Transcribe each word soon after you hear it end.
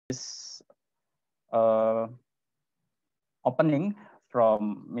opening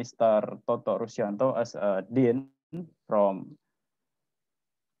from Mr. Toto Rusyanto as a Dean from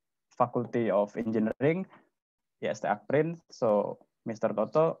Faculty of Engineering, IST AKPRIND. So, Mr.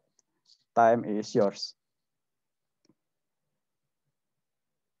 Toto, time is yours.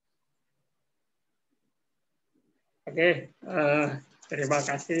 Oke, terima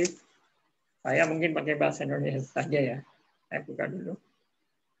kasih. Saya mungkin pakai bahasa Indonesia saja ya. Saya buka dulu.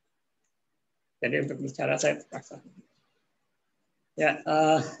 Jadi untuk bicara saya terpaksa. Ya,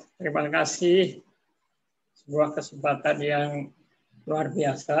 terima kasih. Sebuah kesempatan yang luar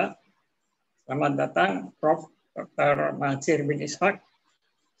biasa. Selamat datang, Prof.Dr.Mahadzir bin Ishak.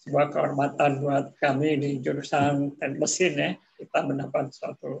 Sebuah kehormatan buat kami di jurusan teknik mesin ya. Kita mendapat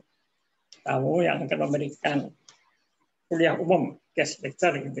suatu tamu yang akan memberikan kuliah umum, guest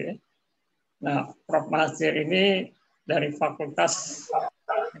lecture gitu ya. Nah, Prof. Mahadzir ini dari Fakultas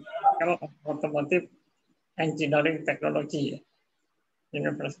Otomotif Engineering Technology,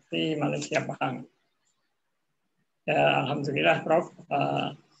 Universiti Malaysia PAHANG. Ya, alhamdulillah, Prof.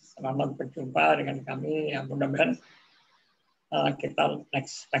 Selamat berjumpa dengan kami. Ya, mudah-mudahan kita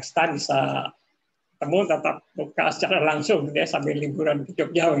next time bisa ketemu, tetap buka secara langsung ya, sambil liburan ke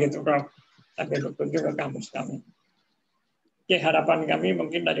Jogja gitu, Prof. Sambil berkunjung ke kampus kami. Oke, harapan kami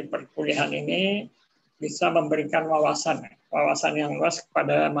mungkin dari perkuliahan ini bisa memberikan wawasan yang luas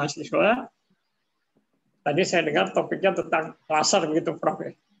kepada mahasiswa. Tadi saya dengar topiknya tentang laser begitu, Prof.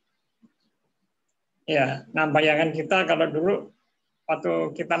 Ya, nah bayangan kita kalau dulu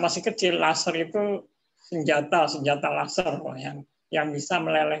waktu kita masih kecil, laser itu senjata laser yang bisa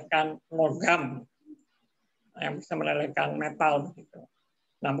melelehkan logam, yang bisa melelehkan metal begitu.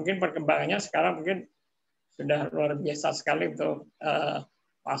 Nah, mungkin perkembangannya sekarang mungkin sudah luar biasa sekali untuk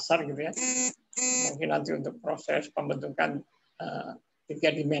laser gitu ya. Mungkin nanti untuk proses pembentukan 3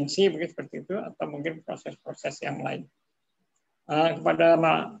 dimensi begitu seperti itu, atau mungkin proses-proses yang lain. Kepada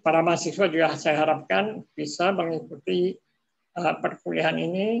para mahasiswa juga saya harapkan bisa mengikuti perkuliahan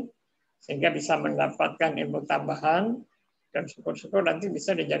ini sehingga bisa mendapatkan ilmu tambahan dan syukur-syukur nanti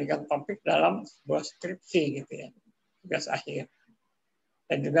bisa dijadikan topik dalam sebuah skripsi gitu ya, tugas akhir.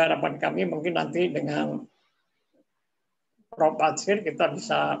 Dan juga harapan kami mungkin nanti dengan Prof. Mahadzir kita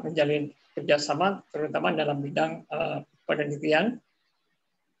bisa menjalin kerjasama terutama dalam bidang penelitian,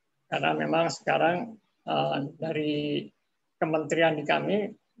 karena memang sekarang dari kementerian di kami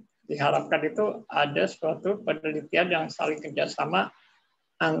diharapkan itu ada suatu penelitian yang saling kerjasama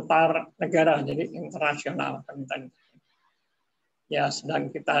antar negara, jadi internasional. Ya,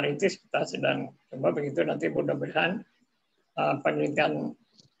 sedang kita rintis, kita sedang coba begitu, nanti mudah-mudahan penelitian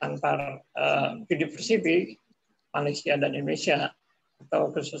antar university Malaysia dan Indonesia,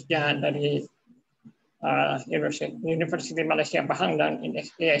 atau khususnya dari Universiti Malaysia PAHANG dan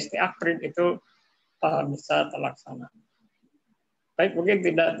IST AKPRIND itu bisa terlaksana. Baik, mungkin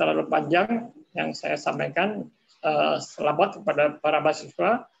tidak terlalu panjang yang saya sampaikan. Selamat kepada para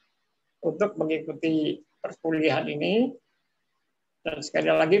mahasiswa untuk mengikuti perkuliahan ini. Dan sekali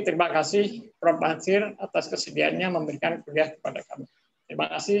lagi terima kasih Prof. Mahadzir atas kesediaannya memberikan kuliah kepada kami. Terima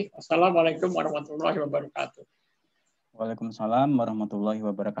kasih. Wassalamualaikum warahmatullahi wabarakatuh. Waalaikumsalam warahmatullahi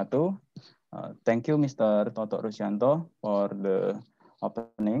wabarakatuh. Thank you, Mr. Toto Rusyanto, for the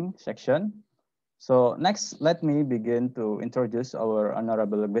opening section. So next, let me begin to introduce our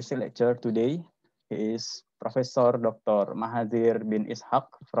honorable guest lecturer today. He is Professor Dr. Mahadzir bin Ishak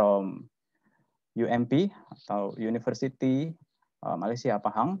from UMP atau Universiti Malaysia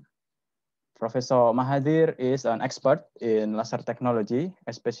PAHANG. Professor Mahadzir is an expert in laser technology,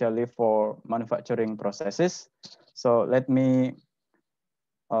 especially for manufacturing processes. So let me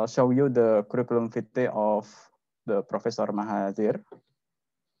show you the curriculum vitae of the Professor Mahadzir.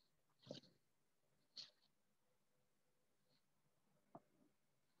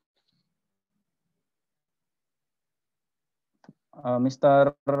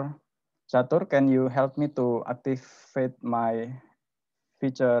 Mr. Chatur, can you help me to activate my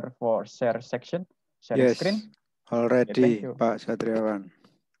feature for share section, sharing screen? Already, okay, thank you. Pak Satriawan.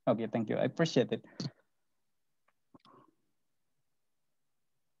 Okay, thank you. I appreciate it.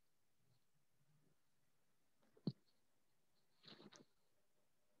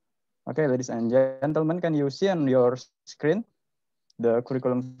 Okay, ladies and gentlemen, can you see on your screen the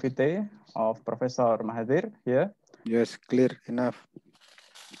curriculum vitae of Professor Mahadzir here? Yes, clear enough.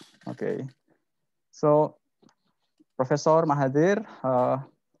 Okay, so Professor Mahadzir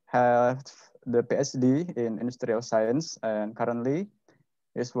has the PhD in Industrial Science and currently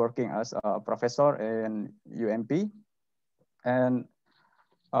is working as a professor in UMP. And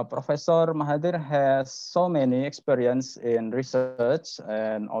Professor Mahadzir has so many experience in research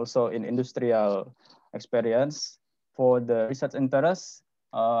and also in industrial experience. For the research interests,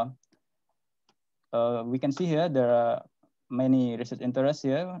 we can see here there are many research interests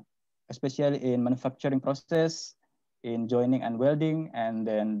here, especially in manufacturing process, in joining and welding, and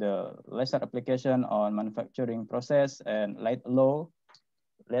then the laser application on manufacturing process and light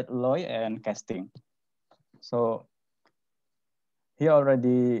alloy and casting. So he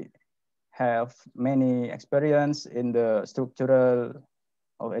already have many experience in the structural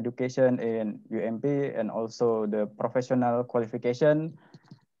of education in UMP and also the professional qualification,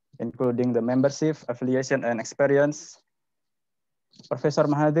 including the membership, affiliation, and experience. Professor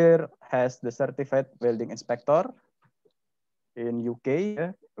Mahadzir has the certified welding inspector in UK.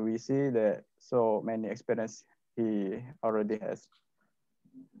 We see that so many experience he already has.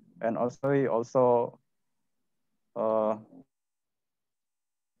 And also he also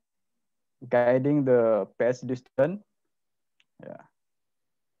guiding the PhD student. Yeah.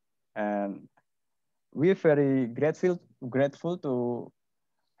 And we're very grateful to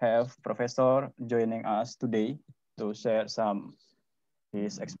have Professor joining us today to share some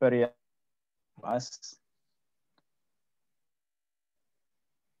his experience with us.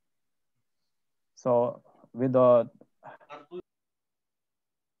 So without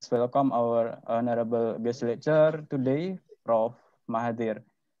welcome our honorable guest lecturer today, Prof. Mahadzir.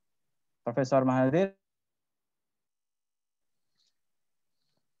 Professor Mahadzir.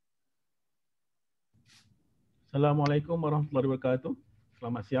 Assalamualaikum warahmatullahi wabarakatuh.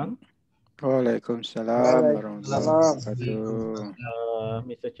 Selamat siang. Waalaikumsalam warahmatullahi wabarakatuh.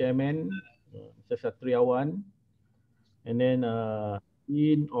 Mr. Chairman, Mr. Satriawan, and then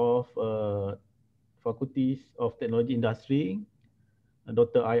Dean of Faculties of Technology Industry,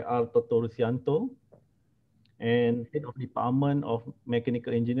 Dr. I.R. Toto Rusianto, and Head of Department of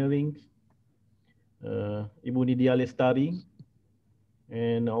Mechanical Engineering, Ibu Nidia Lestari,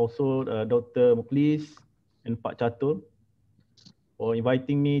 and also Dr. Muklis and Pak Catur for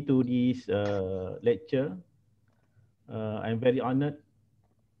inviting me to this lecture. I'm very honored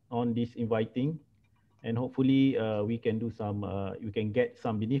on this inviting, and hopefully we can do some, you can get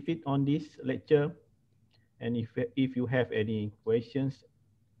some benefit on this lecture. And if you have any questions,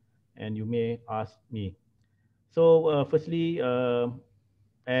 and you may ask me. So firstly,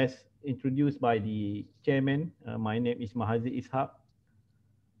 as introduced by the chairman, my name is Mahadzir Ishak.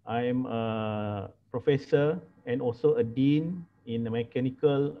 I'm a professor and also a dean in the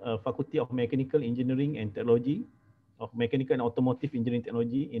Faculty of Mechanical Engineering and Technology of Mechanical and Automotive Engineering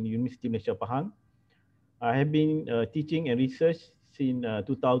Technology in Universiti Malaysia PAHANG. I have been teaching and research since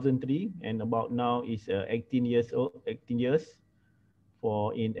 2003, and about now is 18 years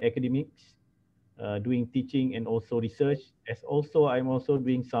for in academics, doing teaching and also research. As also, I'm also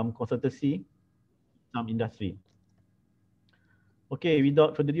doing some consultancy, some industry. Okay,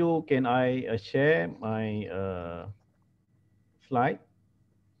 without further ado, can I share my slide?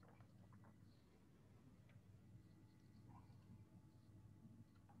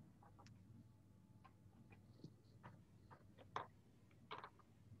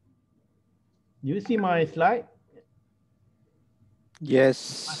 Do you see my slide?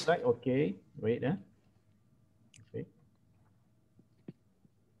 Yes. My slide, okay. Wait. Okay.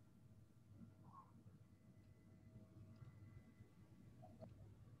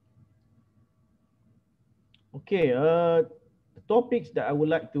 Okay, the topics that I would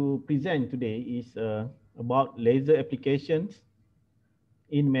like to present today is about laser applications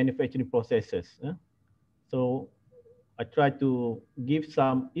in manufacturing processes. So I try to give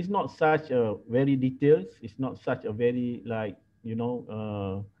some, it's not such a very detailed, it's not such a very like,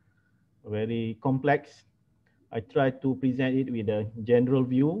 very complex. I try to present it with a general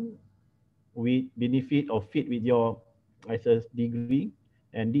view with benefit or fit with your as degree.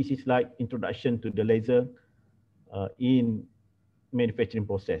 And this is like introduction to the laser in manufacturing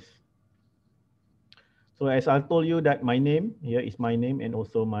process. So as I told you that my name, here is my name and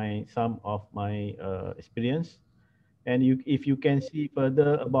also some of my experience. And if you can see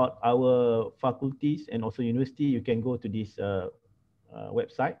further about our faculties and also university, you can go to this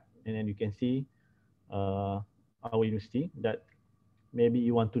website and then you can see our university that maybe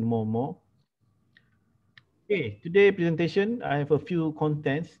you want to know more. Okay, today presentation, I have a few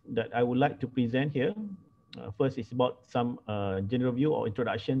contents that I would like to present here. First is about some general view or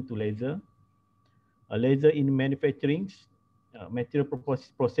introduction to laser. Laser in manufacturing, material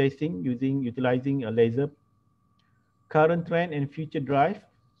processing utilizing a laser, current trend and future drive,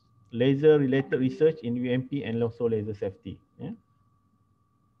 laser related research in UMP and also laser safety. Yeah.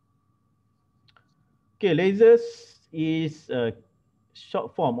 Okay, lasers is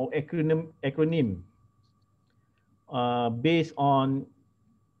short form or acronym based on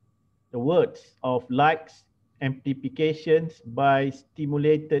the words of lights amplifications by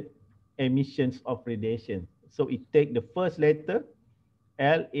stimulated emissions of radiation. So it take the first letter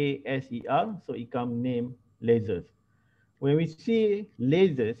LASER, so it come name lasers. When we see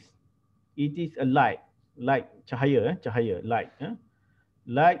lasers, it is a light cahaya, light.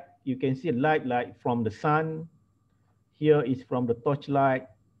 Light, you can see light from the sun. Here is from the torchlight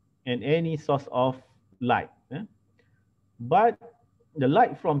and any source of light. But the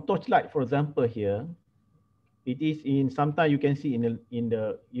light from torchlight, for example, here, it is in, sometimes you can see in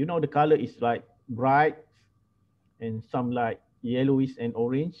the you know, the color is like bright and some like yellowish and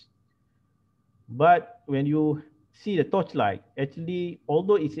orange. But when you see the torchlight, actually,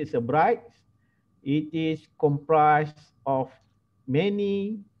 although it is a bright, it is comprised of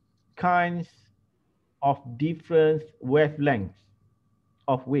many kinds of different wavelengths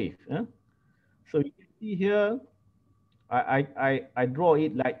of wave. So you can see here, I draw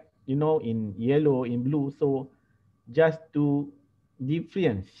it like, you know, in yellow, in blue. So just to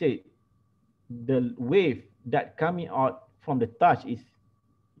differentiate the wave that coming out from the touch is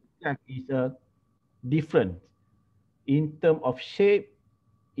a different in terms of shape,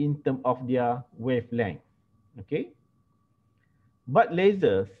 in terms of their wavelength. Okay. But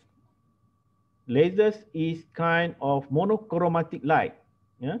lasers is kind of monochromatic light.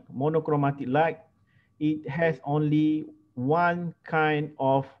 Monochromatic light, it has only one kind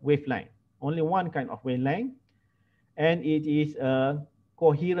of wavelength, and it is a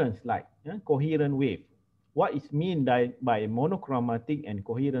coherent light, coherent wave. What is meant by monochromatic and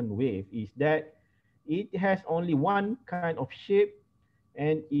coherent wave is that it has only one kind of shape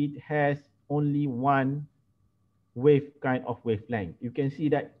and it has only one kind of wavelength. You can see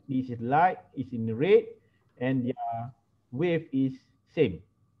that this is light is in red and the wave is same.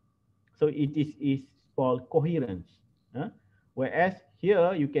 So it is called coherence. Whereas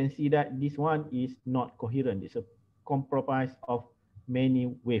here you can see that this one is not coherent. It's a comprised of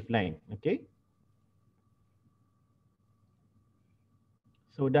many wavelengths. Okay.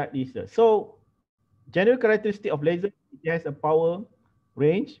 So that is so general characteristic of laser. It has a power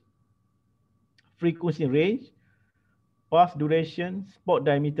range, frequency range, pulse duration, spot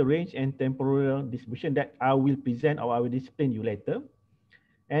diameter range, and temporal distribution that I will present or I will explain you later.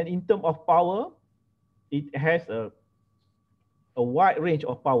 And in terms of power, it has a wide range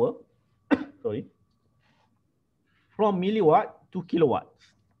of power, sorry, from milliwatt to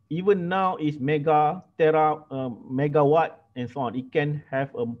kilowatts. Even now is megawatt and so on. It can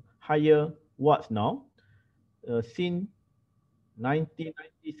have a higher watts now. Since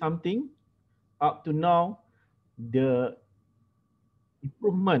 1990 something up to now, the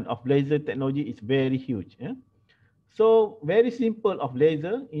improvement of laser technology is very huge. So very simple of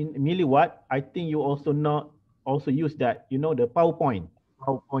laser in milliwatt. I think you also use that, you know, the PowerPoint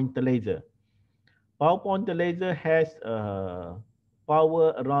laser. PowerPoint laser has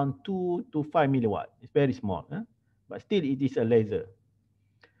power around 2 to 5 milliwatt. It's very small, but still it is a laser.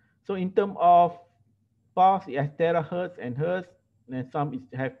 So in terms of pulse, it has terahertz and hertz, and some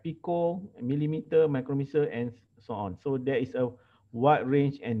have pico, millimeter, micrometer, and so on. So there is a wide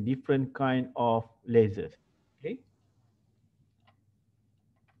range and different kind of lasers. Okay.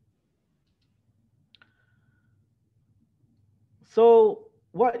 So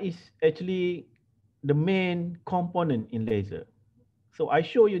what is actually the main component in laser? So I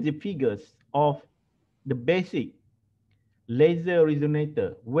show you the figures of the basic laser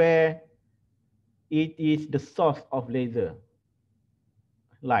resonator where it is the source of laser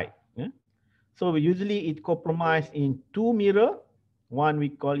light. So usually it compromised in two mirror. One we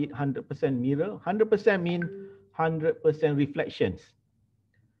call it 100% mirror. 100% mean 100% reflections.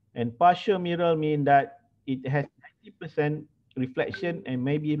 And partial mirror mean that it has 90% reflection and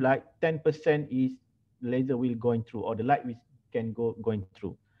maybe like 10% is laser will going through, or the light can going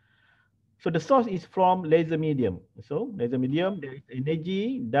through. So the source is from laser medium. So laser medium, there is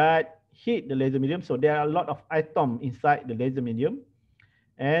energy that hit the laser medium. So there are a lot of atoms inside the laser medium,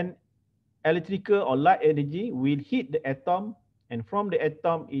 and electrical or light energy will hit the atom, and from the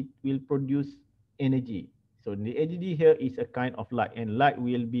atom it will produce energy. So the energy here is a kind of light, and light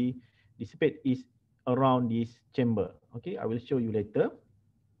will be dissipated is around this chamber. Okay, I will show you later.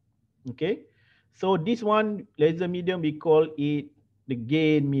 Okay, so this one laser medium we call it the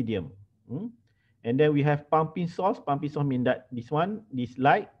gain medium. And then we have pumping source. Pumping source mean that this one, this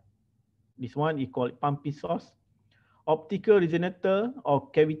light, this one we call it pumping source. Optical resonator or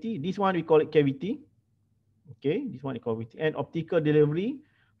cavity. This one we call it cavity. Okay, this one is cavity. And optical delivery.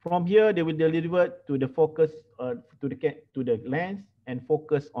 From here they will deliver to the focus to the lens, and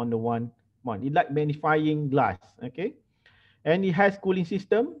focus on the one point. It's like magnifying glass, okay? And it has cooling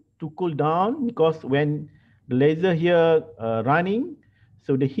system to cool down, because when the laser here running,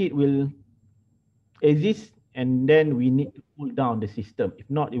 so the heat will exist, and then we need to cool down the system. If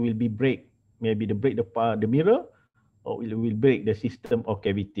not, it will be break. Maybe break the mirror, or it will break the system or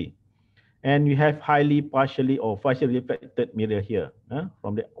cavity. And we have highly partially or partially reflected mirror here,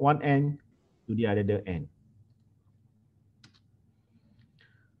 from the one end to the other end.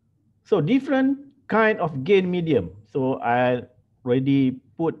 So different kind of gain medium. So I already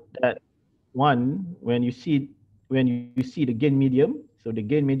put that one when you see the gain medium. So the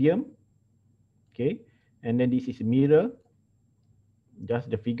gain medium, okay, and then this is mirror.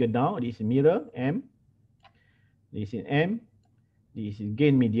 Just the figure down. This is mirror M. This is M. This is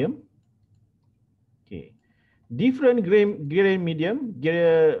gain medium. Okay. Different gain medium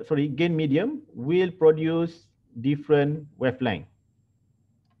will produce different wavelength.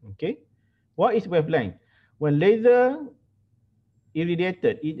 Okay. What is wavelength? When laser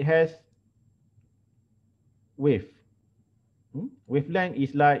irradiated, it has wave. Wavelength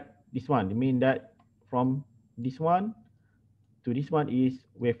is like this one. I mean that from this one to this one is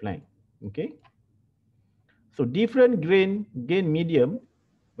wavelength. Okay. So different gain medium,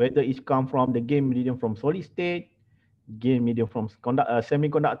 whether it's come from the gain medium from solid state, gain medium from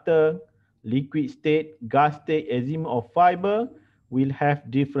semiconductor, liquid state, gas state, azimuth or fiber, will have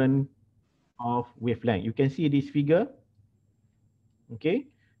different of wavelength. You can see this figure. Okay,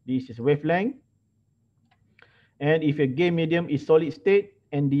 this is wavelength. And if a gain medium is solid state,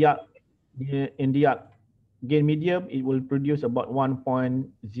 Nd:YAG gain medium, it will produce about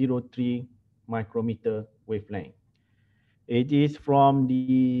 1.03 micrometer wavelength. It is from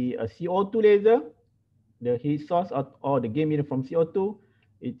the CO2 laser, the heat source or the gain medium from CO2,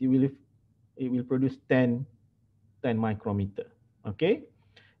 it will produce 10 micrometer. Okay.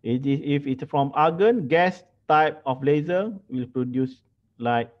 If it's from argon, gas type of laser, will produce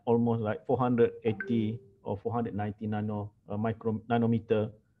like almost like 480 or 490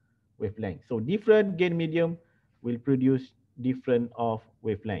 nanometer wavelength. So different gain medium will produce different of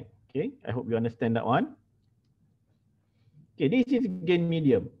wavelength. Okay, I hope you understand that one. Okay, this is gain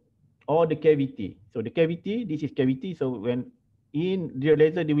medium or the cavity. So the cavity, this is cavity. So when in the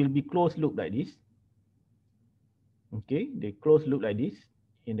laser, they will be closed loop like this. Okay, they closed loop like this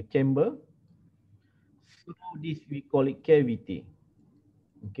in the chamber. So this we call it cavity.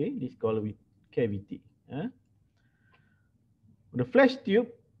 Okay, this call it cavity. The flash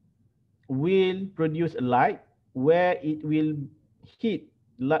tube will produce a light where it will hit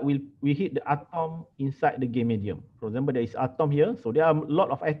we hit the atom inside the gain medium. For example, there is atom here, so there are a lot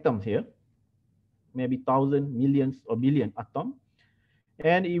of atoms here, maybe thousands, millions, or billion atom,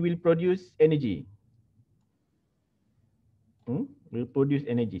 and it will produce energy. Will produce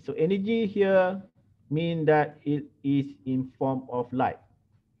energy. So energy here mean that it is in form of light.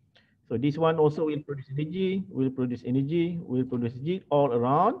 So this one also will produce energy, will produce energy all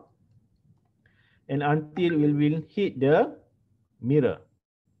around, and until it will hit the mirror.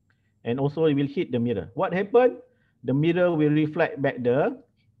 And also it will hit the mirror. What happened? The mirror will reflect back the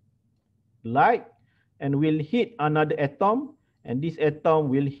light and will hit another atom, and this atom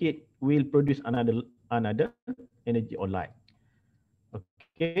will produce another energy or light.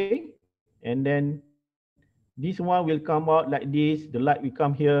 Okay, and then this one will come out like this. The light will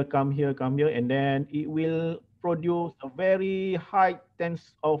come here, and then it will produce a very high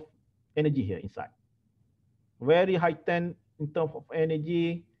tense of energy here inside. Very high tense in terms of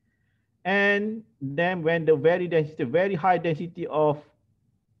energy. And then when the very high density of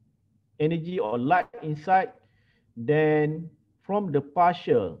energy or light inside, then from the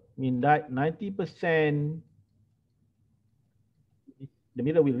partial, mean that 90%, the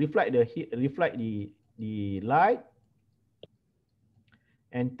mirror will reflect the light,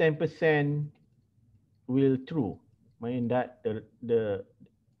 and 10% will through, meaning that the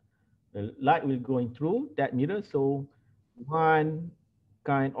light will going through that mirror. So one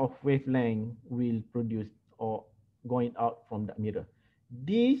kind of wavelength will produce or going out from that mirror.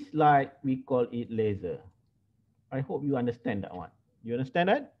 This light, we call it laser. I hope you understand that one. You understand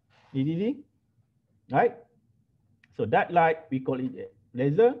that? Easy, right? So that light, we call it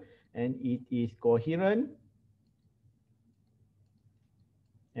laser, and it is coherent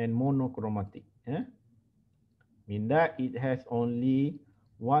and monochromatic. Mean that it has only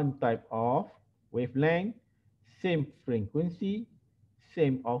one type of wavelength, same frequency,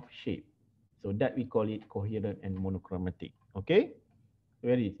 same of shape. So that we call it coherent and monochromatic. Okay,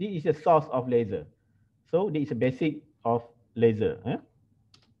 this is a source of laser. So this is a basic of laser.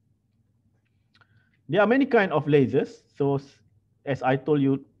 There are many kinds of lasers. So as I told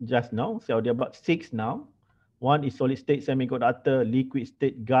you just now, so there are about 6 now. One is solid state semiconductor, liquid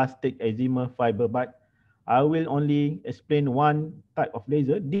state, gas state, excimer, fiber, but I will only explain one type of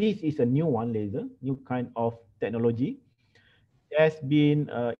laser. This is a new one laser, new kind of technology. It has been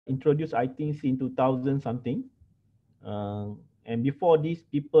introduced, I think, in 2000 something. And before this,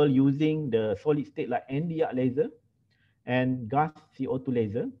 people using the solid state like Nd:YAG laser and gas CO2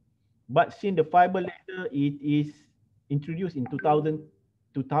 laser. But since the fiber laser, it is introduced in 2000,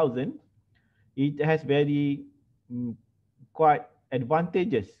 it has very quite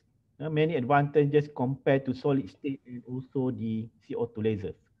advantages, many advantages compared to solid state and also the CO2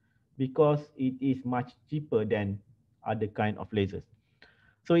 lasers, because it is much cheaper than other kind of lasers.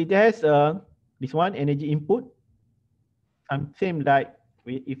 So it has this one energy input, same like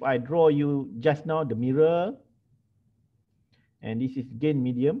if I draw you just now the mirror, and this is gain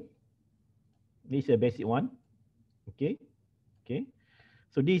medium. This is a basic one. Okay.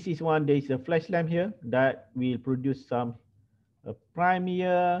 So this is one, there is a flash lamp here that will produce some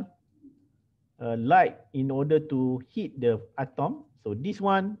premier light in order to heat the atom. So this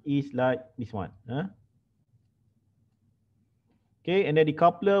one is like this one. Okay, and then the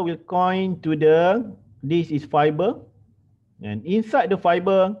coupler will coin to this is fiber. And inside the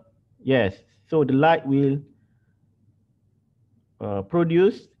fiber, yes, so the light will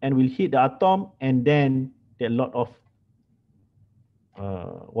produce and will hit the atom, and then there are a lot of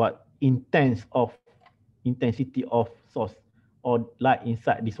intensity of source or light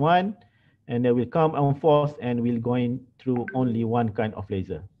inside this one, and they will come on force and will going through only one kind of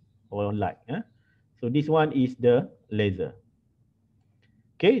laser or light. So this one is the laser.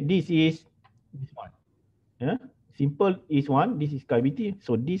 Okay, this is this one. Simple is one, this is cavity,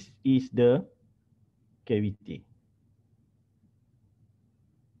 so this is the cavity.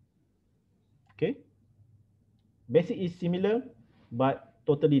 Okay, basic is similar but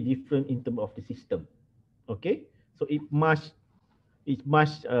totally different in terms of the system. Okay, so it's much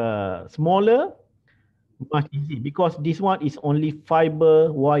smaller, much easy, because this one is only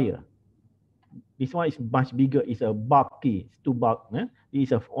fiber wire. This one is much bigger, it's a bulky, it's too bulk.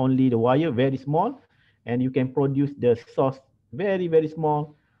 This is only the wire, very small, and you can produce the source very, very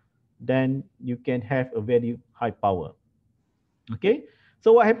small, then you can have a very high power. Okay,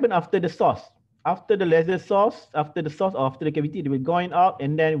 so what happened after the source? After the laser source, after the source or after the cavity, they will going out,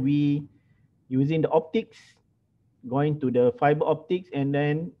 and then we using the optics, going to the fiber optics, and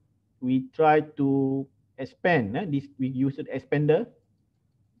then we try to expand. This we use an expander,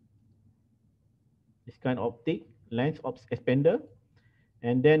 this kind of optic lens of expander,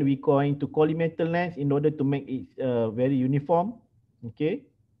 and then we going to collimator lens in order to make it very uniform. Okay,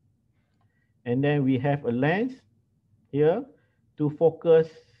 and then we have a lens here to focus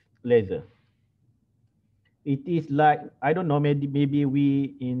laser. It is like, I don't know, maybe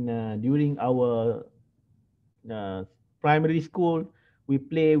we in during our primary school, we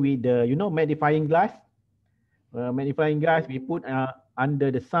play with the magnifying glass. Magnifying glass we put under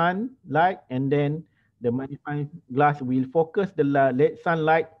the sunlight, and then the magnifying glass will focus the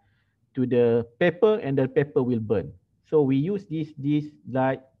sunlight to the paper, and the paper will burn. So we use this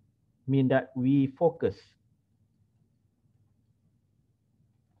light, mean that we focus.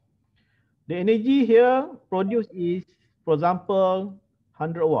 The energy here produced is, for example,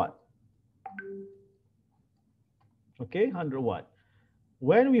 100 watt. Okay, 100 watt.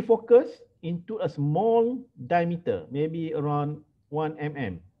 When we focus into a small diameter, maybe around 1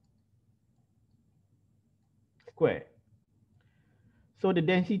 mm square, so the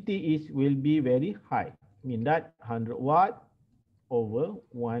density will be very high. Mean that 100 watt over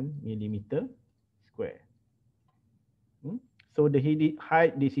 1 millimeter square. So the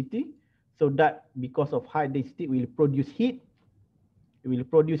high density, so that because of high density will produce heat. It will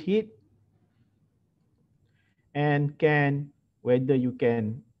produce heat, and whether you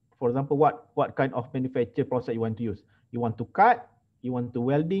can, for example, what kind of manufacture process you want to use. You want to cut, you want to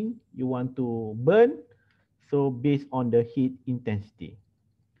welding, you want to burn. So based on the heat intensity.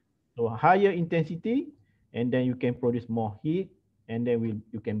 So higher intensity, and then you can produce more heat, and then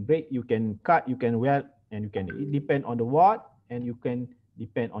you can break, you can cut, you can weld, and it depend on the watt, and you can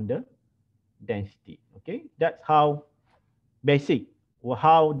depend on the density. Okay, that's how basic, or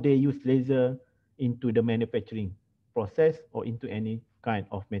how they use laser into the manufacturing process or into any kind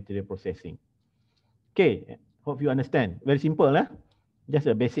of material processing. Okay, hope you understand. Very simple, just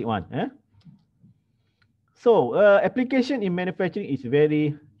a basic one. So application in manufacturing is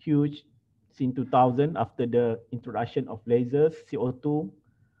very huge since 2000, after the introduction of lasers, CO2,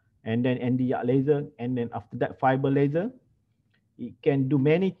 and then Nd:YAG laser, and then after that fiber laser. It can do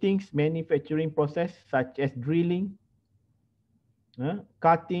many things, manufacturing process such as drilling,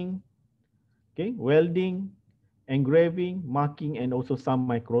 cutting, okay, welding, engraving, marking, and also some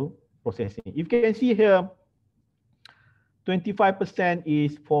micro processing. You can see here, 25%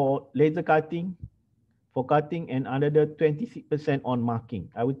 is for laser cutting, and another 26% on marking.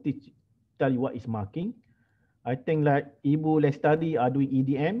 I will tell you what is marking. I think like Ibu Lestari are doing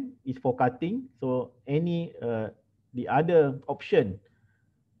EDM is for cutting. So any the other option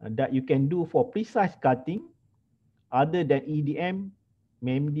that you can do for precise cutting other than EDM,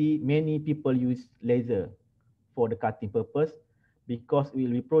 many people use laser for the cutting purpose because it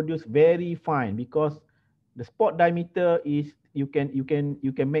will be produced very fine, because the spot diameter is you can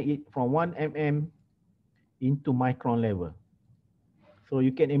make it from 1 mm into micron level. So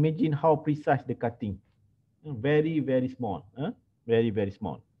you can imagine how precise the cutting. Very small, very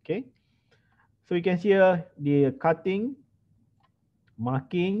small. Okay, so you can see here the cutting,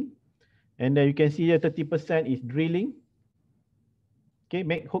 marking, and then you can see here 30% is drilling. Okay,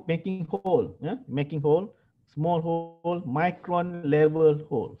 making hole, making hole, small hole, micron level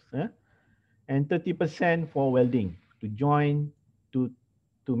holes, and 30% for welding to join two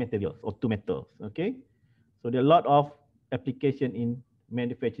materials or two metals. Okay, so there are a lot of application in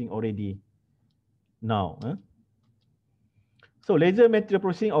manufacturing already now. So laser material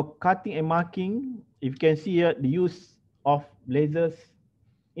processing or cutting and marking, if you can see here, the use of lasers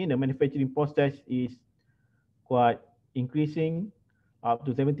in the manufacturing process is quite increasing up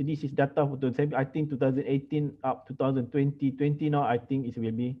to 70. This is data for 2017. I think 2018 up to 2020 now, I think it will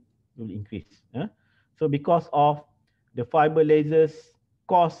increase. So because of the fiber lasers,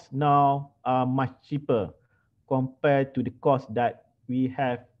 costs now are much cheaper compared to the cost that we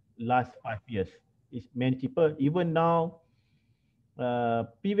have last 5 years. It's many cheaper. Even now,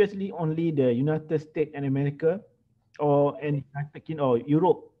 previously only the United States and America or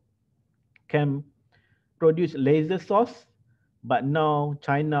Europe can produce laser source, but now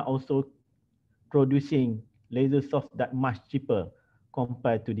China also producing laser source that much cheaper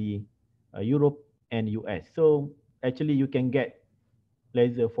compared to the Europe and US. So actually you can get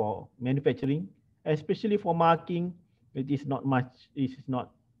laser for manufacturing, especially for marking. It is not much, it is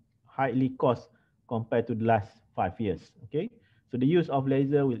not highly cost compared to the last 5 years. Okay, so the use of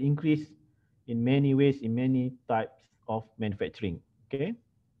laser will increase in many ways, in many types of manufacturing. Okay,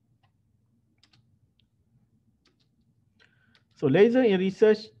 so laser in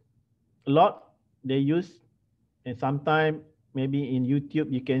research, a lot they use, and sometimes maybe in YouTube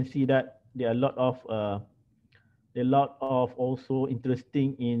you can see that there are a lot of also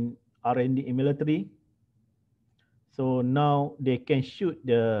interesting in R&D in military. So now they can shoot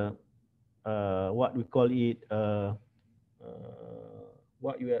the what we call it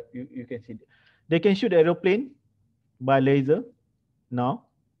what you can see, they can shoot the aeroplane by laser. Now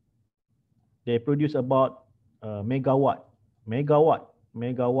they produce about megawatt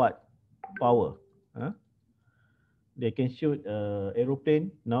power. They can shoot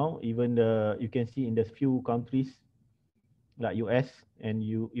aeroplane now. Even you can see in the few countries like US and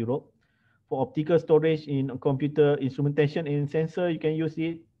Europe. For optical storage in computer instrumentation and sensor, you can use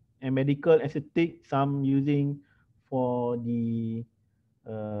it. And medical aesthetic, some using for the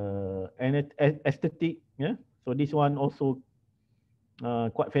aesthetic. Yeah. So this one also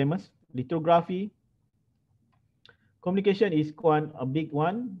quite famous. Lithography. Communication is quite a big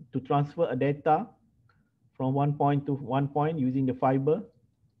one, to transfer a data from one point to one point using the fiber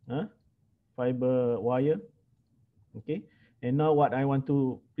wire. Okay, and now what I want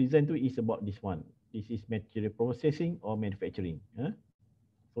to present to is about this one. This is material processing or manufacturing.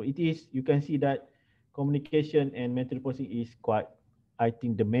 So it is, you can see that communication and material processing is quite, I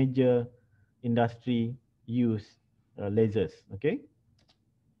think, the major industry use lasers. Okay,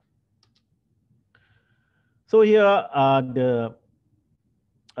 so here are the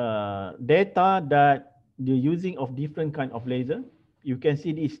data that the using of different kind of laser. You can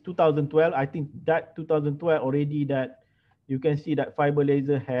see this 2012. I think that 2012 already that you can see that fiber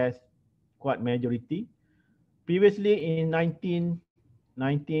laser has quite majority. Previously in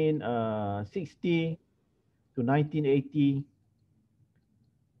 1960 to 1980,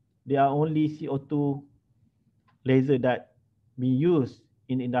 there are only CO2 laser that be used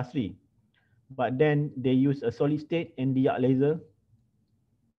in industry. But then they use a solid state Nd:YAG laser.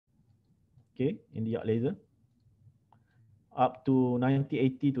 Okay, Nd:YAG laser up to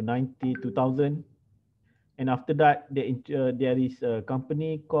 1980 to 2000. And after that, there is a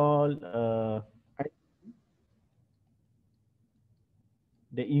company called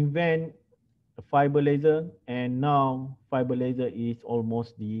they invent a fiber laser, and now fiber laser is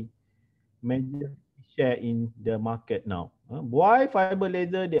almost the major share in the market now. Why fiber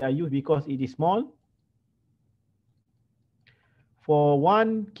laser? They are used because it is small, for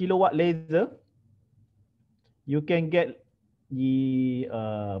 1 kilowatt laser, you can get the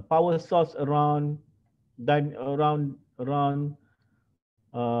power source around 1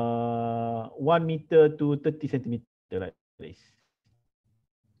 meter to 30 centimeter like this.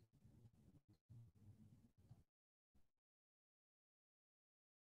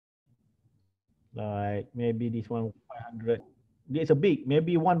 Like maybe this one 500. It's a big,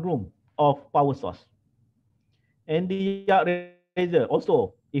 maybe one room of power source. And the razor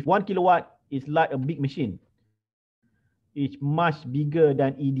also, if 1 kilowatt is like a big machine, it's much bigger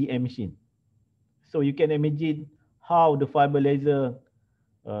than EDM machine. So you can imagine how the fiber laser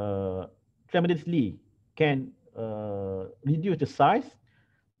tremendously can reduce the size,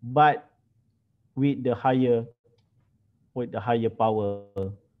 but with the higher power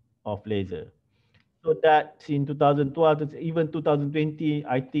of laser. So that in 2012, even 2020,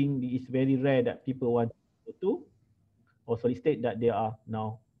 I think it's very rare that people want to or solid state that they are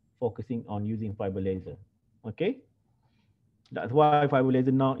now focusing on using fiber laser. Okay, that's why fiber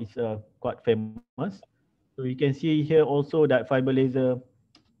laser now is quite famous. So you can see here also that fiber laser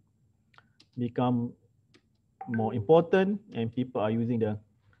become more important and people are using the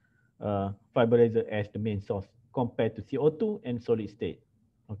fiber laser as the main source compared to CO2 and solid state.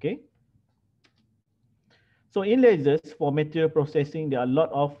 Okay. So in lasers for material processing, there are a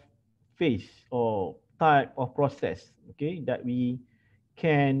lot of phase or type of process, okay, that we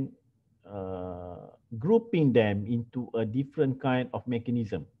can grouping them into a different kind of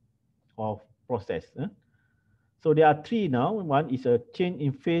mechanism of process. So there are three now. One is a change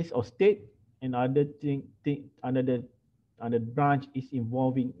in phase or state, and another branch is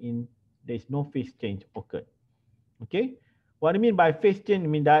involving in there is no phase change occurred. Okay, what I mean by phase change, I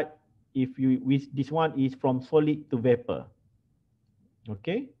mean that if you this one is from solid to vapor.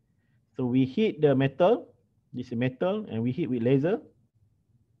 Okay, so we heat the metal, this is metal, and we heat with laser.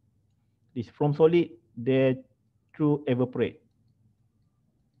 This from solid there through evaporate.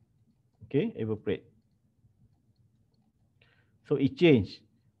 Okay, evaporate. So it changed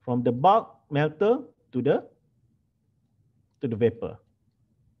from the bulk melter to the vapor.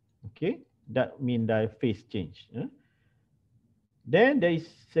 Okay, that means that phase change. Then there is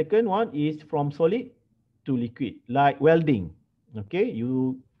second one is from solid to liquid, like welding. Okay,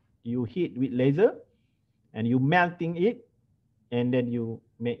 you heat with laser and you melting it and then you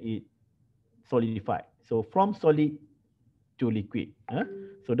make it solidified. So from solid to liquid.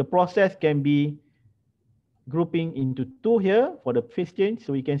 So the process can be grouping into two here for the phase change.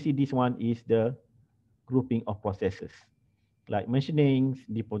 So you can see this one is the grouping of processes like machining,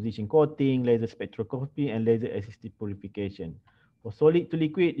 deposition coating, laser spectroscopy, and laser assisted purification. For solid to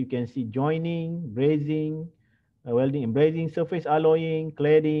liquid, you can see joining, brazing, welding and brazing, surface alloying,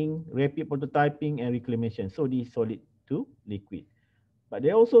 cladding, rapid prototyping, and reclamation. So this is solid to liquid. But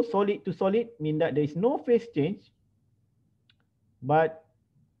they also solid to solid mean that there is no phase change, but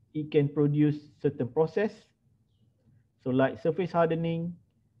it can produce certain process. So like surface hardening,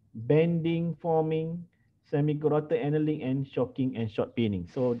 bending, forming, semi-conductor annealing, and shocking and short pinning.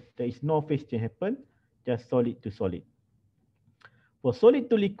 So there is no phase change happen, just solid to solid. For solid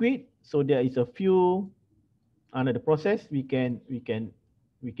to liquid, so there is a few under the process we can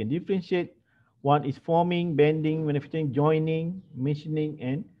differentiate. One is forming, bending, manufacturing, joining, machining,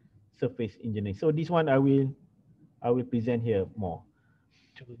 and surface engineering. So this one I will present here more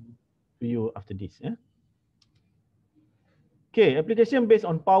to you after this. Okay, application based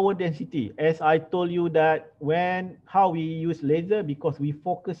on power density. As I told you that how we use laser, because we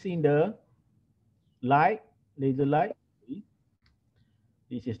focusing the light, laser light.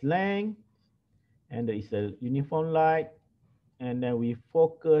 This is length, and there is a uniform light, and then we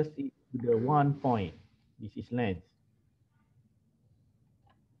focus it to the one point. This is length.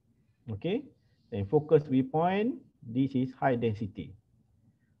 Okay, then focus viewpoint. This is high density,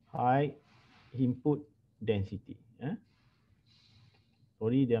 high input density.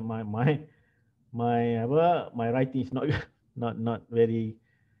 Sorry, that my writing is not not very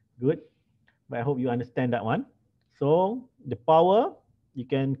good, but I hope you understand that one. So the power, you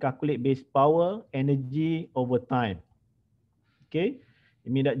can calculate base power, energy over time. Okay,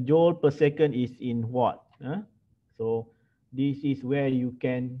 it means that joule per second is in watt. So this is where you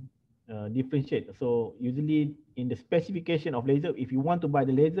can differentiate. So usually in the specification of laser, if you want to buy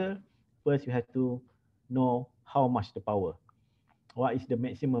the laser, first you have to know how much the power. What is the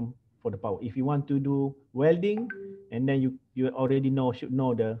maximum for the power? If you want to do welding, and then you already should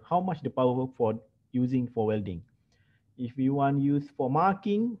know how much the power for using for welding. If you want use for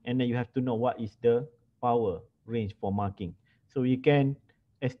marking, and then you have to know what is the power range for marking. So you can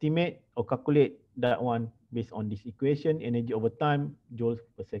estimate or calculate that one based on this equation, energy over time, joules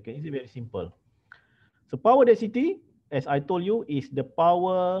per second. It's very simple. So power density, as I told you, is the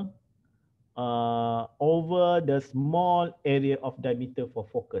power over the small area of diameter for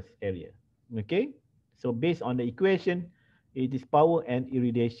focus area. Okay, so based on the equation, it is power and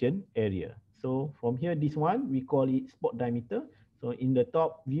irradiation area. So from here, this one, we call it spot diameter. So in the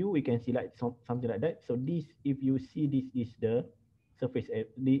top view, we can see like something like that. So this, if you see, this is the surface,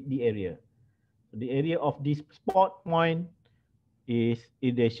 the area. So the area of this spot point is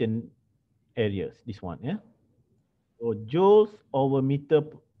irradiation areas, this one, yeah. So joules over meter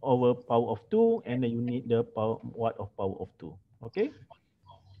over power of 2, and then you need the power watt of power of 2. Okay.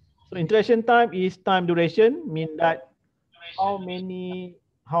 So interaction time is time duration, mean that how many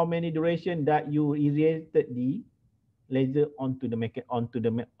duration that you irradiated the laser onto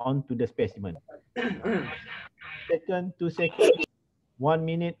the specimen. Second, 2 seconds, 1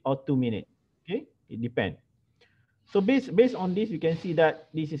 minute, or 2 minutes. Okay, it depends. So based on this, you can see that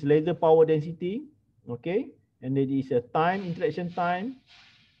this is laser power density. Okay, and there is a time, interaction time,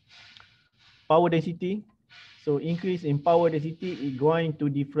 power density. So increase in power density is going to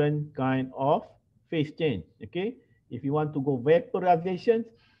different kind of phase change. Okay, if you want to go vaporization,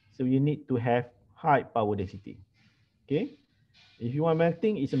 so you need to have high power density. Okay, if you want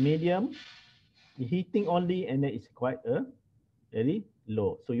melting, it's a medium, heating only, and then it's quite a very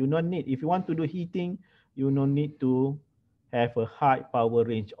low. So you don't need, if you want to do heating, you don't need to have a high power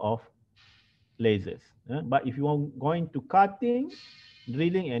range of lasers. But if you are going to cutting,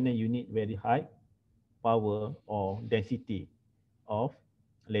 drilling, and then you need very high power or density of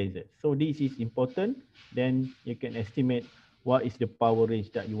lasers. So this is important. Then you can estimate what is the power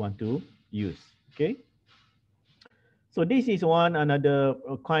range that you want to use. Okay. So this is another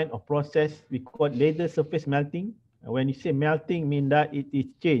kind of process we call laser surface melting. When you say melting, mean that it is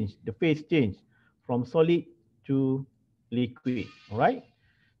changed, the phase change from solid to liquid. All right.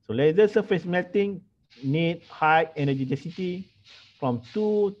 So laser surface melting need high energy density from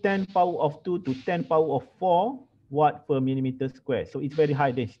 10 power of 2 to 10 power of 4 watt per millimeter square. So it's very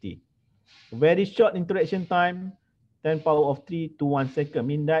high density. Very short interaction time, 10 power of 3 to 1 second.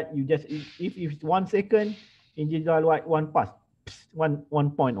 Mean that you just, if it's 1 second, in digital white, one pass, one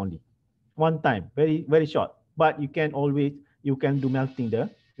point only, one time, very, very short. But you can always, you can do melting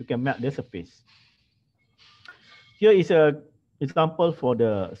you can melt the surface. Here is a example for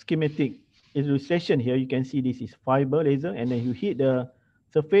the schematic illustration. Here you can see this is fiber laser, and then you hit the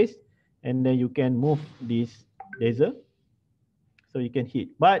surface, and then you can move this laser, so you can hit.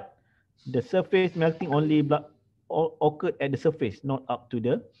 But the surface melting only occurred at the surface, not up to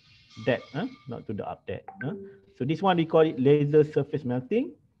the depth, not to the up depth. So this one we call it laser surface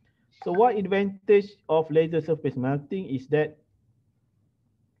melting. So what advantage of laser surface melting is that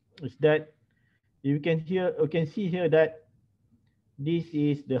you can see here that this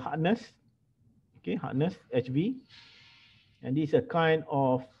is the hardness, okay, hardness HV, and this is a kind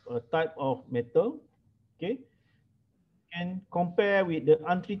of type of metal, okay. And compare with the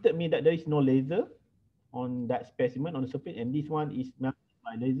untreated, mean that there is no laser on that specimen on the surface, and this one is melted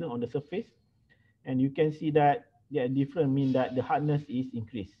by laser on the surface, and you can see that they are different, mean that the hardness is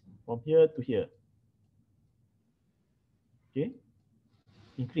increased from here to here. Okay,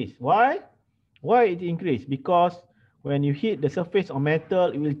 increase. Why it increased? Because when you hit the surface of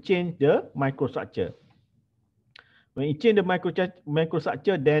metal, it will change the microstructure. When it change the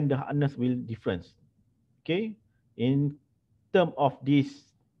microstructure, then the hardness will difference. Okay, in terms of these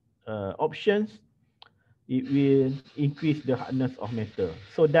options, it will increase the hardness of metal.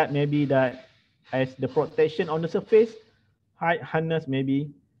 So that maybe that as the protection on the surface, high hardness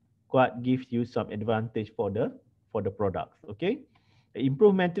maybe quite gives you some advantage for the products. Okay,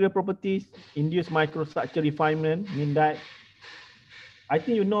 improve material properties, induce microstructure refinement, mean that I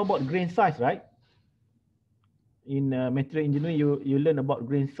think you know about grain size, right? In material engineering, you learn about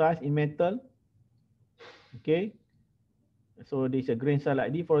grain size in metal. Okay, so there's a grain size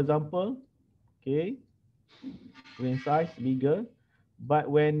like this, for example. Okay, grain size bigger,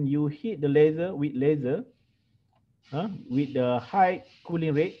 but when you hit the laser with the high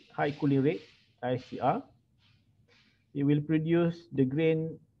cooling rate, ICR, it will produce the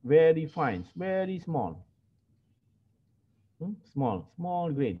grain very fine, very small,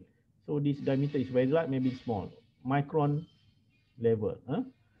 small grain. So this diameter is very large, maybe small, micron level.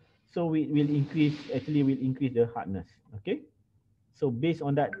 So it will increase the hardness. Okay. So based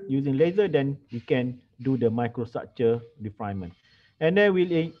on that, using laser, then we can do the microstructure refinement, and then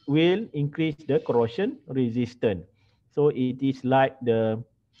will increase the corrosion resistance. So it is like the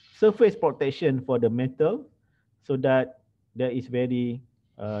surface protection for the metal, so that there is very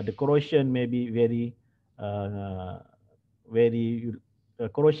the corrosion may be very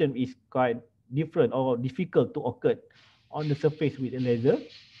corrosion is quite different or difficult to occur on the surface with a laser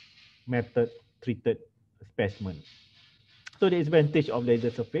method treated specimen. So the advantage of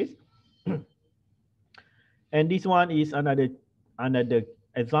laser surface. And this one is another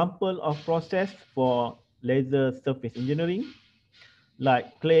example of process for laser surface engineering,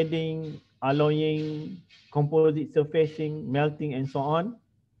 like cladding, alloying, composite surfacing, melting, and so on.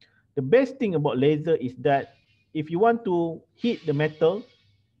 The best thing about laser is that if you want to heat the metal,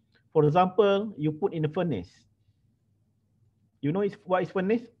 for example, you put in a furnace. You know what is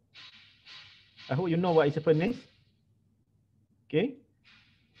furnace? I hope you know what is a furnace. Okay.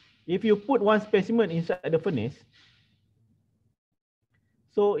 If you put one specimen inside the furnace,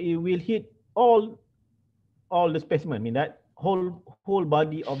 so it will heat all the specimen, mean that whole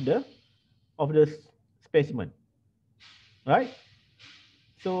body of the specimen, right?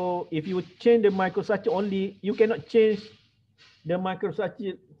 So if you change the microstructure only, you cannot change the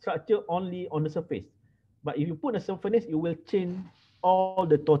microstructure only on the surface. But if you put a furnace, you will change all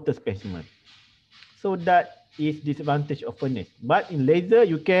the total specimen. So that is disadvantage of furnace. But in laser,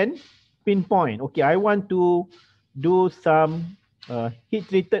 you can pinpoint. Okay, I want to do some heat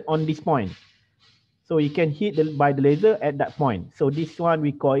treated on this point. So you can hit by the laser at that point. So this one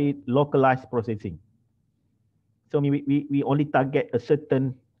we call it localized processing. So we only target a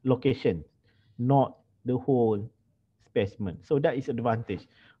certain location, not the whole specimen. So that is advantage.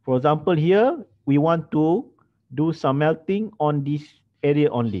 For example, here we want to do some melting on this area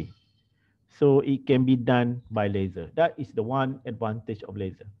only. So it can be done by laser. That is the one advantage of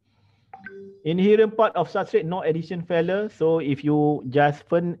laser. Inherent part of substrate, no addition failure. So if you just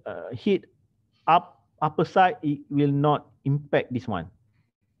heat upper side, it will not impact this one.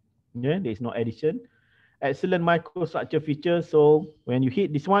 Yeah, there is no addition. Excellent microstructure feature. So when you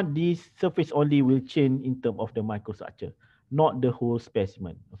hit this one, this surface only will change in terms of the microstructure, not the whole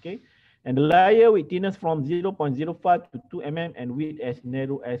specimen. Okay. And the layer with thickness from 0.05 to 2 mm and width as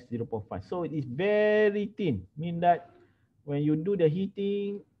narrow as 0.5. So it is very thin. Mean that when you do the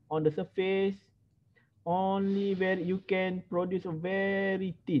heating on the surface, you can produce a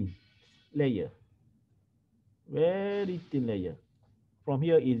very thin layer. Very thin layer. From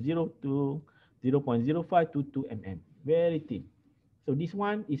here is 0 to 0.05 to 2 mm. Very thin. So this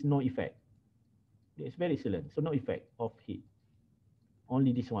one is no effect. It's very excellent. So no effect of heat.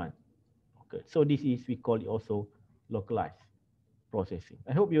 Only this one. Okay. So this is, we call it also localized processing.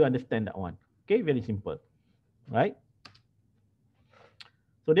 I hope you understand that one. Okay, very simple. Right?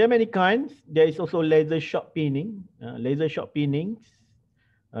 So there are many kinds. There is also laser shock pinning. Laser shock pinnings.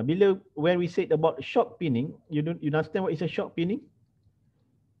 When we said about shock pinning, you understand what is a shock pinning?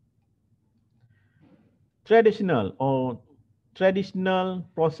 Traditional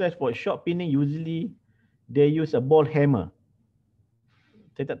process for shock pinning, usually they use a ball hammer.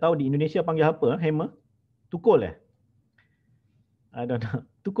 Saya tak tahu di Indonesia panggil apa, hammer? Tukul eh? I don't know.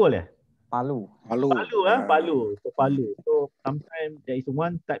 Tukul eh? Palu. Palu. So palu. So sometimes there is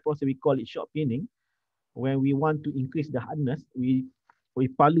one type process we call it shock pinning. When we want to increase the hardness, we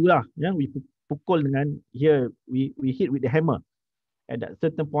palu lah. Yeah? We pukul dengan, here we hit with the hammer at that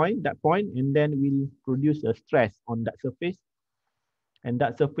certain point, and then we'll produce a stress on that surface, and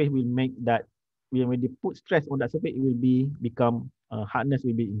that surface will make that, when they put stress on that surface, it will become hardness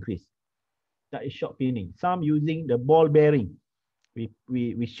will be increased. That is shock pinning. Some using the ball bearing.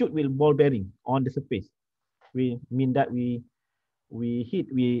 We shoot with ball bearing on the surface. We mean that we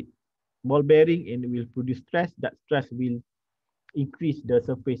hit with ball bearing and will produce stress. That stress will increase the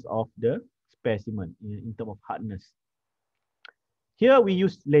surface of the specimen in terms of hardness. Here we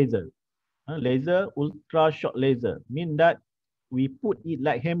use laser. Laser, ultra short laser. Mean that we put it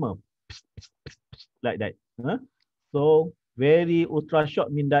like hammer. Like that. So very ultra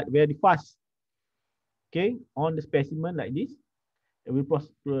short mean that very fast. Okay, on the specimen like this. It will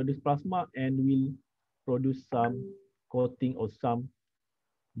produce plasma and will produce some coating or some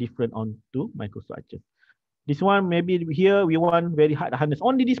different onto microstructure. This one maybe here we want very high hardness.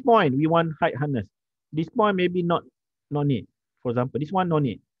 Only this point we want high hardness. This point maybe not need. For example, this one no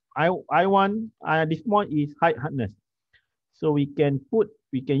need. I want this point is high hardness. So we can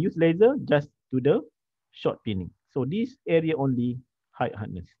use laser just to the short pinning. So this area only high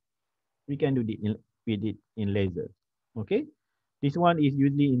hardness. We can do it with it in laser. Okay. This one is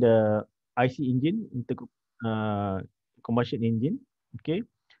usually in the IC engine, combustion engine. Okay.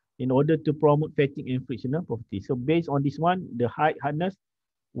 In order to promote fatigue and frictional properties. So based on this one, the high hardness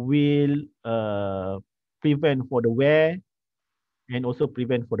will prevent for the wear and also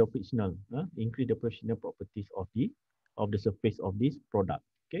prevent for the frictional, increase the frictional properties of the surface of this product.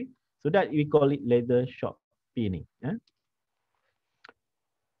 Okay. So that we call it laser shot peening.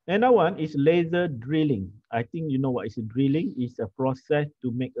 Another one is laser drilling. I think you know what is drilling. It's a process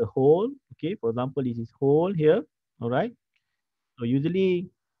to make a hole. Okay, for example, this is hole here. All right. So usually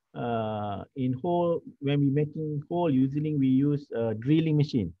in hole, when we making hole, usually we use a drilling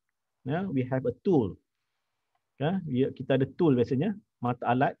machine. We have a tool. Kita ada tool biasanya, mata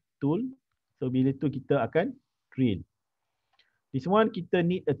alat, tool. So bila tu kita akan drill. This one kita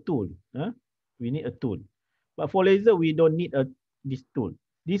need a tool. We need a tool. But for laser, we don't need this tool.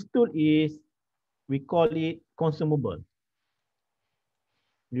 This tool is, we call it consumable.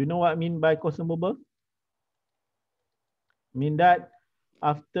 You know what I mean by consumable? Mean that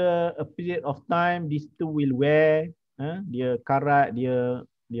after a period of time, this tool will wear, dia karat, dia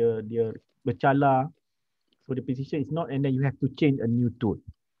bercala. So the position is not, and then you have to change a new tool.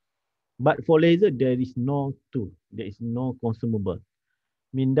 But for laser, there is no tool. There is no consumable.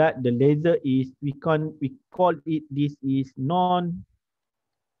 Mean that the laser is, we call it, this is non-contact.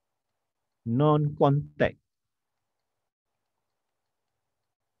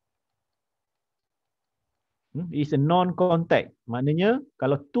 It's a non-contact. Maknanya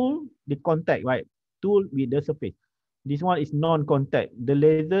kalau tool the contact, right? Tool with the surface. This one is non-contact. The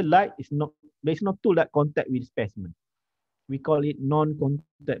laser light is not, there is no tool that contact with specimen. We call it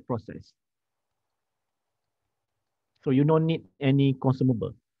non-contact process. So you don't need any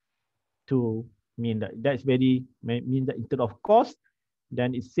consumable to mean that. That's very, means that instead of cost,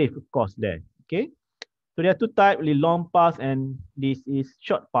 then it's save cost there. Okay. So there are two types, long pass and this is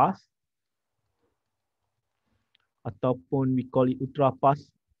short pass. Ataupun we call it ultra pass.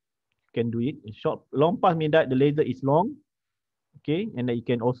 You can do it. Long pass means that the laser is long. Okay. And that you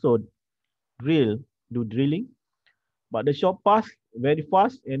can also do drilling. But the short pass, very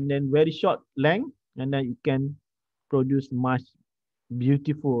fast and then very short length. And then you can produce much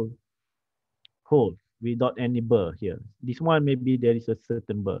beautiful hole without any burr here. This one maybe there is a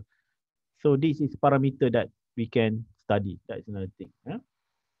certain burr. So this is parameter that we can study. That's another thing.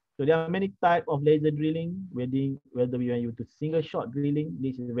 So there are many types of laser drilling, whether we want to single shot drilling.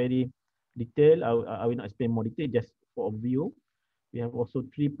 This is very detailed. I will not explain more detail, just for a view. We have also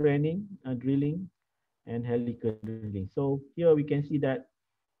tree planning, drilling, and helical drilling. So here we can see that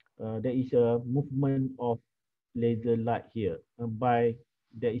there is a movement of laser light here.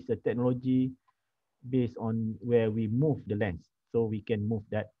 There is a technology based on where we move the lens. So we can move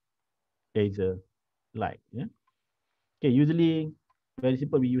that laser light. Okay, usually very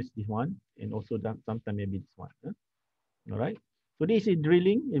simple, we use this one and also sometimes maybe this one. All right. So this is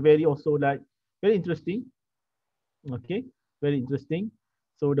drilling, very also like very interesting. Okay, very interesting.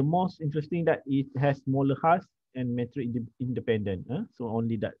 So the most interesting that it has smaller husk and metal independent. So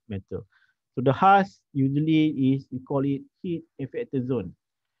only that metal. So the husk usually is, we call it heat affected zone.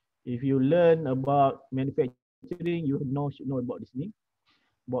 If you learn about manufacturing, you should know about this thing.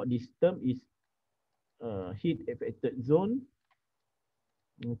 About this term is heat affected zone.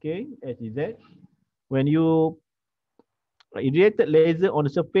 Okay, HZ. When you irradiated laser on the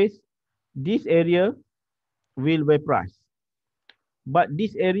surface, this area will vaporize. But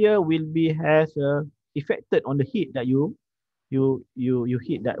this area will be affected on the heat that you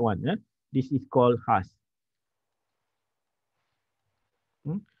hit that one. This is called husk.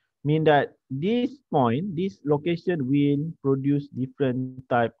 Mean that this point, this location will produce different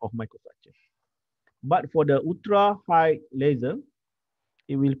type of microstructure. But for the ultra high laser,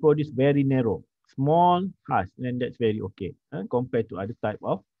 it will produce very narrow, small husk, and that's very okay compared to other type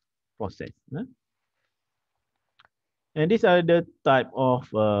of process. And these are the type of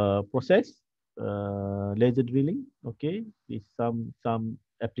process, laser drilling. Okay, with some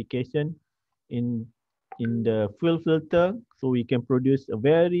application in the fuel filter, so we can produce a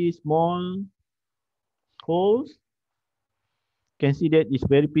very small holes. Can see that it's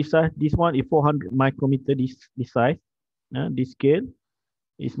very precise. This one is 400 micrometer. This size, this scale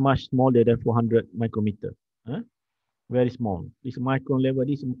is much smaller than 400 micrometer. Very small. This micron level,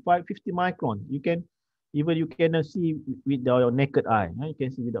 this is 550 micron. You can see with your naked eye. You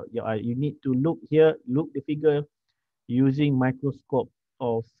can see without your eye. You need to look here, look the figure using microscope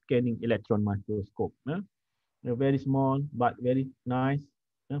or scanning electron microscope. Very small but very nice,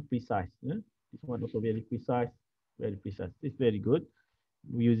 precise. This one also very precise, very precise. It's very good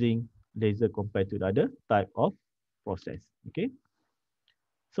using laser compared to the other type of process. Okay.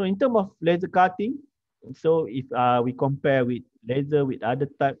 So in terms of laser cutting, so if we compare with laser with other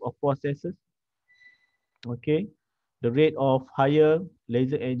type of processes, okay, the rate of higher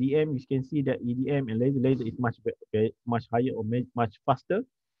laser EDM, you can see that EDM and laser is much higher or much faster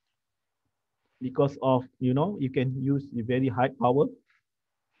because of, you can use the very high power.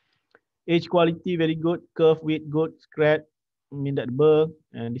 Edge quality very good, curve width good, scratch, mean that blur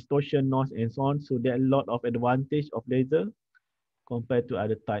and distortion, noise, and so on. So there are a lot of advantage of laser compared to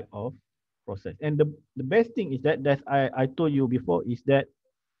other type of process. And the best thing is that I told you before is that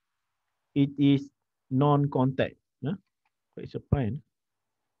it is non-contact. Huh? It's a pen.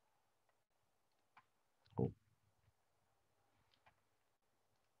 Oh.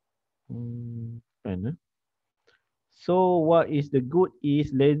 Pen. Huh? So what is the good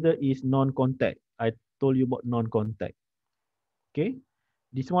is laser is non-contact. I told you about non-contact. Okay.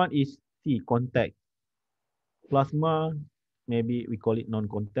 This one is C, contact. Plasma, maybe we call it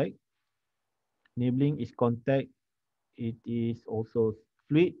non-contact. Enabling is contact. It is also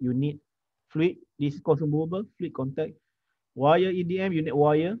fluid. You need fluid. This is consumable, fluid contact. Wire EDM, you need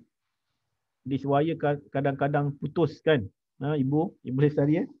wire. This wire kadang-kadang putus kan. Ibu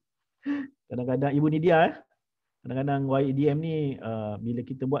Lestari Kadang-kadang ibu ni dia Kadang-kadang wire EDM ni bila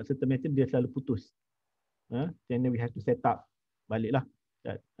kita buat certain method dia selalu putus. Then we have to set up baliklah.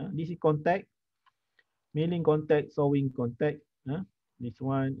 This is contact. Milling contact, sewing contact. This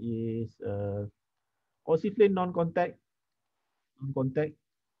one is oscillate non-contact. Non-contact.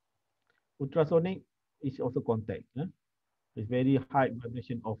 Ultrasonic is also contact. It's very high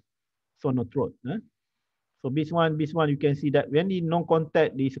vibration of sonotrode. So this one you can see that when the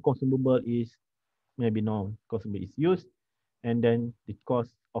non-contact, this consumable is maybe non-consumable is used, and then the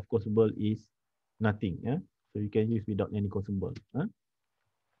cost of consumable is nothing. So you can use without any consumable.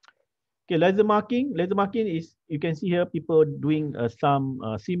 Okay, laser marking. Laser marking is, you can see here people doing some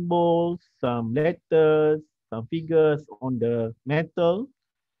symbols, some letters, some figures on the metal,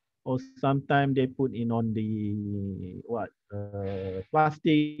 or sometimes they put in on the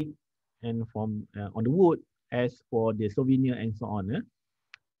plastic and from on the wood as for the souvenir and so on.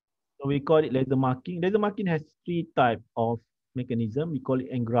 So we call it laser marking. Laser marking has 3 types of mechanism. We call it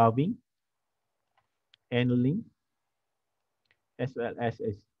engraving, annealing, as well as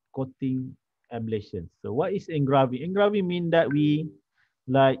coating ablation. So what is engraving? Engraving means that we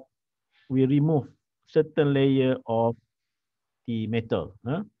remove certain layer of the metal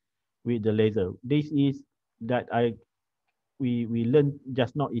with the laser. This is that we learned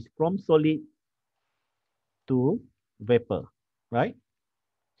just now is from solid to vapor, right?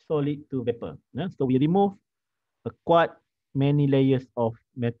 Solid to vapor. So we remove quite many layers of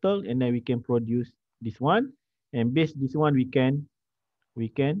metal, and then we can produce this one. And based this one, we can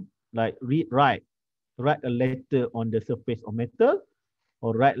like write a letter on the surface of metal,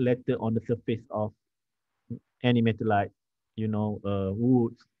 or write letter on the surface of any metal like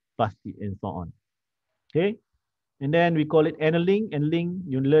wood, plastic, and so on. Okay, and then we call it annealing. Annealing,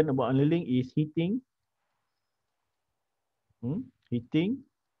 you learn about annealing is heating,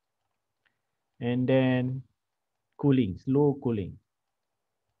 and then cooling, slow cooling.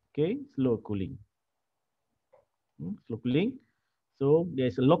 Okay, slow cooling. Slow cooling. So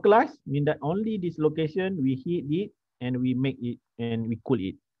there's a localized, mean that only this location we heat it and we make it and we cool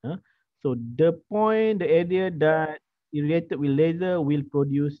it. So the point, the area that irradiated with laser will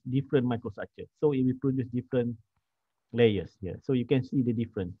produce different microstructure. So it will produce different layers here. So you can see the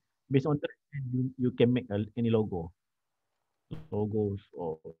difference. Based on that, you can make any logos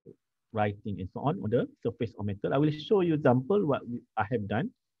or writing and so on the surface of metal. I will show you example what I have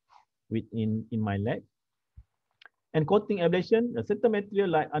done in my lab. And coating ablation, a certain material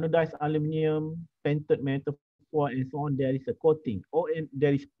like anodized aluminum, painted metal foil, and so on, there is a coating or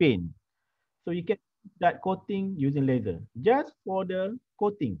there is paint. So you can use that coating using laser just for the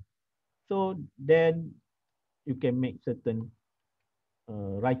coating. So then you can make certain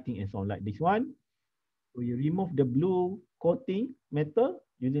writing and so on like this one. So you remove the blue coating metal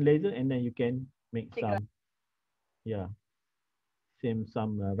using laser, and then you can make some,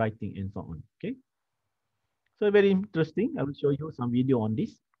 some writing and so on. Okay. So very interesting. I will show you some video on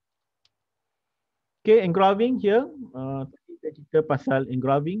this. Okay, engraving here. Kita pasal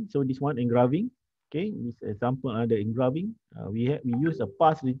engraving. So this one engraving. Okay, this example ada engraving. We use a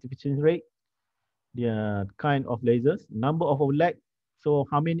pass rectification rate. The kind of lasers, number of overlap. So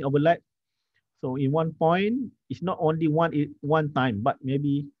how many overlap? So in one point, it's not only one time, but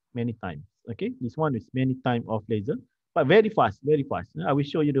maybe many times. Okay, this one is many time of laser, but very fast, very fast. I will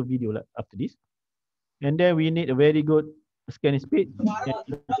show you the video after this. And then we need a very good scanning speed and we have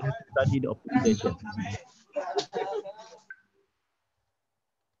to study the optimization.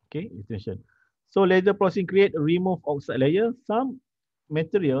 Okay, extension. So laser processing create a remove oxide layer. Some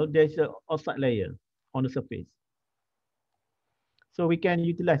material, there's an oxide layer on the surface. So we can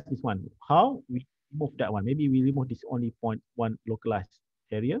utilize this one. How? We remove that one. Maybe we remove this only one localized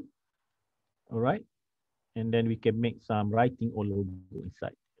area. All right. And then we can make some writing or logo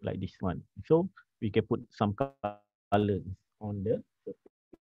inside. like this one. So we can put some color on the surface.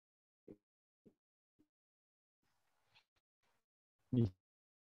 This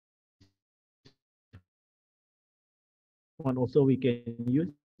one also we can use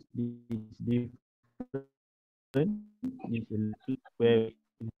this different, this where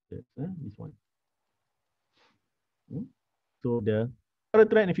this one. So the current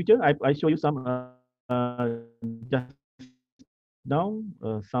trend in the future, I show you some just now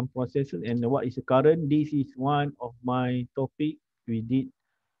some processes and what is the current. This is one of my topic. We did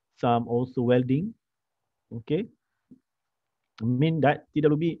some also welding. Okay, I mean that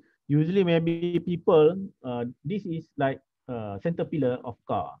TWB usually maybe people this is like center pillar of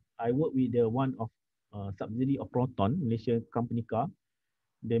car. I work with the one of subsidiary of Proton Malaysia company car.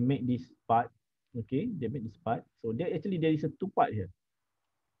 They make this part. Okay, they make this part. So there actually there is a two part here.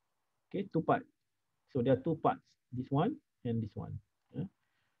 Okay, two part. So there are two parts. This one and this one.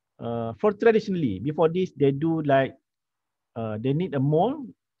 For traditionally before this they do like they need a mold.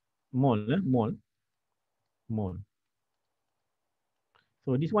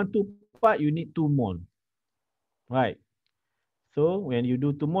 So this one two part you need two mold, right? So when you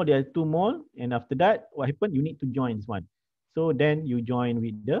do two mold, there are two mold, and after that, what happened? You need to join this one. So then you join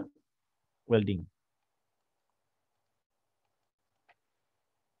with the welding.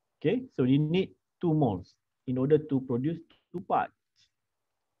 Okay, so you need two molds in order to produce two parts.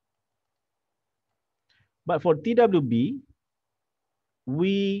 But for TWB,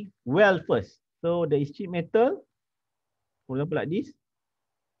 we weld first. So the sheet metal, for example like this.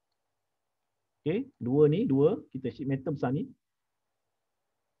 Okay, dua kita sheet metal besar ni.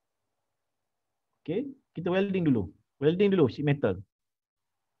 Okay, kita welding dulu sheet metal.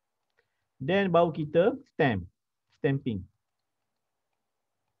 Then baru kita stamping,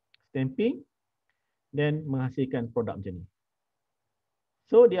 then menghasilkan produk macam ni.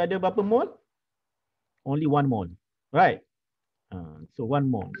 So dia ada berapa mol? Only one mol, right? So one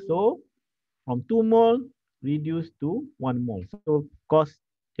mol. So from 2 mol reduce to 1 mol. So cost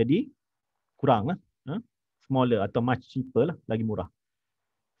jadi kurang lah, smaller atau much cheaper lah, lagi murah.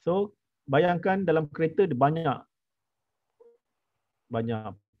 So bayangkan dalam kereta ada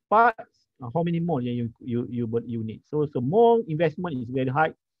banyak parts, how many mol yang you need. So mol investment is very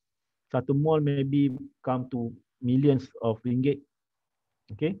high. Satu mol maybe come to millions of ringgit.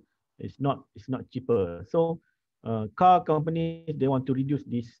 Okay, it's not cheaper. So car companies, they want to reduce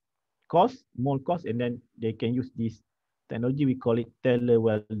this cost, mol cost, and then they can use this technology. We call it tailor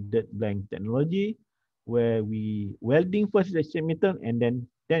welded blank technology, where we welding first the sheet metal, and then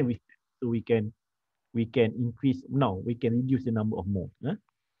we can increase. Now we can reduce the number of mol.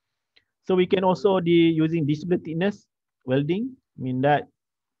 So we can also using display thickness welding. Mean that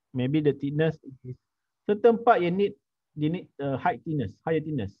maybe the thickness is certain part you need higher thickness,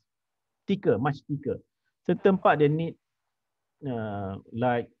 thicker, much thicker. Certain part they need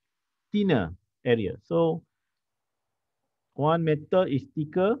like thinner area. So one metal is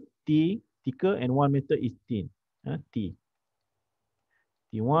thicker, thicker, and one metal is thin, T1.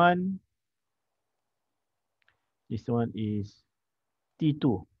 This one is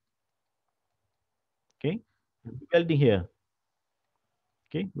T2. Okay, welding here.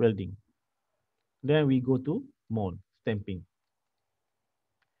 Okay, welding. Then we go to mold, stamping.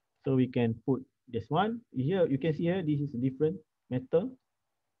 So we can put this one here. You can see here, this is a different metal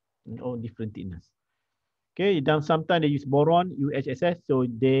and all different thickness. Okay, then sometimes they use boron, UHSS. So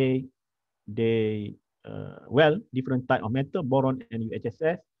they weld different type of metal, boron and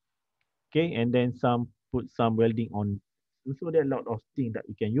UHSS. Okay, and then put some welding on. So there are a lot of things that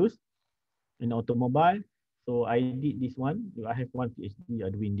we can use in automobile. So I did this one. I have one PhD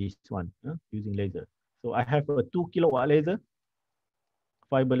doing this one using laser. So I have a 2 kilowatt laser,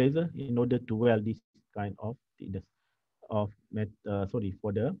 fiber laser, in order to weld this kind of thickness of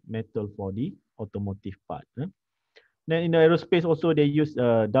for the metal for the automotive part. Then in the aerospace also they use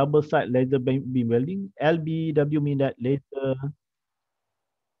double side laser beam welding. LBW mean that laser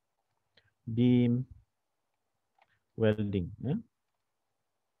beam welding.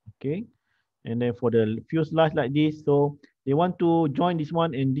 Okay. And then for the fuselage like this, so they want to join this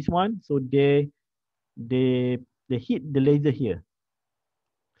one and this one, so they hit the laser here,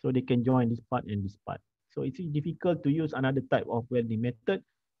 so they can join this part and this part. So it's difficult to use another type of welding method,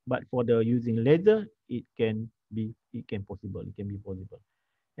 but for the using laser, it can be possible.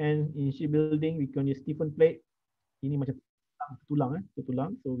 And in shipbuilding, we can use stiffen plate. Ini macam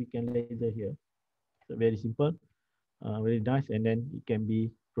tulang, so we can laser here. So very simple, very nice, and then it can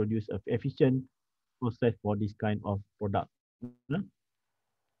be produce an efficient process for this kind of product.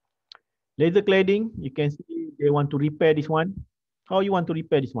 Laser cladding, you can see they want to repair this one. how you want to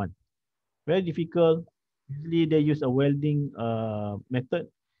repair this one? Very difficult. Usually they use a welding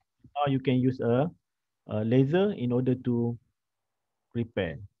method, or you can use a laser in order to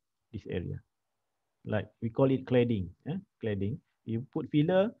repair this area. Like we call it cladding. Cladding. You put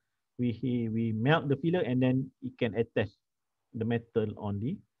filler, we melt the filler, and then it can attach the metal on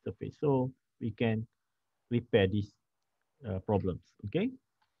the surface. So we can repair these problems. Okay.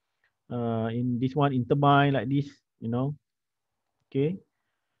 In this one, in turbine like this, you know. Okay.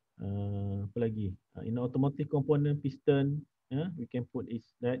 Apa lagi? In automotive component, piston, we can put is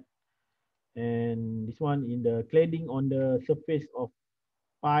that. And this one in the cladding on the surface of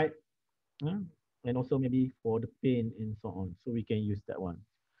pipe, and also maybe for the paint and so on. So we can use that one.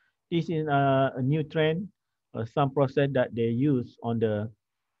 This is a new trend, some process that they use on the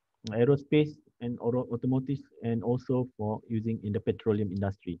aerospace and automotive, and also for using in the petroleum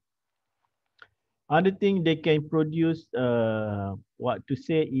industry. Other thing they can produce, what to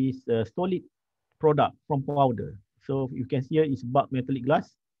say is a solid product from powder. So you can see here is bulk metallic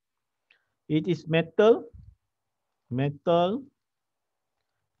glass. It is metal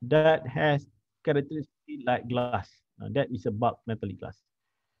that has characteristic like glass. That is a bulk metallic glass.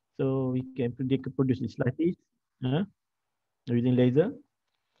 So they can produce it like this, using laser.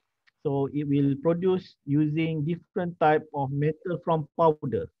 So it will produce using different type of metal from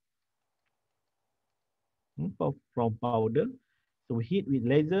powder. From powder. So we heat with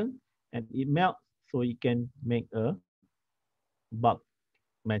laser and it melts, so it can make a bulk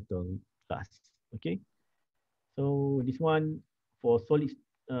metal glass. Okay. So this one for solid,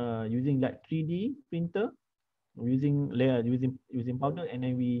 using like 3D printer, using layer, using powder, and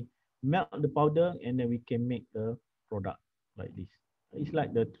then we melt the powder, and then we can make a product like this. It's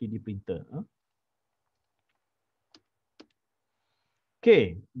like the 3D printer.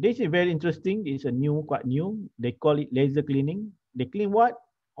 Okay, this is very interesting. It's a new, quite new. They call it laser cleaning. They clean what?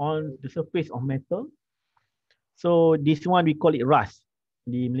 On the surface of metal. So this one we call it rust.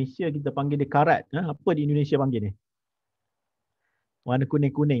 Di Malaysia kita panggil dia karat. Apa di Indonesia panggil ni? Warna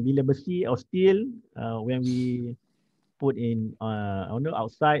kuning-kuning. Bila besi or steel, when we put in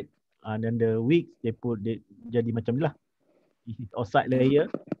outside, and then the wicks they jadi macam ni lah. This is outside layer,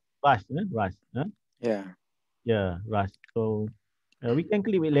 rust, rust. Yeah. Yeah, rust. So we can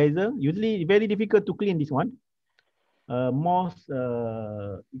clean with laser. Usually very difficult to clean this one. Most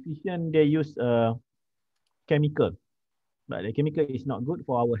efficient they use chemical, but the chemical is not good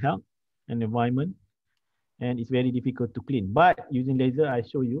for our health and environment, and it's very difficult to clean. But using laser, I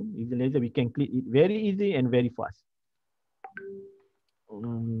show you, using laser we can clean it very easy and very fast.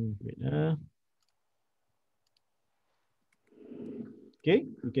 Okay,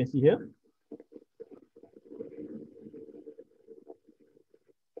 you can see here.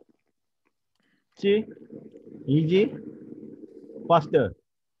 See, easy, faster.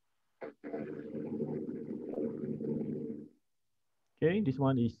 Okay, this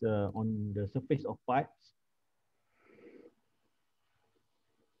one is on the surface of pipes.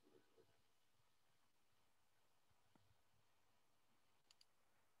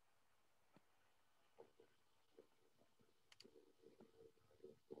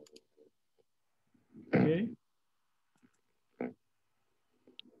 Okay.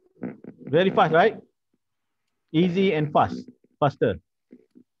 Very fast, right? Easy and fast, faster.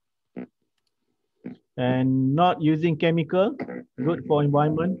 And not using chemical, good for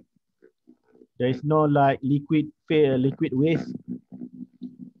environment. There is no like liquid waste.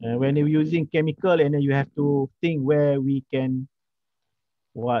 And when you're using chemical, and then you have to think where we can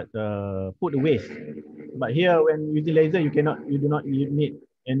put the waste. But here, when using laser, you do not need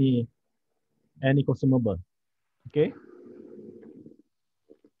any consumable. Okay.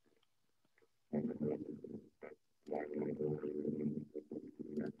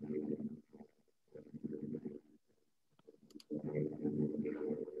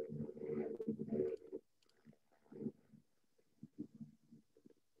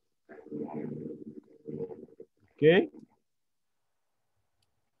 Okay.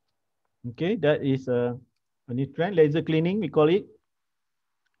 Okay, that is a new trend, laser cleaning, we call it.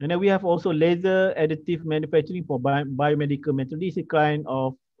 And then we have also laser additive manufacturing for biomedical material. This is a kind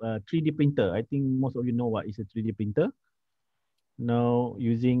of 3D printer. I think most of you know what is a 3D printer. Now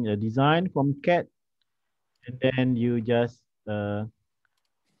using a design from CAD, and then you just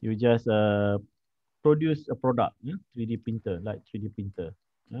produce a product, 3D printer, like 3D printer.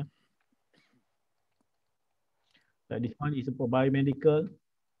 Like this one is for biomedical.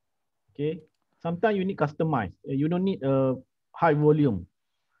 Okay. Sometimes you need customize. You don't need a high volume.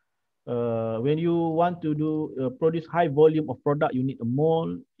 when you want to do produce high volume of product, you need a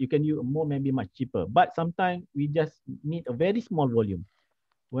mold. You can use a mold, maybe much cheaper. But sometimes we just need a very small volume.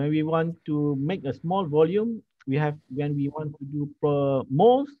 When we want to make a small volume, when we want to do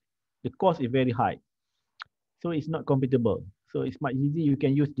molds, the cost is very high. So it's not compatible. So it's much easy. You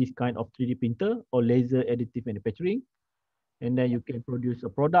can use this kind of 3D printer or laser additive manufacturing, and then you can produce a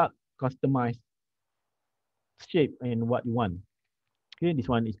product, customized shape and what you want. Okay, this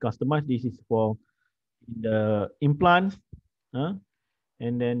one is customized. This is for the implants,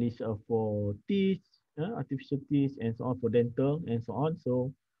 and then this are for teeth, artificial teeth, and so on, for dental and so on.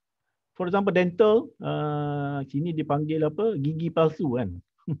 So, for example, dental, sini dipanggil apa? Gigi palsu kan.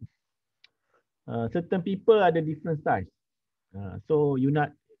 Certain people ada different size. So you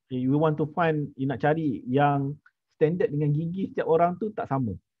want to find, you nak cari yang standard dengan gigi setiap orang tu tak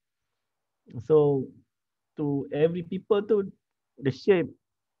sama. So to every people tu the shape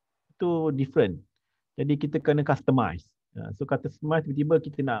tu different. Jadi kita kena customize. So customize, tiba-tiba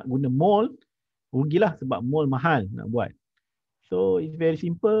kita nak guna mold, rugilah sebab mold mahal nak buat. So it's very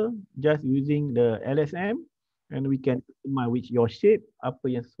simple, just using the LSM and we can customize which your shape, apa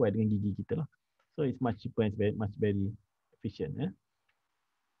yang sesuai dengan gigi kita lah. So it's much cheaper and very efficient.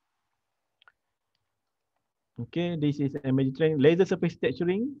 Okay, this is image training. Laser surface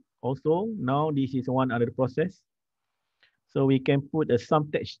texturing also. Now this is one other process. So we can put some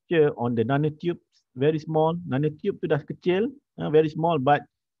texture on the nanotubes, very small. Nanotube tu dah kecil, very small, but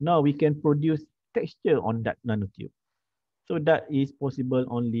now we can produce texture on that nanotube. So that is possible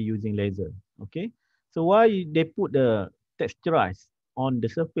only using laser. Okay. So why they put the texturize on the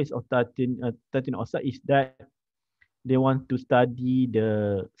surface of titanium oxide is that they want to study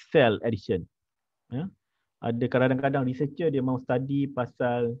the cell addition. Ada kadang-kadang researcher dia mau study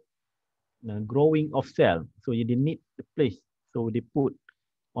pasal growing of cell. So they need the place. So they put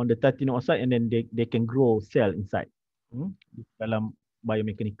on the titanium oxide and then they can grow cell inside. Dalam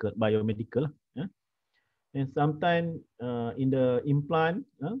biomedical lah. And sometimes in the implant,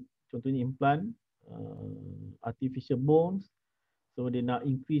 contohnya implant, artificial bones, so they now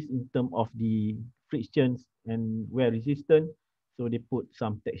increase in terms of the frictions and wear resistant. So they put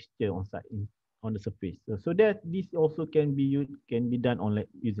some texture on the surface. So that this also can be done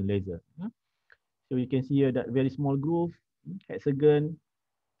using laser. So you can see here that very small groove, hexagon,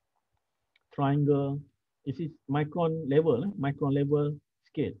 triangle. This is micron level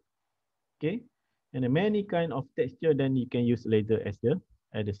scale. Okay, and many kind of texture. Then you can use laser as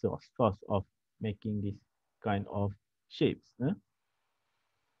the source of making this kind of shapes.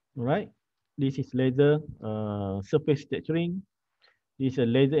 Alright, this is laser surface texturing. This is a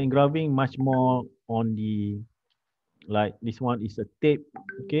laser engraving, much more on the, like this one is a tape,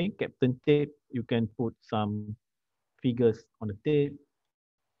 okay, Captain tape. You can put some figures on the tape.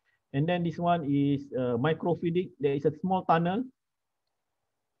 And then this one is microfluidic. There is a small tunnel.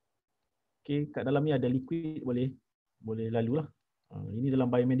 Okay, kat dalam ni ada liquid, boleh lalu lah. Ini dalam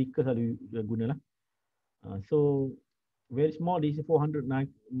biomedical selalu guna lah. So very small. This is 400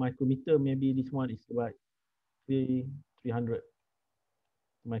 micrometer. Maybe this one is about 300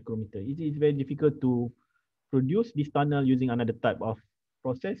 micrometer. It is very difficult to produce this tunnel using another type of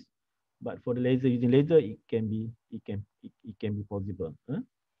process, but for the laser, using laser, it can be possible.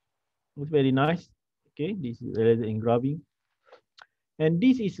 It's very nice. Okay, this is laser engraving, and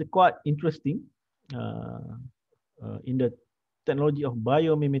this is quite interesting in the technology of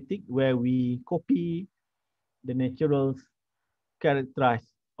biomimetic, where we copy the natural characteristics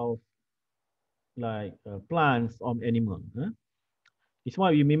of like plants or animals. This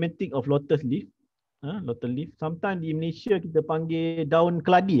one we mimetic of lotus leaf. Lotus leaf. Sometimes di Malaysia kita panggil daun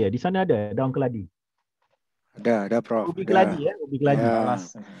keladi. Di sana ada daun keladi. Ada Prof. Ubi keladi, ubi keladi. Ya.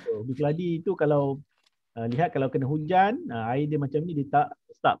 So, ubi keladi itu kalau lihat kalau kena hujan, air dia macam ni, dia tak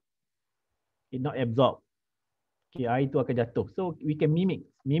stop. It not absorb. Okay, air itu akan jatuh. So we can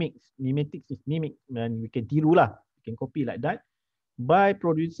mimetics is mimic, and we can tiru lah. We can copy like that by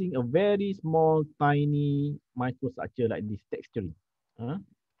producing a very small, tiny microstructure like this texturing.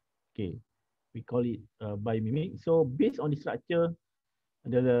 Okay, we call it biomimic. So based on the structure,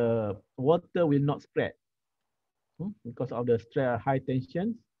 the water will not spread because of the high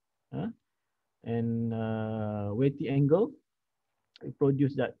tension and weighty angle. It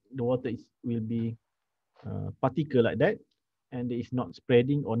produce that the water will be particle like that, and it is not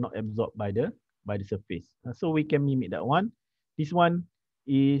spreading or not absorbed by the surface. So we can mimic that one. This one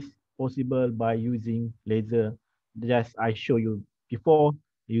is possible by using laser, just I show you before,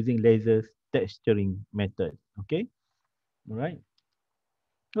 using laser texturing method. Okay, all right.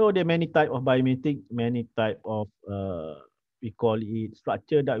 So there are many type of biomimetic, many type of we call it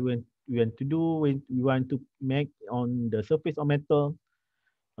structure that we want to do when we want to make on the surface of metal,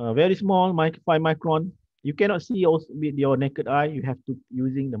 very small, 5 micron. You cannot see also with your naked eye. You have to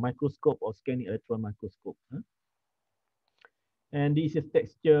using the microscope or scanning electron microscope. And this is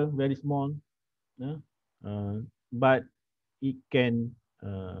texture, very small, but it can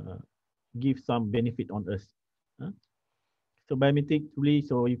give some benefit on us. So biometrically,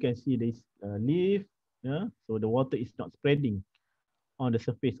 so you can see this leaf. So the water is not spreading on the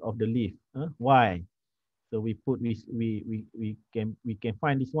surface of the leaf. Why? So we can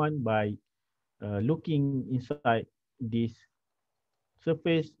find this one by looking inside this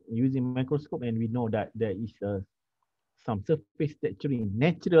surface using microscope, and we know that there is some surface texturing,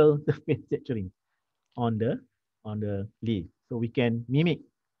 natural surface texturing on the leaf. So we can mimic,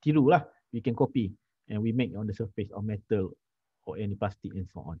 tiru lah, we can copy, and we make on the surface of metal or any plastic and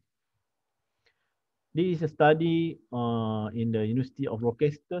so on. This is a study in the Universiti of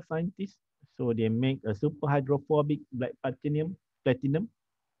Rochester scientists. So they make a super hydrophobic black platinum,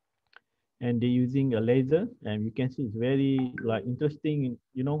 and they're using a laser, and you can see it's very like interesting,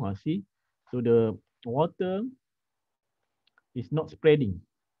 you know, see. So the water is not spreading.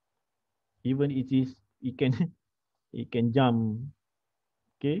 Even it can it can jump,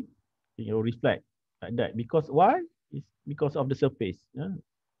 okay, it will reflect like that. Because why? It's because of the surface.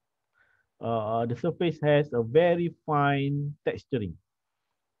 The surface has a very fine texturing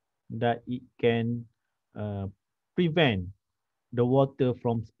that it can prevent the water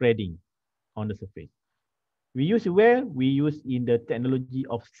from spreading on the surface. We use where? We use in the technology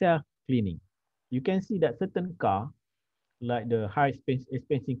of self-cleaning. You can see that certain car, like the high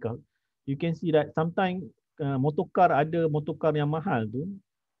expensive car, you can see that sometimes motorcar yang mahal tu,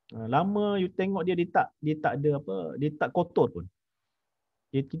 lama you tengok dia tak ada apa, dia tak kotor pun.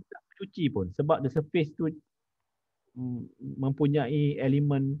 Dia tidak cuci pun sebab the surface tu mempunyai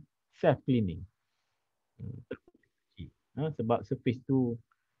elemen self cleaning. Sebab surface tu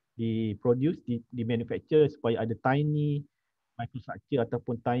di manufacture supaya ada tiny microstructure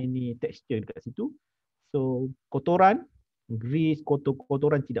ataupun tiny texture dekat situ. So kotoran, grease,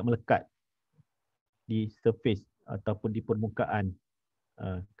 kotoran tidak melekat di surface ataupun di permukaan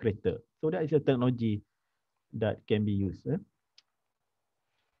kereta. So that is a technology that can be used.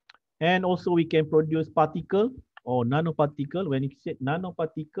 And also we can produce particle or nanoparticle. When you say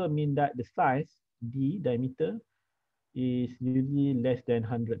nanoparticle, mean that the size, D diameter, is usually less than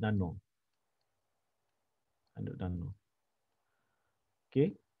 100 nano. 100 nano.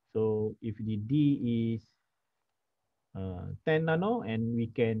 Okay, so if the D is 10 nano, and we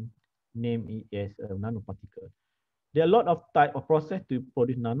can name it as a nanoparticle. There are a lot of type of process to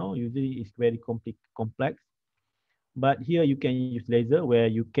produce nano. Usually it's very complex. But here you can use laser where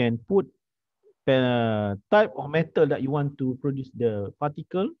you can put the type of metal that you want to produce the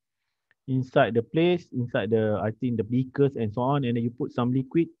particle inside the place, inside the, I think the beakers and so on, and then you put some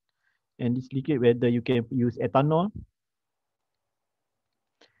liquid, and this liquid, whether you can use ethanol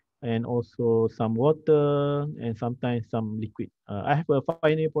and also some water and sometimes some liquid. I have a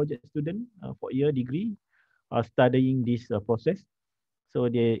final year project student for year degree studying this process. So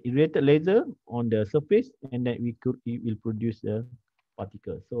they irradiated laser on the surface, and then it will produce the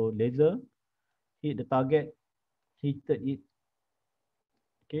particle. So laser hit the target, heated it.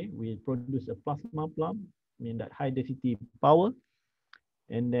 Okay, will produce a plasma plum, mean that high density power,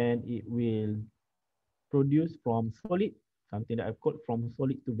 and then it will produce from solid, something that I call from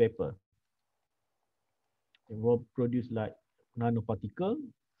solid to vapor. It will produce like nanoparticle.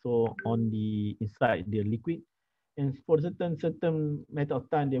 So on the inside the liquid, and for certain matter of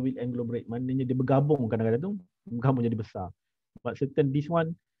time, they will agglomerate. Maknanya dia bergabung kadang-kadang tu, bergabung jadi besar. But certain this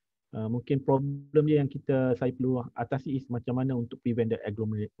one, mungkin problem dia yang saya perlu atasi is macam mana untuk prevent the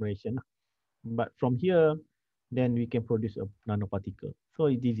agglomeration. But from here, then we can produce a nanoparticle. So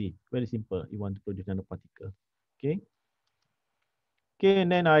it's easy, very simple. You want to produce nanoparticle, okay? Okay,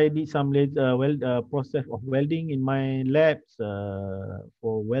 and then I did some process of welding in my labs.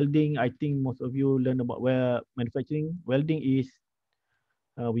 For welding, I think most of you learn about manufacturing. Welding is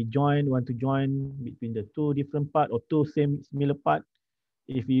we want to join between the two different part or two similar part.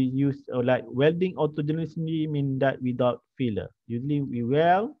 If you use like welding autogenously, mean that without filler. Usually we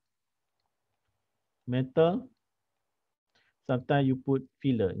weld metal. Sometimes you put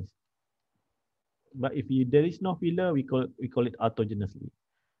filler. But if there is no filler, we call it autogenously.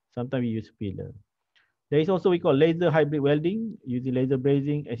 Sometimes we use filler. There is also we call laser hybrid welding using laser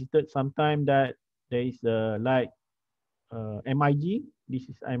brazing assisted. Sometimes that there is like MIG. This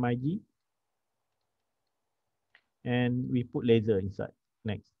is MIG, and we put laser inside.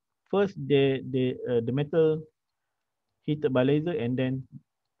 Next, first the metal heated by laser, and then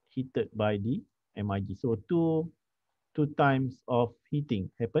heated by the MIG. So two times of heating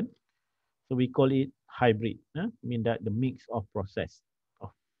happen. So we call it hybrid. Mean that the mix of process.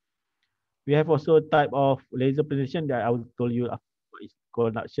 We have also a type of laser presentation that I will tell you is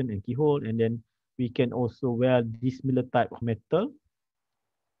conduction and keyhole, and then we can also wear this similar type of metal.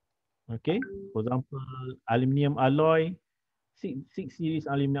 Okay, for example, aluminium alloy, 6 series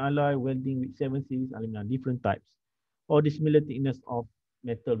aluminium alloy, welding with 7 series aluminium, different types. Or the similar thickness of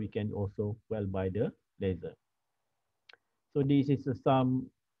metal we can also weld by the laser. So this is some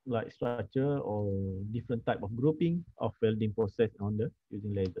like structure or different type of grouping of welding process on the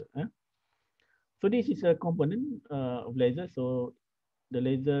using laser. So this is a component of laser. So the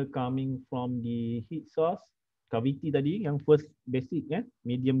laser coming from the heat source, cavity tadi yang first basic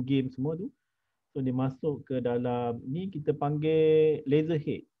medium game semua tu. So dia masuk ke dalam ni kita panggil laser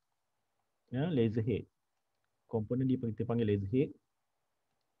head. Laser head. Komponen dia kita panggil laser head.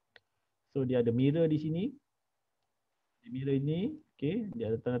 So dia ada mirror di sini. Di mirror ini, okay, dia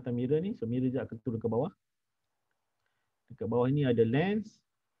ada tanda-tanda mirror ni. So mirror dia akan turun ke bawah. Dekat bawah ini ada lens.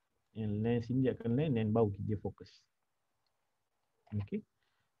 Yang lens ini dia akan lens dan baru dia fokus. Okay.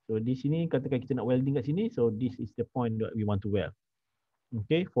 So di sini katakan kita nak welding kat sini. So this is the point that we want to weld.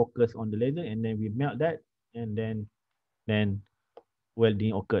 Okay, focus on the laser and then we melt that and then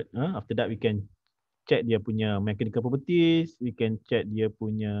welding occurred. After that we can check dia punya mechanical properties, we can check dia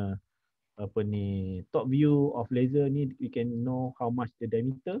punya apa ni top view of laser ni, we can know how much the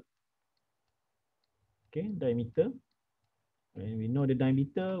diameter. Okay, diameter. When we know the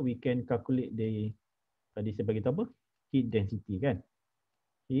diameter, we can calculate the tadi saya bagi tahu apa? Heat density kan?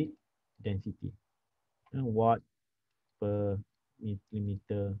 Heat density. Watt per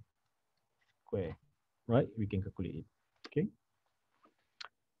millimeter square. Right? We can calculate it. Okay.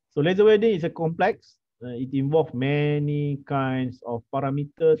 So laser welding is a complex. It involve many kinds of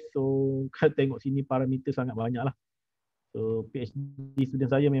parameters. So kalau tengok sini parameter sangat banyak lah. So PhD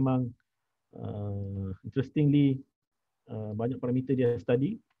student saya memang interestingly banyak parameter dia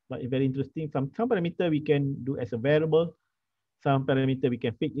study. But very interesting. Some parameter we can do as a variable. Some parameter we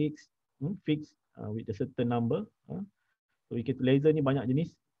can fix with a certain number. So we get laser ni banyak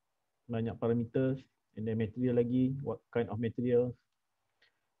jenis, banyak parameter, and then material lagi, what kind of material.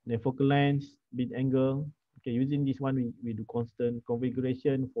 Then focal length, bead angle. Okay, using this one we do constant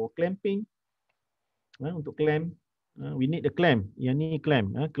configuration for clamping. Untuk clamp, we need the clamp. Yang ni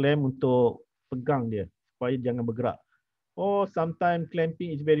clamp, clamp untuk pegang dia supaya jangan bergerak. Or sometimes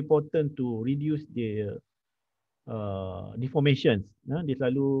clamping is very important to reduce the deformations. Dia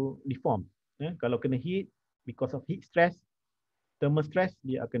selalu deform. Kalau kena heat, because of heat stress, thermal stress,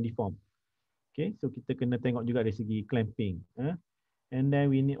 dia akan deform. Okay, so kita kena tengok juga dari segi clamping. And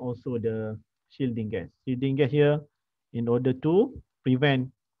then we need also the shielding gas. Shielding gas here in order to prevent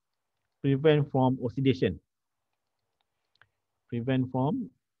from oxidation. Prevent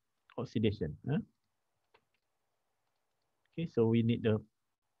from oxidation. Okay, so we need the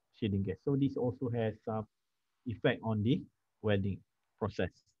shielding gas. So this also has some effect on the welding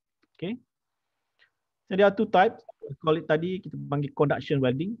process. Okay. So there are two types. We call it tadi kita panggil conduction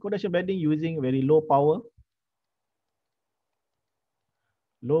welding. Conduction welding using very low power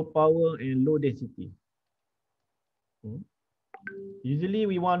and low density. Usually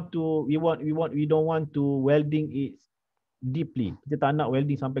we don't want to welding it deeply. Kita tak nak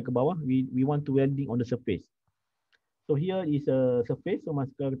welding sampai ke bawah. We want to welding on the surface. So here is a surface. So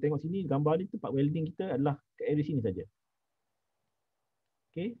masa tengok sini gambar ni tempat welding kita adalah ke area sini saja.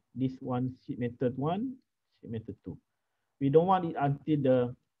 Okay, this one sheet metal 1, sheet metal 2. We don't want it until the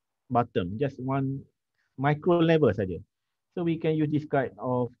bottom, just one micro level saja. So we can use this kind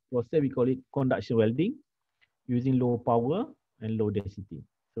of process, we call it conduction welding, using low power and low density.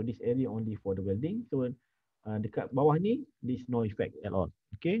 So this area only for the welding. So dekat bawah ni, there's no effect at all.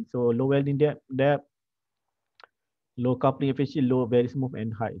 Okay, so low welding depth, low coupling efficiency, low, very smooth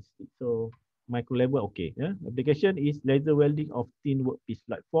and high. So micro level, okay. Application is laser welding of thin workpiece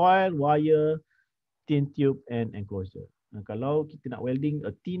like foil, wire, thin tube and enclosure. Kalau kita nak welding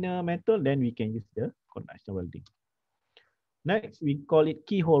a thinner metal, then we can use the conduction welding. Next, we call it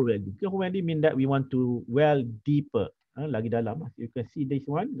keyhole welding. Keyhole welding mean that we want to weld deeper, lagi dalam. You can see this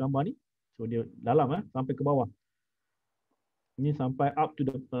one, gambar ni. So dia dalam, sampai ke bawah. Ini sampai up to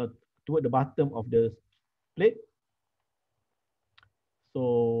the toward the bottom of the plate.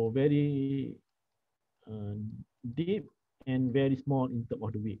 So very deep and very small in terms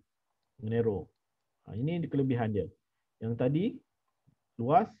of the width, narrow. Ini kelebihan dia. Yang tadi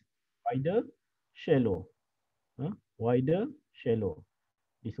luas, wider, shallow. Wider, shallow.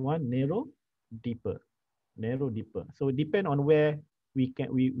 This one narrow, deeper. Narrow, deeper. So depend on where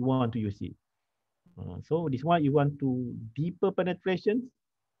we want to use it. So this one you want to deeper penetration,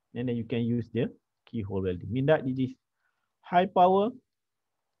 and then you can use the keyhole welding. Mean that it is high power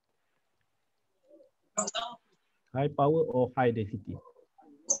or high density.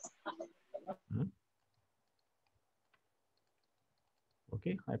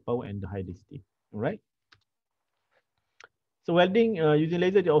 Okay, high power and the high density. All right. So welding using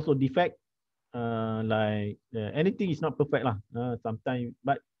laser, there also defect. Like anything is not perfect lah. Sometimes,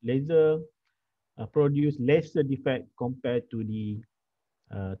 but laser produce lesser defect compared to the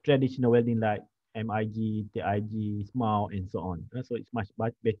traditional welding like MIG, TIG, SMAL, and so on. So it's much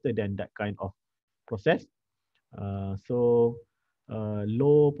better than that kind of process.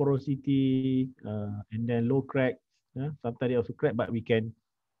 Low porosity and then low crack. Sometimes they also crack, but we can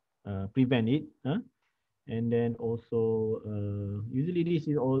prevent it. And then also, usually this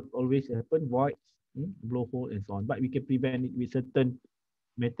is always happen, voids, blowhole, and so on. But we can prevent it with certain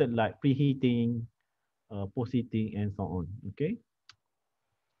method like preheating, post-heating, and so on. Okay.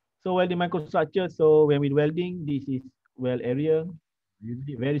 So welding microstructure. So when we welding, this is weld area,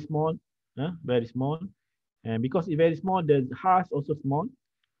 usually very small, very small. And because it's very small, the harsh also small.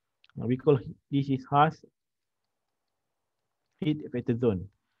 We call this is harsh heat effector zone.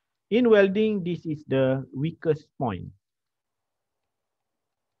 In welding, this is the weakest point.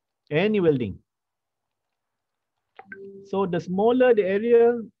 Any welding. So the smaller the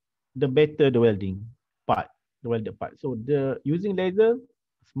area, the better the welding part, the welded part. So the using laser,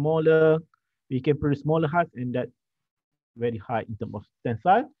 smaller, we can produce smaller harsh, and that very high in terms of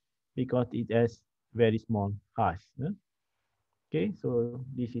tensile because it has very small harsh. Okay, so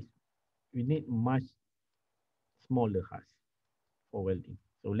this is, we need much smaller harsh for welding.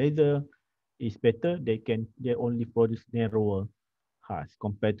 So laser is better. They only produce narrower harsh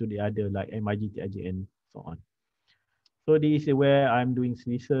compared to the other like MIG, TIG, and so on. So this is where I'm doing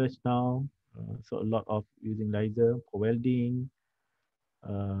research now. So a lot of using laser for welding,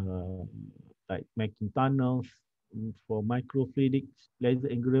 like making tunnels for microfluidics, laser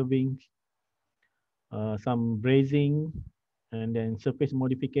engraving, some brazing, and then surface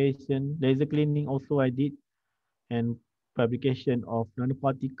modification, laser cleaning also I did, and fabrication of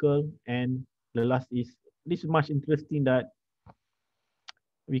nanoparticle. And the last is, this is much interesting that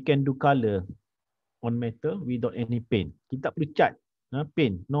we can do color on metal without any paint. Kita tak perlu cat,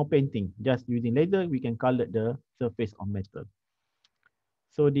 paint, no painting. Just using laser, we can color the surface on metal.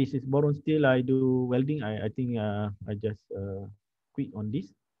 So this is boron steel. I do welding. I think I just quit on this.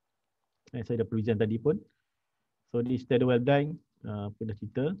 Saya dah present tadi pun. So this is the welding, pernah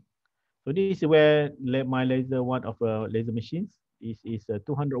cerita. So this is where my laser, one of laser machines. This is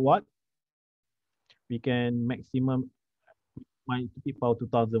 200 watt. We can maximum my peak power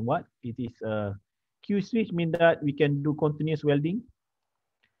 2000 watt. It is a Q switch, mean that we can do continuous welding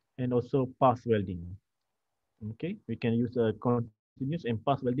and also pulse welding. Okay, we can use a continuous and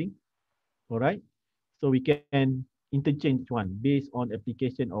pulse welding. All right, so we can interchange one based on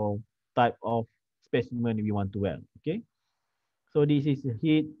application or type of specimen we want to weld. Okay, so this is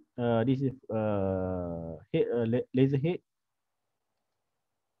heat. This is laser head.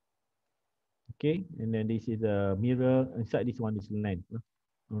 Okay, and then this is a mirror. Inside this one is lens.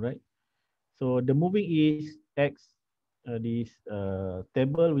 All right. So the moving is X. This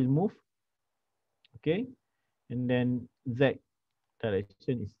table will move. Okay, and then Z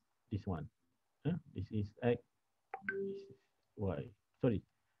direction is this one. This is X. This is Y. Sorry,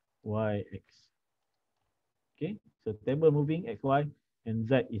 Y X. Okay, so table moving X Y, and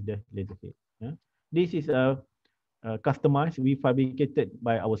Z is the laser head. This is a customized. We fabricated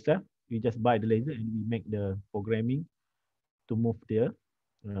by ourselves. We just buy the laser and we make the programming to move there.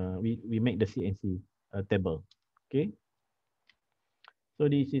 We make the CNC table. Okay. So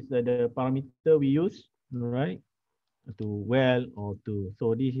this is the parameter we use, right, to weld or to.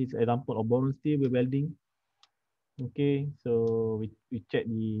 So this is example of boron steel with welding. Okay. So we check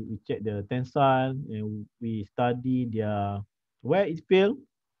the tensile, and we study their where it failed,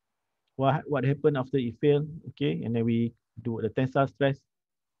 what happened after it failed. Okay, and then we do the tensile stress,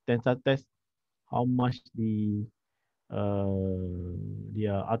 tensile test, how much the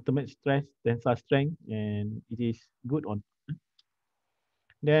ultimate stress, tensile strength, and it is good on.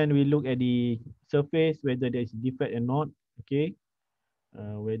 Then we look at the surface, whether there is defect or not. Okay,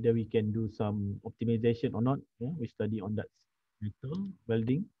 whether we can do some optimization or not. We study on that metal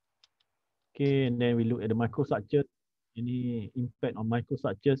welding. Okay, and then we look at the microstructure, any impact on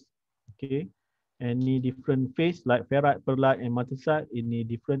microstructures. Okay, any different phase like ferrite, pearlite, and martensite, any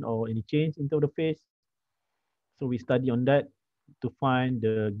different or any change into the phase. So we study on that to find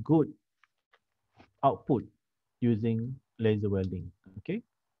the good output using laser welding. Okay,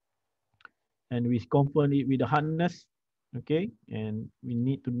 and we confirm it with the hardness. Okay, and we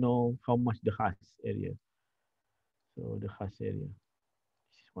need to know how much the harsh area. So the harsh area,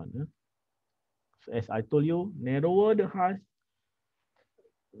 this is one. So as I told you, narrower the harsh,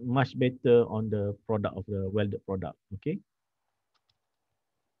 much better on the product of the welded product. Okay.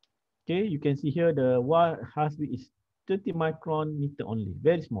 Okay, you can see here the harsh width is 30 micron meter only,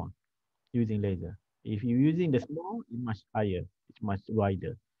 very small, using laser. If you're using the small, it's much higher, it's much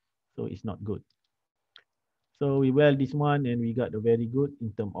wider, so it's not good. So we weld this one and we got the very good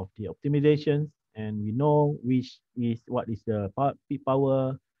in terms of the optimizations, and we know what is the peak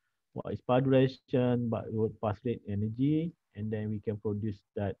power, what is power duration, what pass rate energy, and then we can produce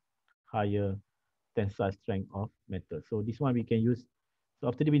that higher tensile strength of metal. So this one we can use. So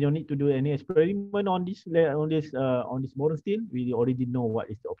after that, we don't need to do any experiment on this boron steel. We already know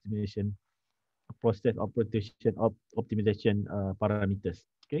what is the optimization process optimization parameters.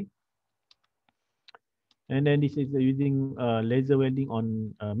 Okay. And then this is using laser welding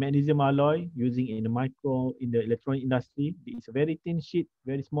on magnesium alloy using in the electronic industry. It's a very thin sheet,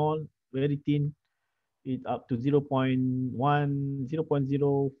 very small, very thin. It's up to 0.1,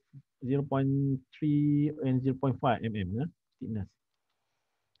 0.0, 0.3, and 0.5 mm thickness.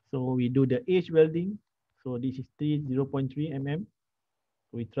 So we do the edge welding. So this is 0.3 mm.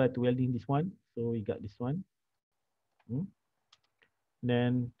 We try to welding this one. So we got this one.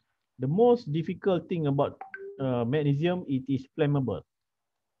 Then the most difficult thing about magnesium, it is flammable.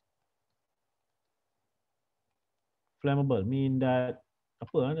 Flammable mean that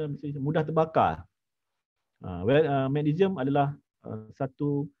mudah terbakar. Magnesium adalah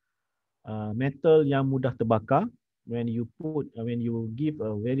satu metal yang mudah terbakar. When you give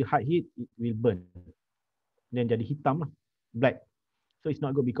a very high heat, it will burn. Then jadi hitam lah, black. So it's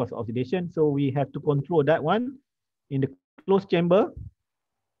not good because of oxidation. So we have to control that one in the closed chamber,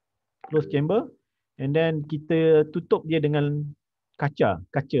 and then kita tutup dia dengan kaca,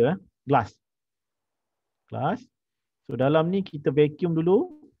 glass. So dalam ni kita vacuum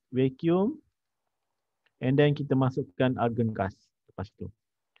dulu, and then kita masukkan argon gas lepas tu.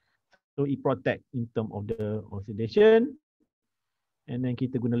 So it protect in term of the oxidation, and then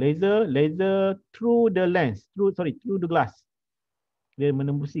kita guna laser through the lens, through the glass. Dia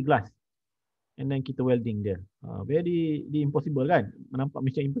menembusi glass, and then kita welding dia. Very impossible kan? Nampak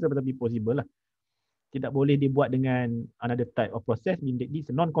macam impossible tapi possible lah. Tidak boleh dibuat dengan another type of process.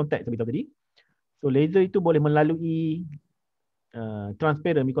 This non-contact seperti tadi. So laser itu boleh melalui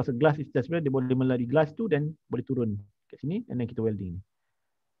transparent, because the glass is transparent, dia boleh melalui glass tu dan boleh turun kat sini, and then kita welding.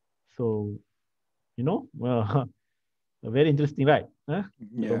 So, you know, very interesting, right?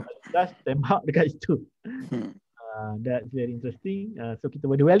 Yeah. Glass tembak dekat situ. That's very interesting. So kita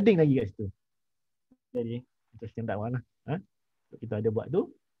boleh welding lagi kat situ. Jadi interesting that one lah. So kita ada buat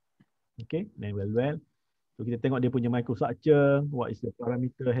tu. Okay, then weld. So kita tengok dia punya microstructure, what is the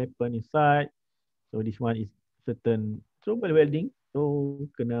parameter happen inside. So this one is certain. So while welding, so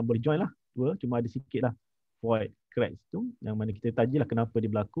kena boleh join lah. Cuma ada sikit lah void cracks tu, yang mana kita taji lah kenapa dia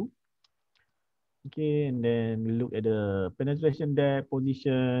berlaku. Okay, and then we look at the penetration depth,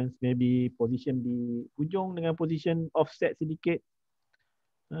 positions, maybe position di ujung dengan position offset sedikit.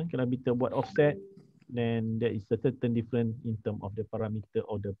 Kalau kita buat offset, then there is a certain difference in term of the parameter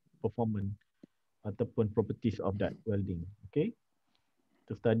or the performance ataupun properties of that welding. Okay,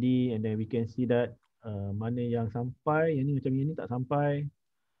 to study, and then we can see that mana yang sampai, yang ni macam yang ni tak sampai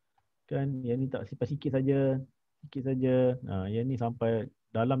kan, yang ni tak sampai sikit saja. Yang ni sampai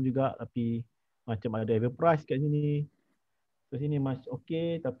dalam juga tapi macam ada evaporate kat sini. So sini much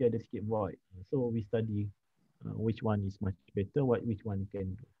okay tapi ada sikit void. So we study which one is much better, which one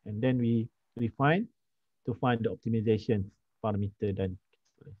can do. And then we refine to find the optimization parameter. Dan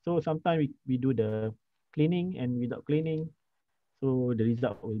so sometimes we do the cleaning, and without cleaning, so the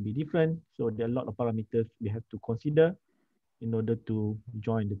result will be different. So there are a lot of parameters we have to consider in order to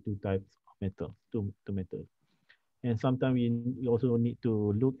join the two types of metal, two metals. And sometimes we also need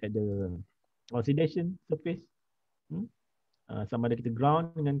to look at the oxidation surface. Sama ada kita ground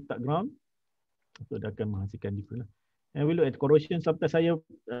dengan tak ground. So dia akan menghasilkan different lah. And we look at corrosion. Sometimes saya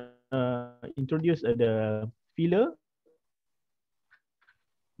introduce the filler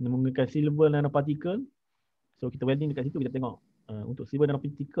menggunakan silver nanoparticle. So kita welding dekat situ, kita tengok untuk silver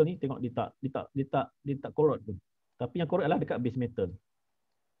nanoparticle ni, tengok dia tak corrode pun. Tapi yang corrode adalah dekat base metal.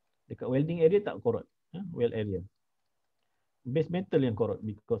 Dekat welding area tak corrode. Weld area. Base metal yang corrode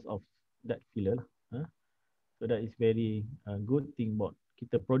because of that filler lah. So that is very good thing about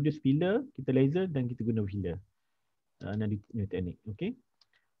kita produce filler, kita laser dan kita guna filler. New technique. Okay.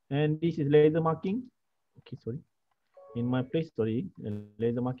 And this is laser marking. Okay, sorry. in my place, sorry,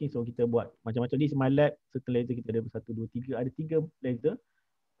 laser marking. So kita buat macam-macam. This is my lab. Certain laser kita ada 1, 2, 3. Ada 3 laser.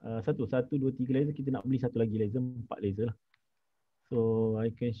 1, 2, 3 laser. Kita nak beli satu lagi laser, 4 laser lah. So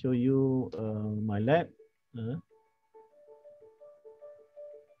I can show you my lab.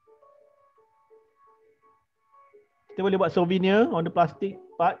 Kita boleh buat souvenir on the plastic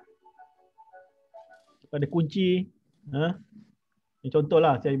part. Pada kunci. Ini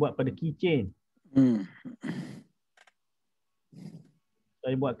contohlah saya buat pada keychain.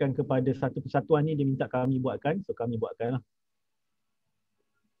 Saya buatkan kepada satu persatuan ni, dia minta kami buatkan. So kami buatkan lah.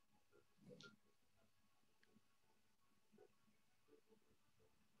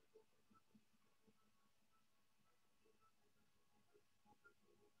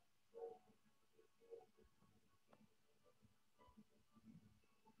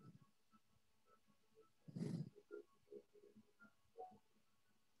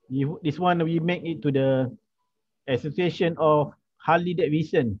 This one we make it to the Association of Harley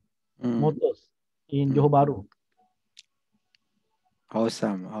Davidson Motors in Johor Bahru.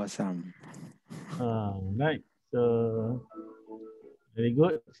 Awesome, awesome. Right. So very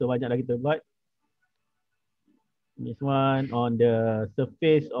good. So banyaklah kita buat. This one on the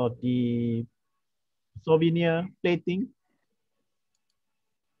surface of the souvenir plating.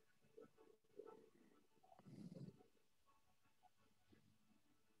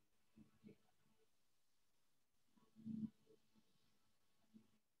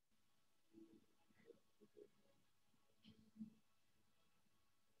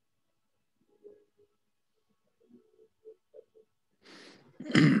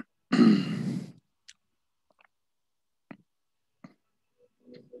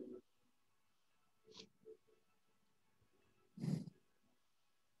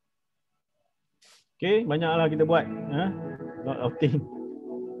 Okay, banyaklah kita buat. Lot of things.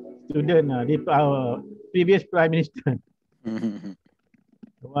 Student, our previous Prime Minister. The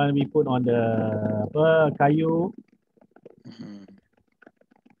one we put on the kayu.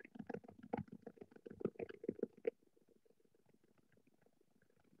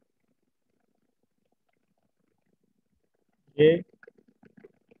 Okay.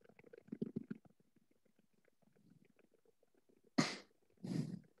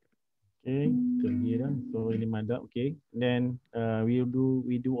 Okay, so ini madap. Okay, then we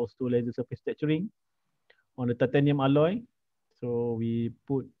do also laser surface texturing on the titanium alloy. So we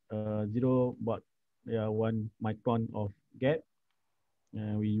put 1 micron of gap.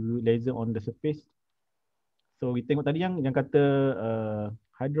 We use laser on the surface. So we tengok tadi yang kata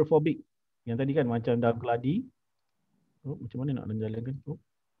hydrophobic. Yang tadi kan macam dalam keladi. Oh, macam mana nak menjalankan? Oh,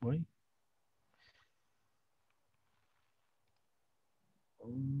 why?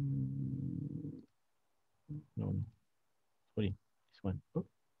 No. Sorry, this one. Oh,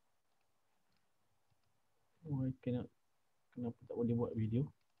 I cannot. Kenapa tak boleh buat video?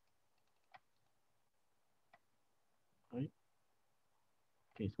 Right.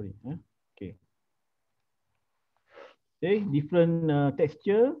 Okay, sorry. Okay. Okay, different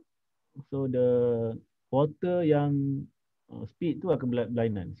texture. So the water yang speed tu akan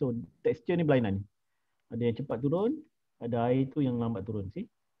berlainan. So texture ni berlainan. Ada yang cepat turun, ada air tu yang lambat turun. See?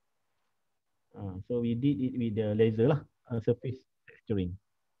 So we did it with the laser lah, surface texturing.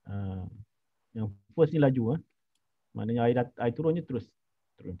 Yang first ni laju. Maknanya air turunnya terus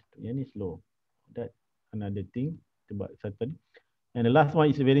turun. Yang ni slow. That another thing. Kita buat satu. And the last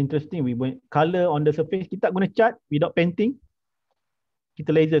one is very interesting. We went color on the surface. Kita tak guna cat without painting.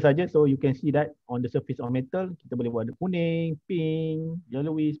 Kita laser saja. So you can see that on the surface of metal. Kita boleh buat kuning, pink,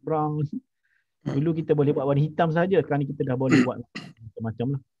 yellowish, brown. Dulu kita boleh buat warna hitam saja. Sekarang ni kita dah boleh buat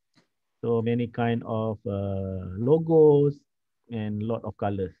macam-macam lah. So many kind of logos and lot of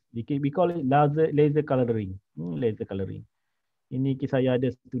colors. We call it laser coloring. Laser coloring. Ini saya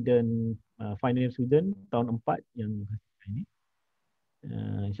ada student, final year student tahun 4 yang ini.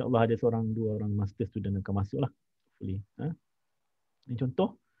 InsyaAllah ada 1-2 orang master student akan masuk lah. Hopefully. Ini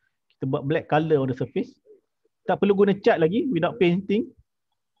contoh. Kita buat black color on the surface. Tak perlu guna cat lagi without painting.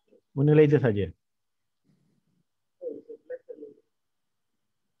 Guna laser saja.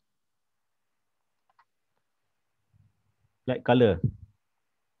 Black color.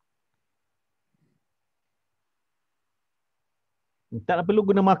 Tak perlu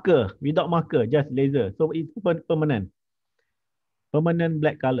guna marker, without marker, just laser. So it's permanent. Permanent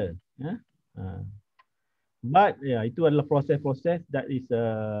black color. But itu adalah proses-proses that is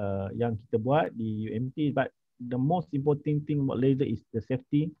yang kita buat di UMP. But the most important thing about laser is the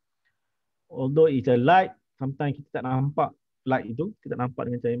safety. Although it's a light, sometimes kita tak nampak light itu, kita tak nampak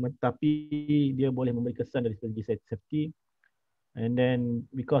dengan cahaya mata, tapi dia boleh memberi kesan dari segi safety. And then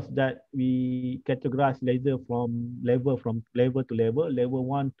because that we categorize laser from level to level, level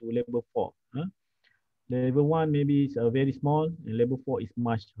 1 to level 4. Level 1 maybe is very small, and level 4 is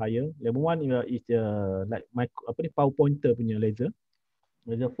much higher. Level 1 is like power pointer punya laser.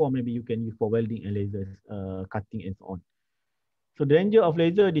 Laser 4 maybe you can use for welding and laser cutting and so on. So the range of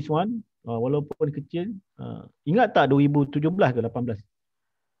laser this one, walaupun kecil, ingat tak 2017 ke 18?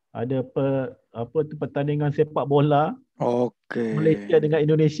 Ada pertandingan sepak bola Malaysia dengan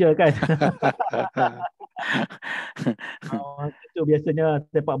Indonesia kan. Itu biasanya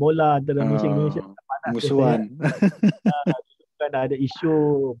sepak bola antara Malaysia panas musuhan. Kan ada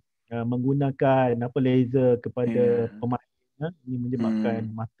isu menggunakan laser kepada pemain, ini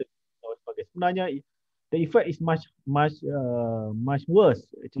menyebabkan mata dan sebagainya. Sebenarnya the effect is much worse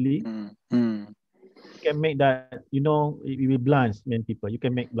actually. You can make that, it will blind many people. You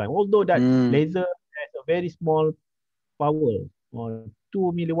can make blind. Although that laser has a very small power,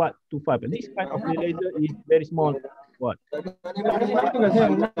 2 milliwatt to 5. This kind of laser is very small watt.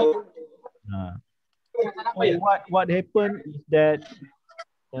 What happened is that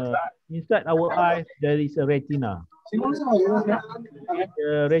inside our eyes there is a retina.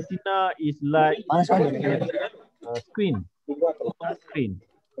 The retina is like a screen.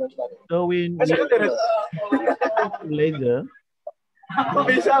 So when laser,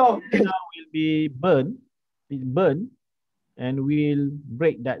 retina will be burned, and will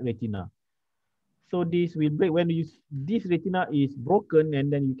break that retina. So this will break when this retina is broken,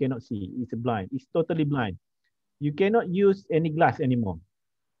 and then you cannot see. It's blind. It's totally blind. You cannot use any glass anymore.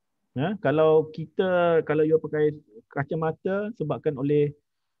 Kalau you pakai kacamata sebabkan oleh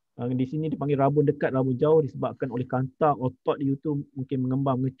di sini dipanggil rabun dekat, rabun jauh, disebabkan oleh kantar otot you tu mungkin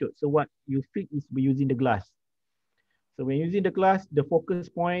mengembang, mengecut. So what you fix is by using the glass. So when using the glass, the focus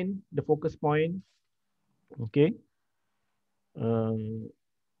point, okay.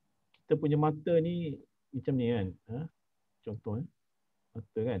 Kita punya mata ni macam ni kan. Contoh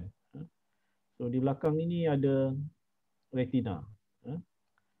mata kan. So di belakang ini ada retina.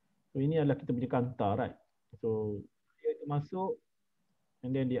 So ini adalah kita punya kantar, right? So dia itu masuk,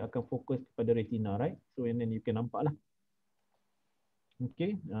 and then dia akan fokus kepada retina, right? So and then you can nampak lah.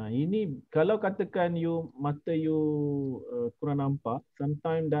 Okay, ini kalau katakan mata you kurang nampak,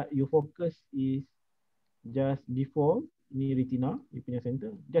 sometimes that you focus is just before ni retina, you punya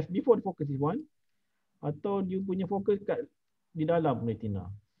center, just before the focus is one, atau you punya fokus di dalam retina.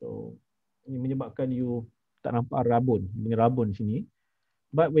 So ini menyebabkan you tak nampak rabun di sini.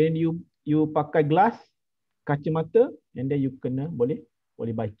 But when you pakai glass, kacamata, and then you boleh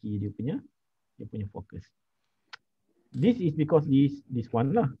baiki dia punya fokus. This is because this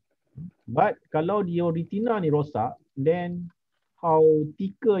one lah. But kalau your retina ni rosak, then how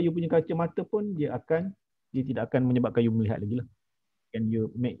thicker you punya kacamata pun dia tidak akan menyebabkan you melihat lagi lah. And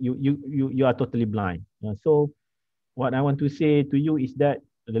you are totally blind. So what I want to say to you is that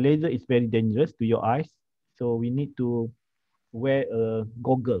the laser is very dangerous to your eyes. So we need to wear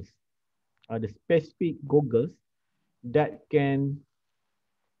goggles. The specific goggles that can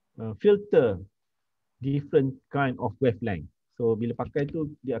filter different kind of wavelength. So bila pakai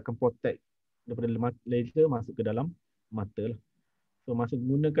tu dia akan protect daripada laser masuk ke dalam mata lah. So masa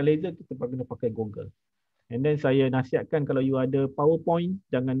gunakan laser kita kena pakai goggle. And then saya nasihatkan kalau you ada PowerPoint,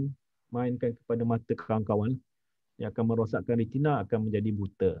 jangan mainkan kepada mata kawan-kawan. Dia akan merosakkan retina, akan menjadi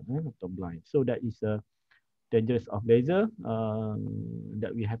buta atau blind. So that is a dangerous of laser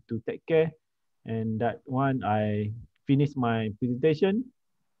that we have to take care. And that one I finish my presentation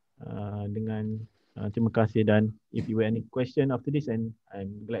dengan terima kasih, dan if you have any question after this, and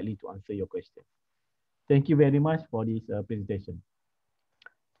I'm gladly to answer your question. Thank you very much for this presentation.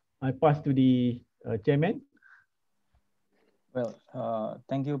 I pass to the chairman. Well,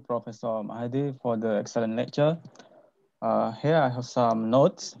 thank you, Professor Mahadzir, for the excellent lecture. Here I have some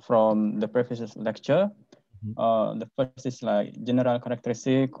notes from the previous lecture. The first is like general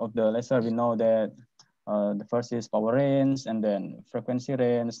characteristic of the laser. We know that the first is power range, and then frequency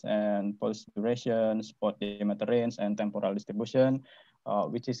range, and pulse duration, spot diameter range, and temporal distribution,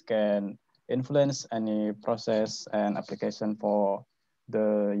 which can influence any process and application for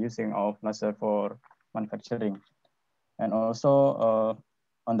the using of laser for manufacturing. And also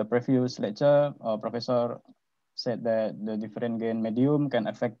on the previous lecture, Professor said that the different gain medium can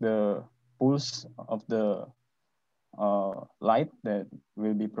affect the pulse of the light that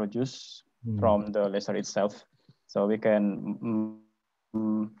will be produced from the laser itself. So we can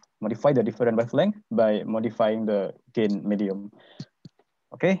modify the different wavelength by modifying the gain medium.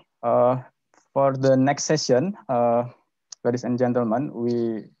 Okay, for the next session, ladies and gentlemen,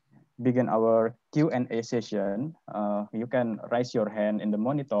 we begin our Q&A session, you can raise your hand in the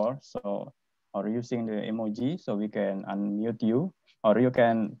monitor, so or using the emoji, so we can unmute you, or you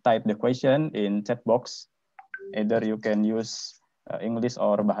can type the question in chat box. Either you can use English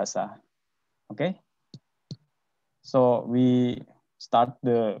or Bahasa. Okay. So we start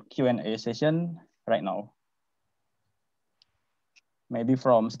the Q&A session right now. Maybe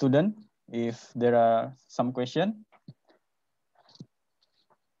from student, if there are some question,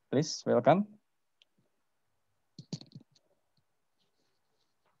 please welcome.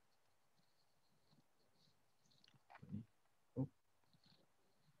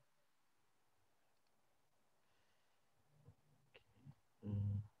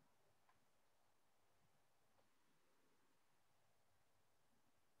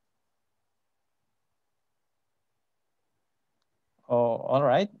 Oh, all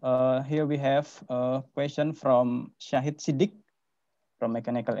right. Here we have a question from Shahid Siddiq from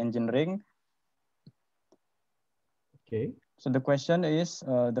Mechanical Engineering. Okay. So the question is,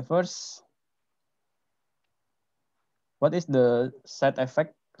 the first, what is the side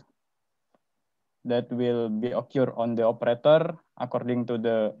effect that will be occur on the operator according to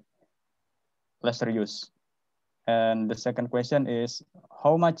the laser use? And the second question is,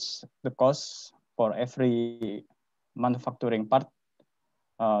 how much the cost for every manufacturing part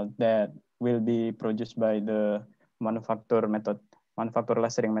that will be produced by the manufacture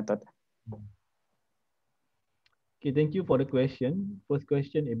lasering method? Okay, thank you for the question. First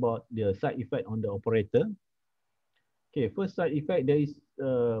question about the side effect on the operator. Okay, first side effect, there is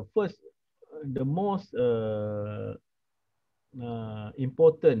the most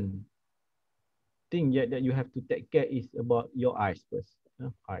important thing that you have to take care is about your eyes first.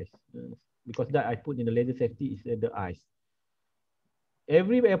 Eyes, because that I put in the laser safety is the eyes.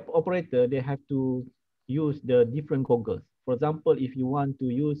 Every operator, they have to use the different goggles. For example, if you want to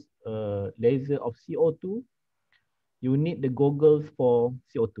use a laser of CO2, you need the goggles for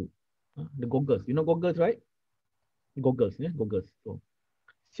CO2. The goggles, you know goggles, right? Goggles, yeah, goggles. So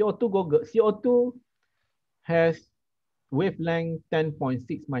CO2 goggles, CO2 has wavelength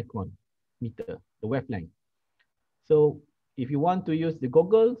 10.6 micron meter, the wavelength. So if you want to use the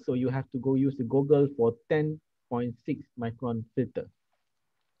goggle, so you have to go use the goggle for 10.6 micron filter.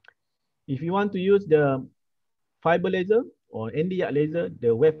 If you want to use the fiber laser or ND-YAG laser,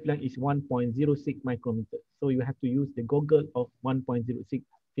 the wavelength is 1.06 micrometer. So you have to use the goggle of 1.06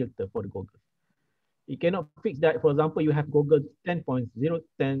 filter for the goggle. You cannot fix that. For example, you have goggle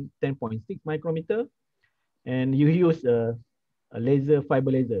 10.6 micrometer, and you use a laser,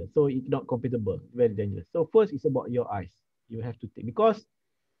 fiber laser. So it's not compatible, very dangerous. So first it's about your eyes. You have to take, because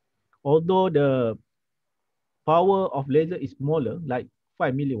although the power of laser is smaller, like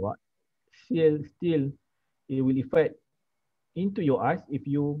 5 milliwatt, still it will affect into your eyes if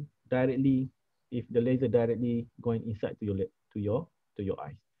the laser directly going inside to your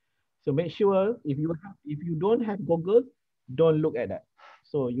eyes. So make sure if you don't have goggles, don't look at that.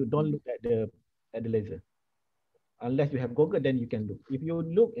 So you don't look at the laser. Unless you have goggles, then you can look. If you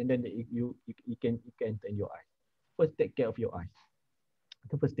look, and then you can enter your eyes. First, take care of your eyes.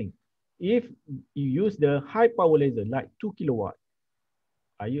 The first thing. If you use the high power laser like 2 kilowatt,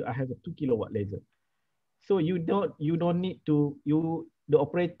 I have a 2 kilowatt laser. So you don't need to, the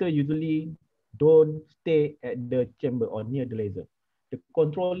operator usually don't stay at the chamber or near the laser. The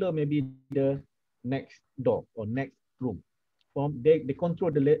controller may be the next door or next room. They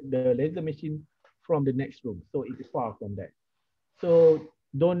control the laser machine from the next room. So it is far from that. So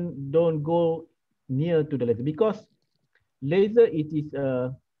don't go near to the laser, because laser it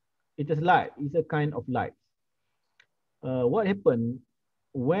is light. It's a kind of light. What happens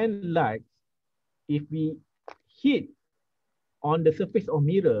when light, if we hit on the surface of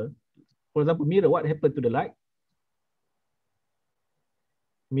mirror, for example, mirror, what happened to the light?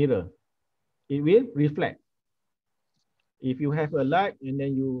 Mirror, it will reflect. If you have a light and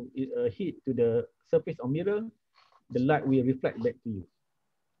then you hit to the surface of mirror, the light will reflect back to you.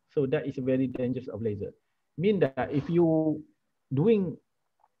 So that is very dangerous of laser. Mean that if you doing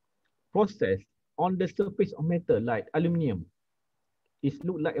process on the surface of metal like aluminum, it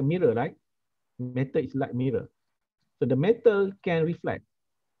look like a mirror, right? Metal is like mirror. So the metal can reflect.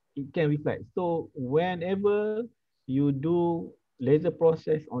 It can reflect. So whenever you do laser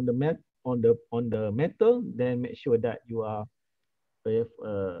process on the metal, then make sure that you are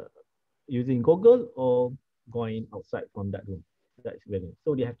using goggle or going outside from that room. That's very,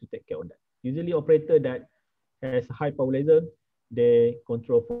 so they have to take care of that. Usually operator that has high power laser, they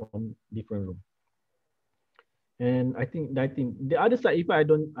control from different room. And I think the other side effect, I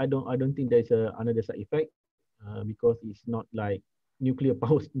don't think there's another side effect, because it's not like nuclear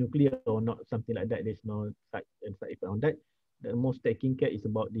power, nuclear or not, something like that. There's no side effect on that. The most taking care is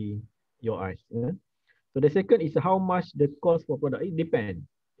about your eyes. So the second is how much the cost for product. It depends.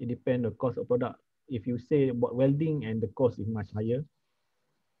 It depends the cost of product. If you say about welding and the cost is much higher,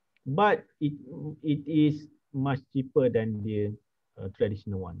 but it is much cheaper than the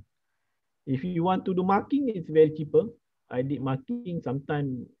traditional one. If you want to do marking, it's very cheaper. I did marking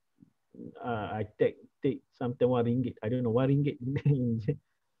sometime. I take sometimes RM1. I don't know RM in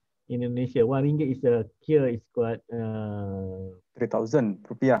Indonesia. RM1 is here is quite 3,000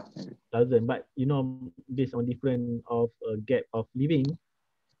 rupiah. Thousand, but you know, based on different of gap of living,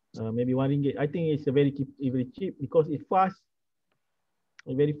 maybe RM1. I think it's a very cheap because it's fast,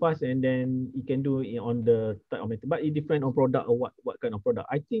 very fast, and then you can do it on the type of method. But it depends on product or what kind of product.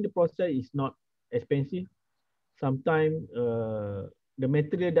 I think the process is not expensive. Sometimes the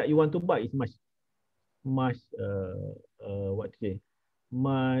material that you want to buy is much much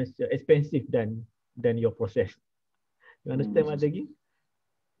expensive than your process. You understand what again?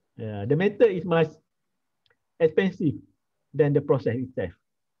 The method is much expensive than the process itself.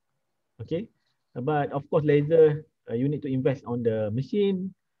 Okay, but of course laser you need to invest on the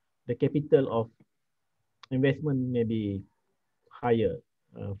machine. The capital of investment may be higher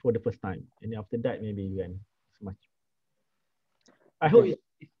for the first time, and after that maybe you can much. I hope it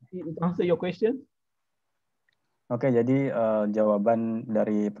answer your question. Oke, jadi jawaban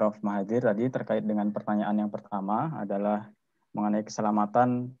dari Prof. Mahadzir tadi terkait dengan pertanyaan yang pertama adalah mengenai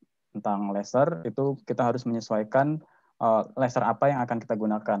keselamatan tentang laser. Itu kita harus menyesuaikan laser apa yang akan kita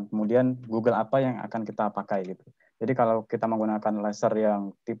gunakan, kemudian Google apa yang akan kita pakai gitu. Jadi kalau kita menggunakan laser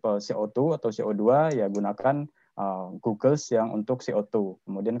yang tipe CO2 atau CO2, ya gunakan Google yang untuk CO2.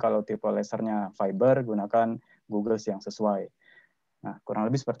 Kemudian kalau tipe lasernya fiber, gunakan Google yang sesuai. Nah, kurang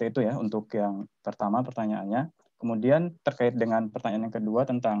lebih seperti itu ya untuk yang pertama pertanyaannya. Kemudian terkait dengan pertanyaan yang kedua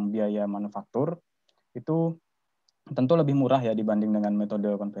tentang biaya manufaktur, itu tentu lebih murah ya dibanding dengan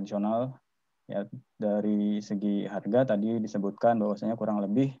metode konvensional. Ya, dari segi harga tadi disebutkan bahwasanya kurang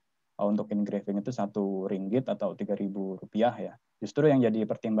lebih untuk engraving itu RM1 atau Rp3.000 ya. Justru yang jadi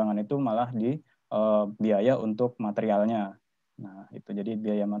pertimbangan itu malah di biaya untuk materialnya. Nah, itu jadi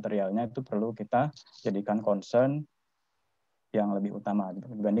biaya materialnya itu perlu kita jadikan concern yang lebih utama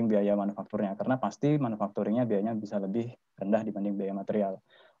dibanding biaya manufakturnya, karena pasti manufakturnya biayanya bisa lebih rendah dibanding biaya material.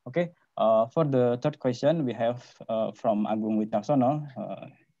 Okay, for the third question we have from Agung Wicaksono.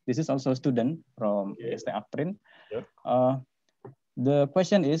 This is also a student from IST AKPRIND. The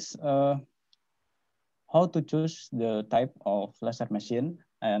question is how to choose the type of laser machine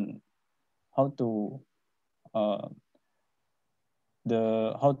and how to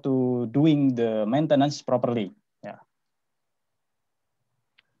doing the maintenance properly.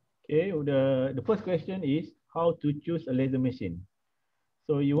 Okay, the first question is how to choose a laser machine.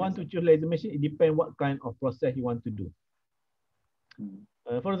 So you want to choose laser machine, it depends what kind of process you want to do.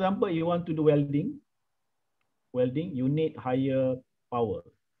 For example, you want to do welding. Welding, you need higher power.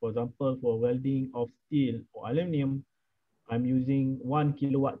 For example, for welding of steel or aluminum, I'm using 1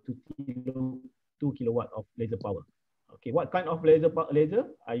 kilowatt to 2 kilowatt of laser power. Okay, what kind of laser?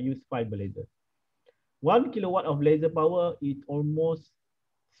 I use fiber laser. 1 kilowatt of laser power is almost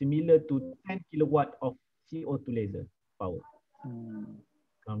similar to 10 kilowatt of CO2 laser power.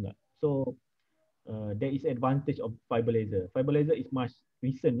 So there is advantage of fiber laser. Fiber laser is much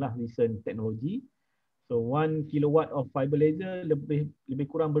recent technology. So 1 kilowatt of fiber laser lebih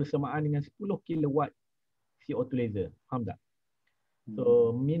kurang bersamaan dengan 10 kilowatt CO2 laser. Faham tak? So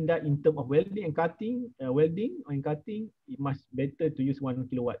mean that in terms of welding and cutting, it much better to use 1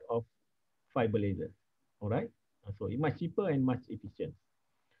 kilowatt of fiber laser. Alright? So it much cheaper and much efficient.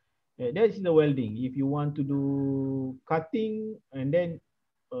 That is the welding. If you want to do cutting, and then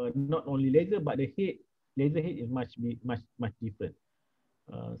not only laser but the laser head is much different.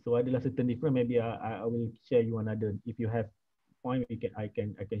 So adalah certain different. Maybe I will share you another. If you have point, I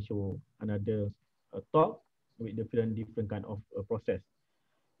can show another talk with different kind of process.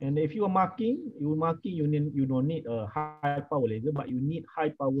 And if you are marking, you don't need a high power laser, but you need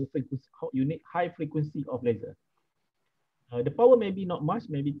high power frequency. You need high frequency of laser. The power maybe not much,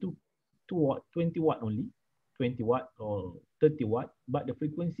 maybe 2 watt, 20 watt only, 20 watt or 30 watt, but the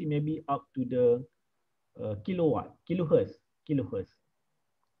frequency may be up to the kilohertz.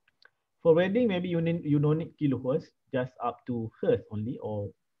 For welding, maybe you don't need kilohertz, just up to hertz only, or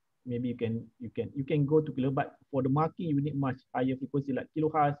maybe you can go to kilo, but for the marking you need much higher frequency like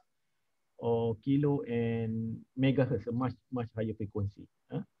kilohertz or kilo and megahertz, a much higher frequency.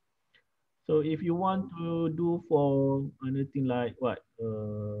 So if you want to do for anything like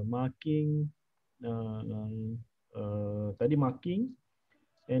marking, tadi marking,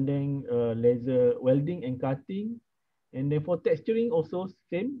 and then laser welding and cutting, and then for texturing also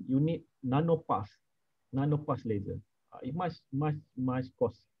same. You need nanopass laser. It much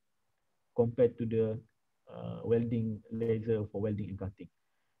cost compared to the welding laser for welding and cutting,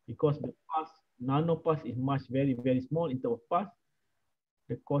 because the nanopass is very small in terms of pass.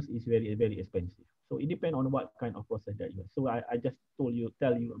 The cost is very expensive. So it depends on what kind of process that you have. So I just tell you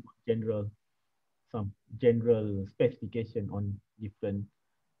about some general specification on different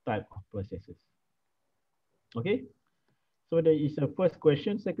type of processes. Okay, so there is a first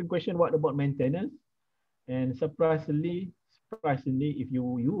question. Second question, what about maintenance? And surprisingly, if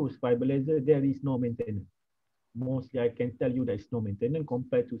you use fiber laser, there is no maintenance. Mostly I can tell you there is no maintenance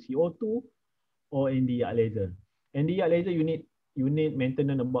compared to CO2 or Nd:YAG laser. Nd:YAG laser you need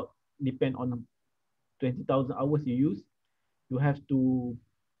maintenance about, depend on 20,000 hours you use. You have to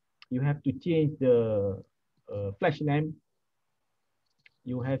change the flash lamp.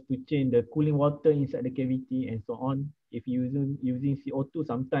 You have to change the cooling water inside the cavity and so on. If you using CO2,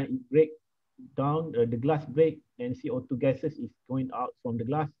 sometimes it break down, the glass break, and CO2 gases is going out from the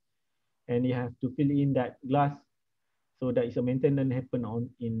glass, and you have to fill in that glass. So that is a maintenance happen on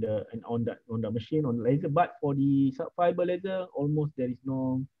the machine, on the laser. But for the fiber laser, almost there is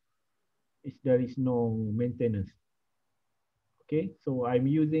no maintenance. Okay, so I'm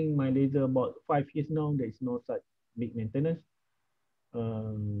using my laser about 5 years now. There is no such big maintenance.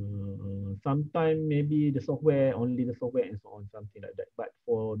 Sometimes maybe only the software and so on, something like that. But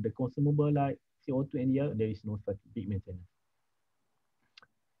for the consumable like CO2 and Nd:YAG, there is no such big maintenance.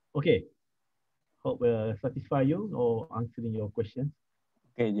 Okay, hope satisfy you or answering your question.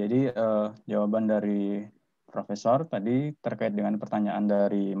 Oke, jadi jawaban dari Profesor tadi terkait dengan pertanyaan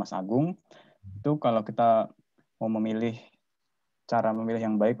dari Mas Agung, itu kalau kita mau memilih cara memilih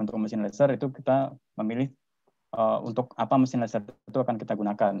yang baik untuk mesin laser, itu kita memilih untuk apa mesin laser itu akan kita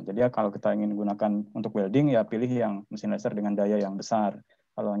gunakan. Jadi ya kalau kita ingin gunakan untuk welding, ya pilih yang mesin laser dengan daya yang besar.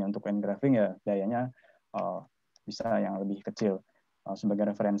 Kalau hanya untuk engraving, ya dayanya bisa yang lebih kecil.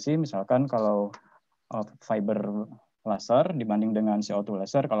 Sebagai referensi, misalkan kalau fiber laser dibanding dengan CO2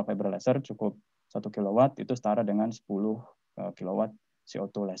 laser, kalau fiber laser cukup 1 kW, itu setara dengan 10 kW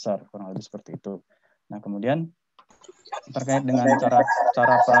CO2 laser, kurang lebih seperti itu. Nah, kemudian terkait dengan cara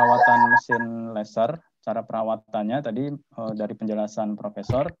perawatan mesin laser, cara perawatannya tadi dari penjelasan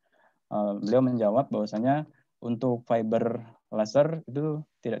Profesor, beliau menjawab bahwasanya untuk fiber laser itu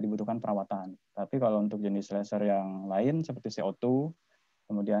tidak dibutuhkan perawatan. Tapi kalau untuk jenis laser yang lain seperti CO2,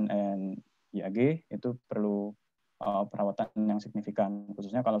 kemudian Nd:YAG, itu perlu perawatan yang signifikan.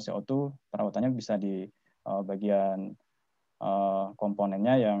 Khususnya kalau CO2, perawatannya bisa di bagian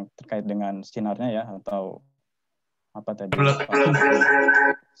komponennya yang terkait dengan sinarnya ya, atau apa tadi,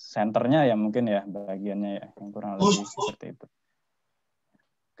 senternya ya mungkin ya, bagiannya ya, yang kurang lebih seperti itu.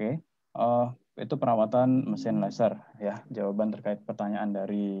 Oke, itu perawatan mesin laser ya, jawaban terkait pertanyaan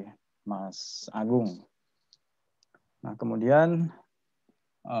dari Mas Agung. Nah, kemudian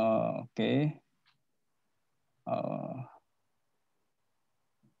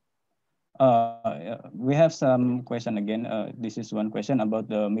we have some question again. This is one question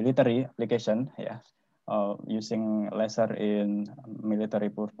about the military application, yeah, using laser in military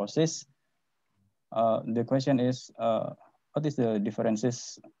purposes. The question is, what is the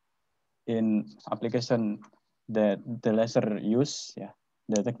differences in application that the laser use? Yeah,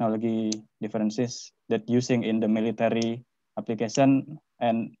 the technology differences that using in the military application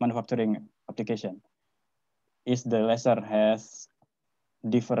and manufacturing application. Is the laser has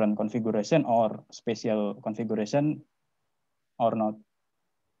different configuration or special configuration or not?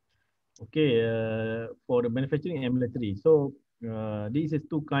 Okay, for the manufacturing and military. So this is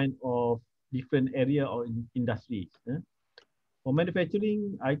two kind of different area or industries. For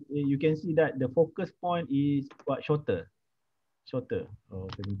manufacturing, you can see that the focus point is quite shorter. Oh,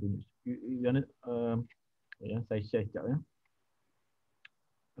 you want ya, saya share sekejap ya.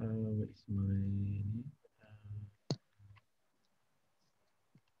 Where is my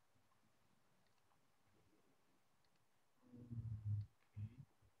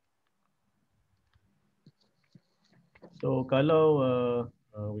So kalau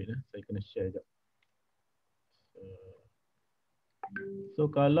wait saya kena share sekejap. So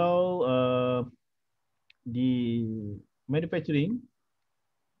kalau di manufacturing,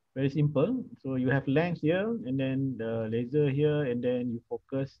 very simple. So you have lens here and then the laser here and then you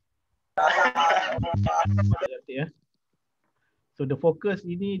focus. So the focus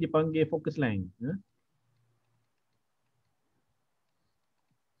ini dipanggil focus length.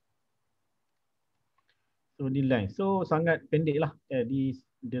 So di line. So sangat pendek lah.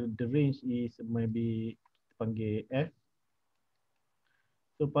 The range is maybe panggil F.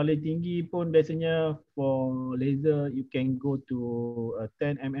 So paling tinggi pun biasanya for laser you can go to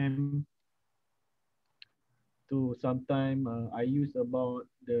 10 mm to sometime I use about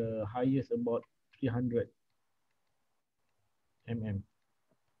the highest about 300 mm.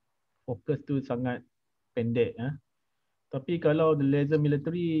 Fokus tu sangat pendek. Tapi kalau the laser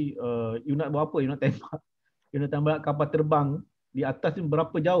military, you nak buat apa? You nak tembak, you nak tembak kapal terbang di atas ni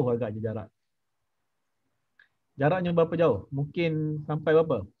berapa jauh agaknya jarak? Jaraknya berapa jauh? Mungkin sampai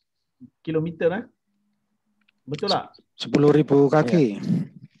berapa? Kilometer Betul tak? 10.000 kaki.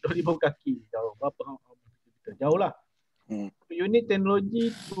 10,000 kaki. Jauh. Berapa? Jauh lah. So you need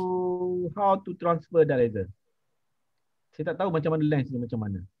technology to how to transfer that laser. Saya tak tahu macam mana lens ni macam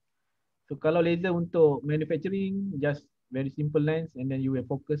mana. So kalau laser untuk manufacturing, just very simple lens and then you will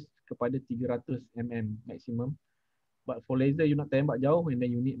focus kepada 300 mm maximum. But for laser you nak tembak jauh and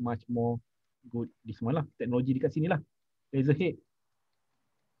then you need much more good this one lah. Teknologi dekat sini lah. Laser head.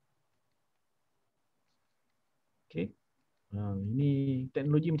 Okay. Ini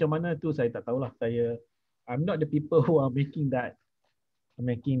teknologi macam mana tu saya tak tahulah. I'm not the people who are making the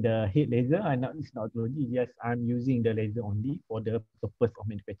head laser. It's not technology. Yes, I'm using the laser only for the purpose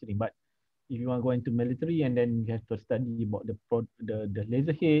of manufacturing. But if you want to go into military and then you have to study about the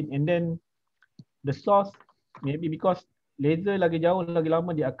laser head and then the source, maybe because laser lagi jauh lagi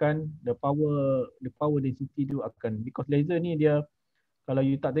lama dia akan the power density tu akan, because laser ni dia kalau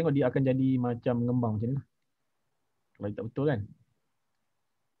you tak tengok dia akan jadi macam mengembang macam ni lah. Kalau tak betul kan.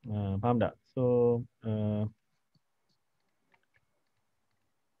 Faham tak? So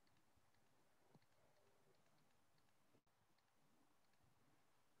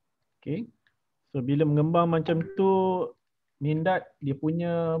okay. So bila mengembang macam tu, mindat dia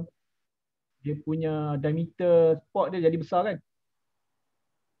punya diameter spot dia jadi besar kan?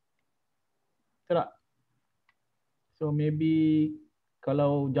 Betul tak? So maybe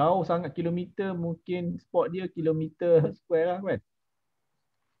kalau jauh sangat kilometer, mungkin spot dia kilometer square lah kan?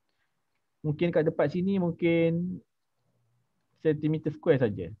 Mungkin kat dekat sini mungkin sentimeter square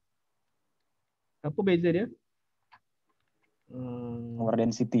saja. Apa beza dia? Power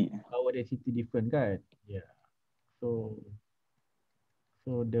density. Power density different kan? Yeah. So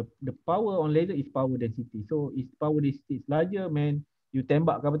the power on laser is power density. So if power density is larger, man, you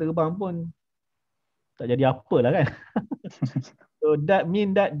tembak kapal terbang pun tak jadi apa lah kan? So that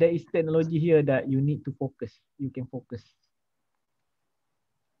mean that there is technology here that you need to focus. You can focus.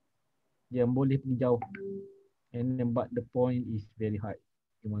 Yang boleh pergi jauh. And then, but the point is very high.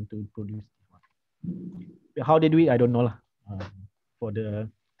 You want to produce this one. How they do it, I don't know lah.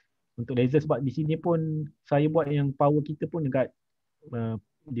 Untuk laser, sebab di sini pun saya buat yang power kita pun dekat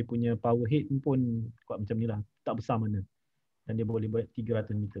dia punya power head pun kuat macam ni lah. Tak besar mana. Dan dia boleh buat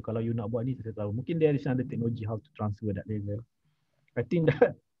 300 meter. Kalau you nak buat ni, saya tahu. Mungkin there is another technology how to transfer that laser. I think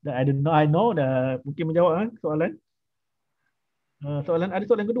that I don't know. I know dah mungkin menjawab soalan. Ada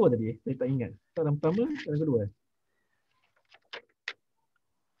soalan kedua tadi. Saya tak ingat. Soalan pertama, soalan kedua.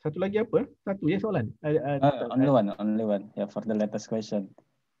 Satu lagi apa? Satu je soalan. Only one. Yeah, for the latest question.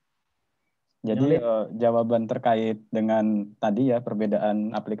 Jadi jawaban terkait dengan tadi ya,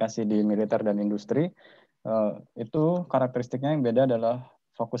 perbedaan aplikasi di militer dan industri, itu karakteristiknya yang beda adalah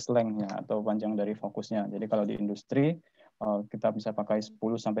fokus length-nya atau panjang dari fokusnya. Jadi kalau di industri kita bisa pakai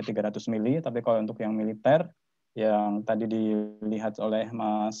 10-300 mili, tapi kalau untuk yang militer yang tadi dilihat oleh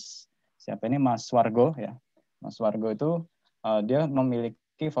Mas Wargo ya. Mas Wargo itu dia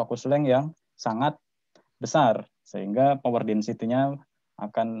memiliki fokus length yang sangat besar sehingga power density-nya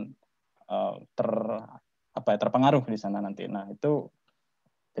akan terpengaruh di sana nanti. Nah, itu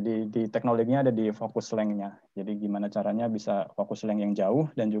jadi di teknologinya ada di fokus length-nya. Jadi gimana caranya bisa fokus length yang jauh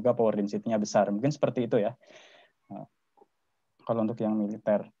dan juga power density-nya besar. Mungkin seperti itu ya. Kalau untuk yang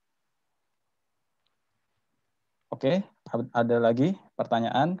militer. Oke, ada lagi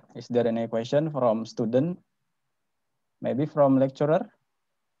pertanyaan? Is there any question from student? Maybe from lecturer?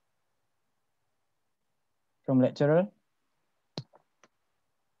 From lecturer?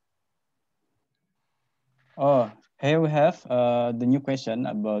 Oh, here we have the new question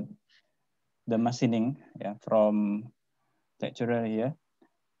about the machining, yeah, from lecturer here.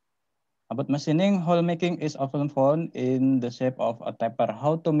 About machining, hole making is often found in the shape of a taper.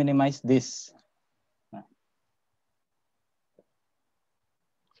 How to minimize this?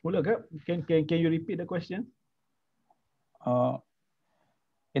 Semula ke? Can you repeat the question?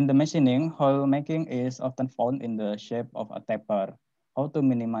 In the machining, hole making is often found in the shape of a taper. How to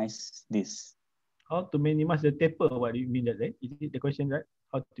minimize this? How to minimize the taper? What do you mean that? Is it the question right?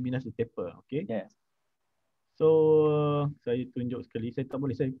 How to minimize the taper? Okay. Yes. So saya tunjuk sekali. Saya tak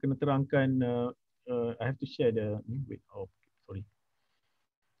boleh. Saya kena terangkan I have to share the wait. Oh, sorry.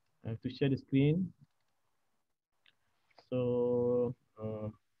 I have to share the screen. So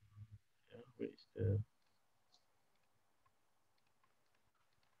yeah, where is the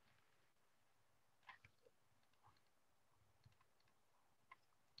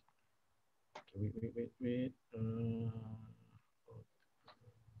wait.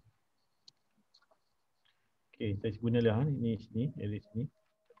 Okay, saya gunalah ni sini, sini.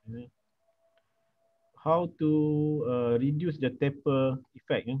 How to reduce the taper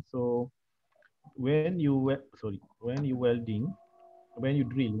effect. So when you welding, when you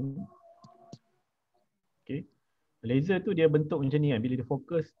drill, okay, laser tu dia bentuk macam ni kan. Bila dia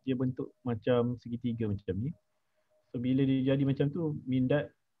fokus, dia bentuk macam segitiga macam ni. So bila dia jadi macam tu, mean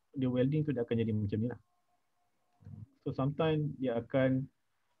that dia welding tu dia akan jadi macam ni lah. So sometimes dia akan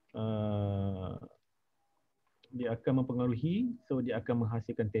mempengaruhi, so dia akan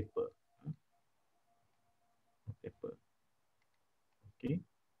menghasilkan taper. Taper. Okay.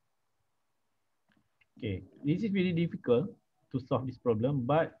 Okay, this is really difficult to solve this problem,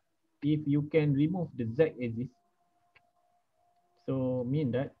 but if you can remove the z-axis, so mean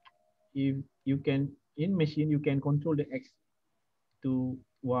that if you can, in machine, you can control the x to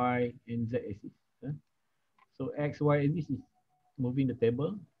y and z-axis. So x, y axis is moving the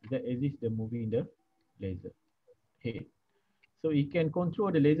table, z-axis is moving the laser head. So it can control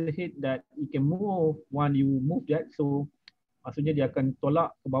the laser head that it can move when you move that. So maksudnya dia akan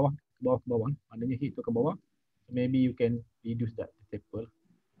tolak ke bawah. Maknanya head tu ke bawah. Maybe you can reduce that taper.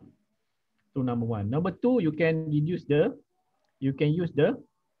 So number one. Number two, you can use the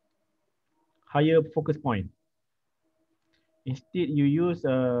higher focus point. Instead you use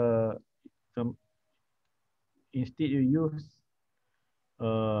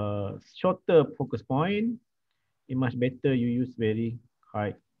shorter focus point. It much better you use very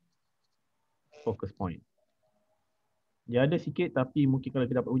high focus point. Dia ada sikit, tapi mungkin kalau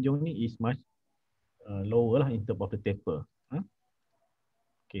kita dapat ujung ni is much lower lah in terms of the taper.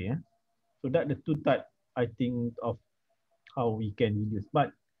 Okay. So that the two type I think of how we can reduce.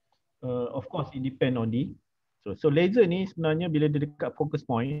 But of course it depend on the so laser ni sebenarnya bila dia dekat focus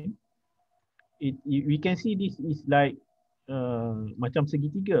point, we can see this is like macam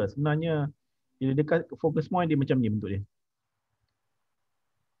segitiga. Sebenarnya bila dekat focus point dia macam ni bentuk dia.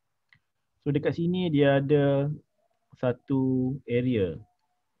 So dekat sini dia ada satu area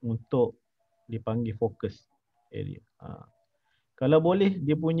untuk dipanggil focus area. Kalau boleh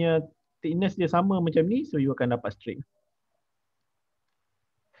dia punya thickness dia sama macam ni, so you akan dapat straight.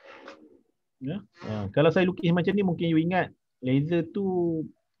 Ya. Kalau saya lukis macam ni, mungkin you ingat laser tu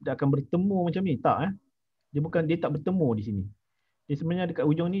dia akan bertemu macam ni. Tak. Dia tak bertemu di sini. Dia sebenarnya dekat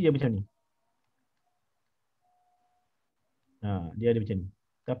ujung ni dia macam ni. Dia ada macam ni.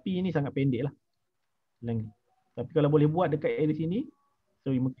 Tapi ini sangat pendek lah. Tapi kalau boleh buat dekat area sini,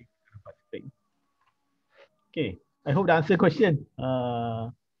 so you mungkin dapat straight. Okay. I hope that answer question.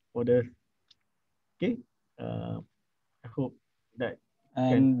 Okay. I hope that.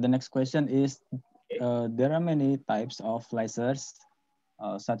 And the next question is, there are many types of lasers,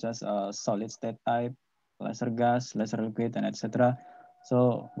 such as solid state type, laser gas, laser liquid, and etc.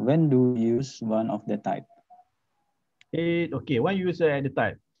 So when do you use one of the type? Okay, when you use at the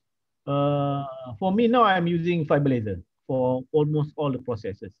type. For me now, I'm using fiber laser for almost all the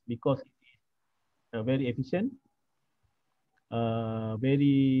processes because it is very efficient,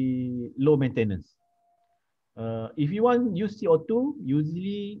 very low maintenance. If you want use CO2,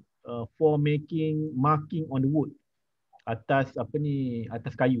 usually for making marking on the wood atas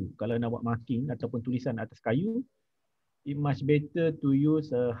kayu. Kalau nak buat marking ataupun tulisan atas kayu, it much better to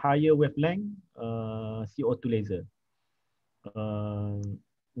use a higher wavelength CO2 laser.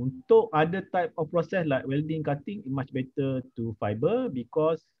 Untuk other type of process like welding, cutting, it much better to fiber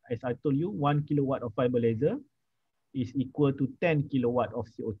because as I told you, 1 kilowatt of fiber laser is equal to 10 kilowatt of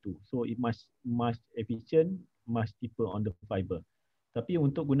CO2. So it much efficient, much cheaper on the fiber. Tapi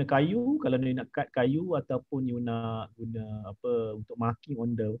untuk guna kayu, kalau nak cut kayu ataupun you nak guna untuk marking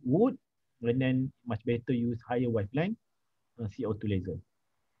on the wood, and then much better use higher wavelength CO2 laser.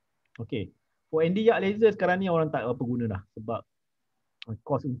 Okay. For ND-YAG laser sekarang ni orang tak apa guna dah sebab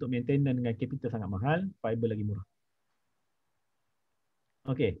cost untuk maintenance dengan capital sangat mahal, fiber lagi murah.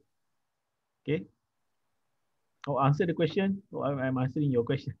 Okay. Okay. Answer the question. I'm answering your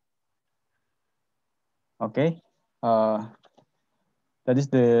question. Okay. That is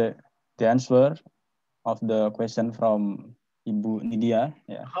the answer of the question from Ibu Nidia.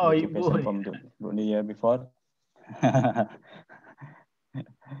 Yeah. Ibu. Question from Ibu Nidia before.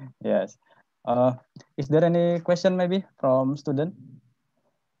 Yes. Is there any question maybe from student?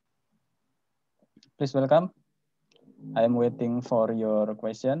 Please welcome. I am waiting for your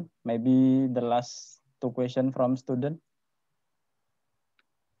question. Maybe the last two questions from student.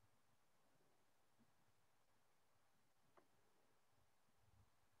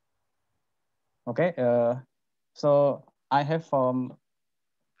 Okay, so I have for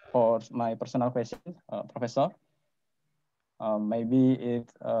my personal question, Professor. Maybe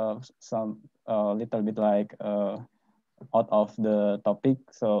it's some little bit like out of the topic.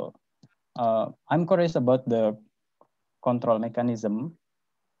 So I'm curious about the control mechanism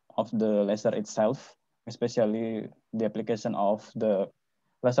of the laser itself, especially the application of the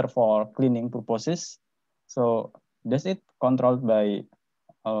laser for cleaning purposes. So does it controlled by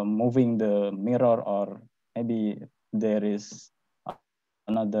moving the mirror, or maybe there is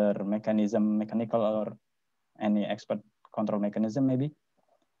another mechanism, mechanical or any expert control mechanism maybe?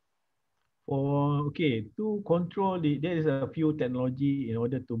 Okay, to control there is a few technology in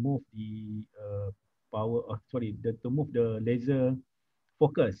order to move the to move the laser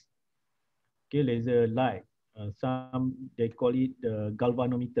focus. Okay, laser light. Some they call it the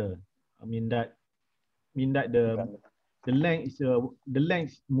galvanometer. I mean that the length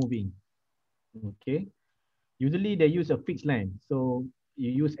is moving. Okay, usually they use a fixed length. So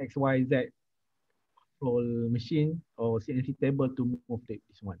you use X, Y, Z control machine or CNC table to move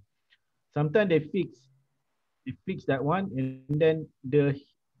this one. Sometimes they fix that one, and then the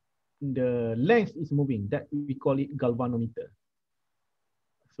length is moving. That we call it galvanometer.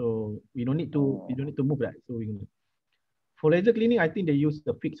 So we don't need to move that. So for laser cleaning, I think they use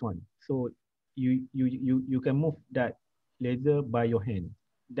the fixed one. So you can move that laser by your hand.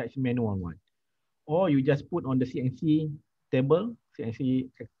 That's manual one. Or you just put on the CNC table,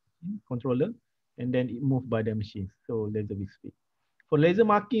 CNC controller, and then it moved by the machine. So laser will speed. For laser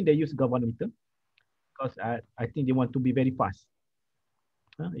marking, they use galvanometer because I think they want to be very fast.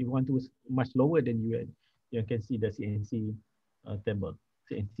 If you want to much lower, then you can see the CNC table,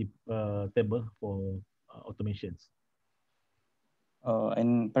 CNC table for automations.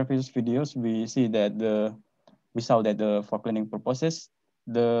 In previous videos, we saw that for cleaning purposes,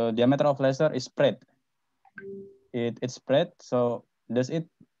 the diameter of laser is spread. It's spread. So does it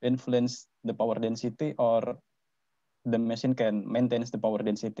influence the power density, or the machine can maintain the power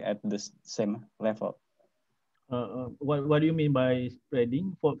density at the same level? What do you mean by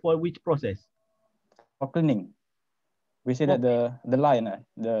spreading? For which process? For cleaning, we see that the line,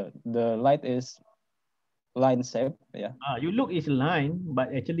 the light is line shape. Yeah. You look is line,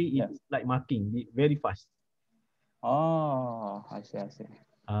 but actually it's like marking. Very fast. Oh, I see. It's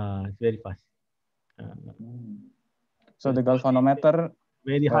very fast. So the galvanometer,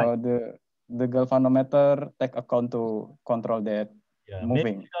 very high. The galvanometer take account to control that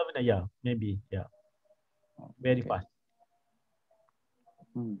moving. Maybe. Very fast.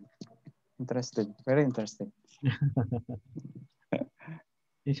 Interesting. Very interesting.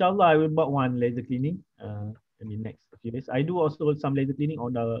 Inshallah, I will buy one laser cleaning in the next few days. I do also some laser cleaning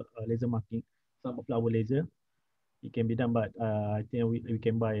on the laser marking, some of our laser. It can be done, but I think we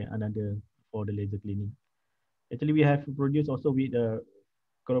can buy another for the laser cleaning. Actually, we have produced also with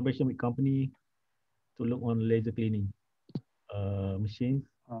collaboration with company to look on laser cleaning machines,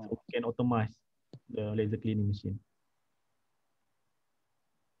 so we can automate the laser cleaning machine.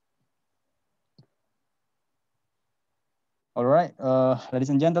 All right, ladies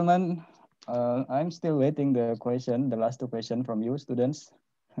and gentlemen, I'm still waiting the last two questions from you students.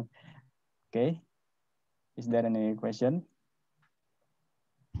 Okay, is there any question?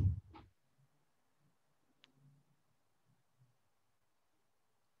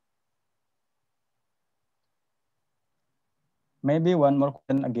 Maybe one more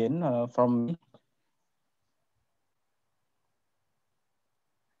question again from me.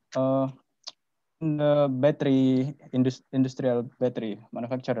 In the battery industrial battery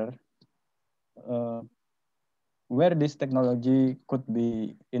manufacturer, where this technology could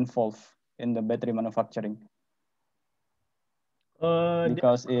be involved in the battery manufacturing?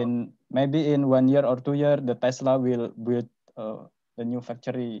 Because maybe in 1 year or 2 years, the Tesla will build the new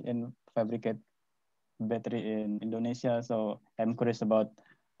factory and fabricate battery in Indonesia. So I'm curious about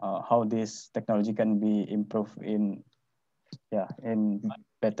how this technology can be improved in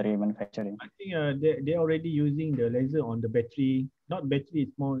battery manufacturing. I think they're already using the laser on the battery. Not battery,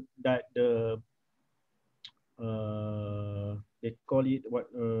 it's more that they call it what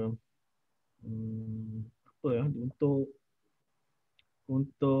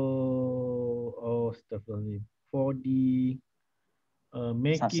untuk stuff for the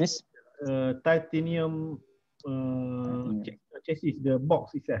making titanium chassis, the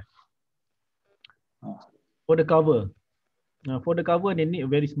box itself for the cover. For the cover, they need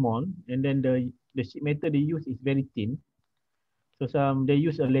very small, and then the sheet metal they use is very thin. So they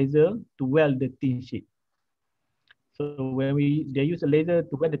use a laser to weld the thin sheet. So when they use a laser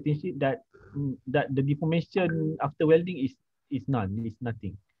to weld the thin sheet, that the deformation after welding is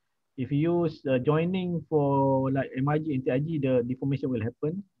nothing. If you use joining for like MIG and TIG, the deformation will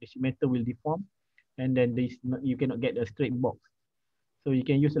happen. The sheet metal will deform, and then you cannot get a straight box. So you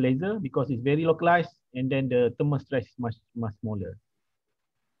can use a laser because it's very localized, and then the thermal stress is much smaller.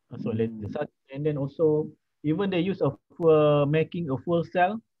 So laser, and then also even they use making a full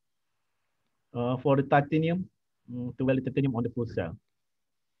cell for the titanium to weld the titanium on the full cell.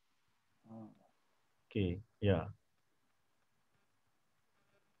 Okay, yeah.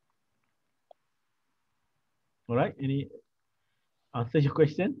 All right. Any answer your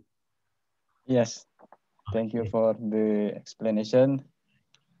question? Yes. Thank you Okay. for the explanation.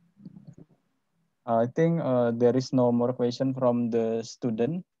 I think there is no more question from the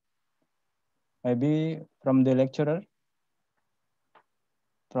student. Maybe from the lecturer,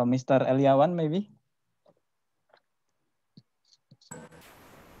 from Mr. Eliawan, maybe.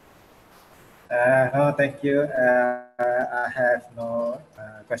 No, thank you. I have no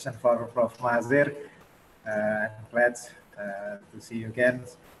question for Prof. Mahadzir. I'm glad to see you again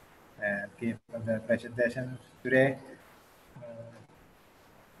and give the presentation today.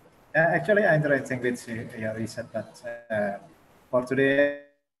 Actually, I'm interested with your research, but for today,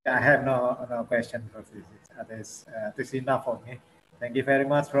 I have no question for this. This is enough for me. Thank you very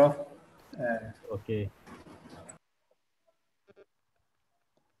much, Prof. Okay.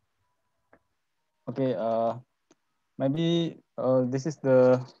 Okay. Maybe this is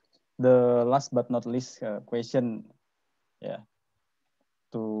the last but not least question. Yeah.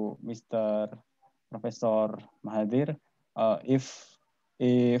 To Mr. Professor Mahadzir,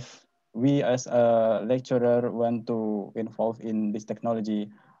 if we as a lecturer want to involve in this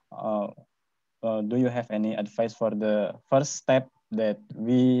technology, do you have any advice for the first step that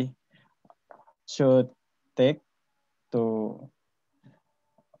we should take to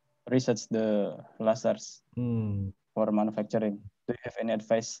research the lasers for manufacturing? Do you have any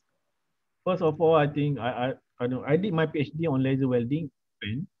advice? First of all, I think I did my PhD on laser welding.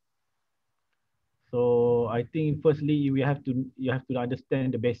 So I think firstly you have to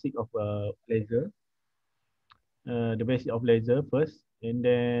understand the basic of laser, the basic of laser first, and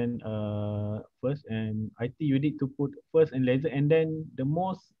then first, and I think you need to put first and laser, and then the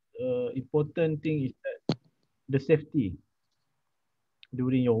most important thing is that the safety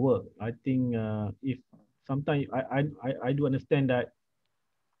during your work. I think if sometimes I do understand that,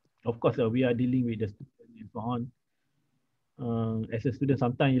 of course we are dealing with the student and so on. As a student,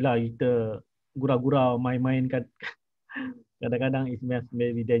 sometimes lah kita gurau-gurau main-main kan. Kadang-kadang it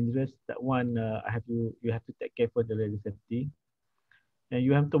may be dangerous. That one you have to take care for the laser safety. And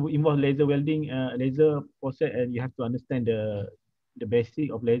you have to involve laser welding, laser process, and you have to understand the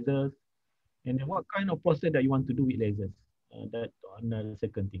basic of lasers and then what kind of process that you want to do with lasers. That another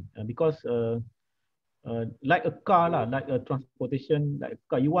second thing. Because like a car lah, like a transportation, like a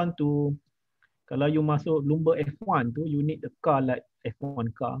car, you want to, kalau you masuk lumba F1 tu, you need a car like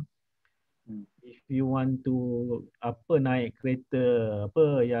F1 car. If you want to naik kereta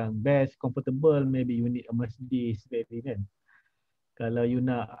yang best, comfortable, maybe you need a Mercedes, maybe kan. Kalau you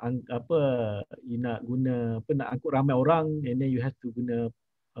nak you nak guna nak angkut ramai orang, and then you have to guna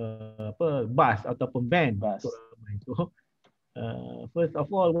bus ataupun van untuk ramai. So first of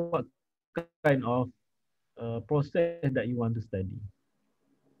all, what kind of process that you want to study?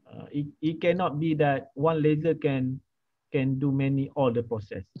 It cannot be that one laser can do all the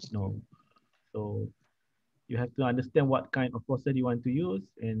process. No. So you have to understand what kind of process you want to use,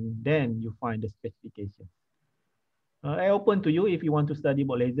 and then you find the specification. I open to you if you want to study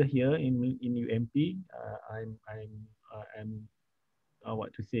about laser here in UMP. I'm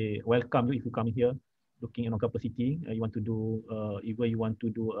what to say, welcome you if you come here looking at on capacity. You want to do either you want to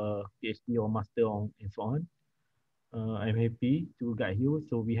do a PhD or master on and so on. I'm happy to guide you.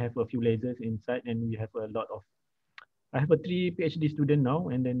 So we have a few lasers inside, and we have a lot of. I have a 3 PhD student now,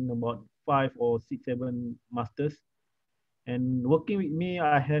 and then about 5 or 6, 7 masters. And working with me,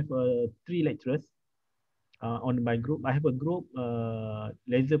 I have 3 lecturers on my group. I have a group,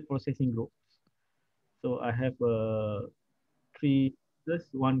 laser processing group. So I have 3.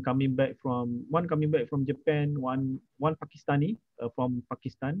 One coming back from Japan, one Pakistani from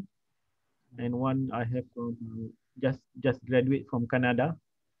Pakistan, and one I have from just graduate from Canada.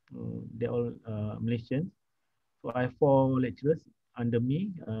 They're all Malaysians. So I have 4 lecturers under me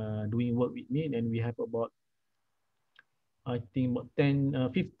doing work with me, and we have about I think about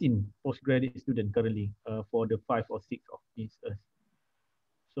 15 postgraduate students currently for the 5 or 6 of these.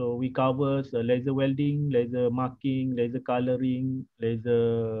 So we cover laser welding, laser marking, laser coloring,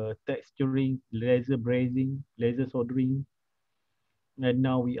 laser texturing, laser brazing, laser soldering, and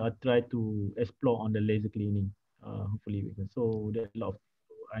now we are trying to explore on the laser cleaning. Hopefully we can. So there's a lot of.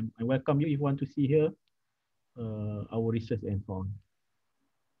 I welcome you if you want to see here our research and so on.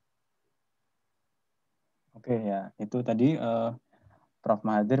 Oke ya, itu tadi Prof.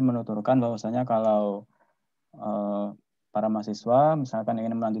 Mahadzir menuturkan bahwasanya kalau para mahasiswa misalkan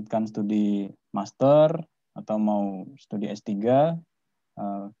ingin melanjutkan studi master atau mau studi S3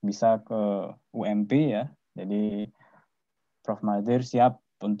 bisa ke UMP ya. Jadi Prof. Mahadzir siap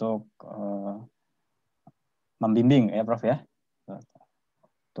untuk membimbing ya Prof ya.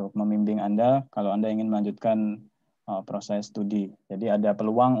 Untuk membimbing Anda kalau Anda ingin melanjutkan proses studi. Jadi ada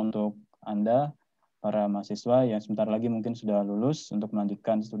peluang untuk Anda para mahasiswa yang sebentar lagi mungkin sudah lulus untuk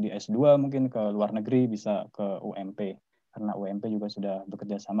melanjutkan studi S2 mungkin ke luar negeri bisa ke UMP. Karena UMP juga sudah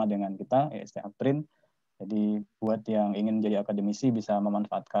bekerja sama dengan kita, IST AKPRIND. Jadi buat yang ingin menjadi akademisi bisa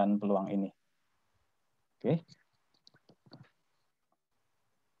memanfaatkan peluang ini. Oke.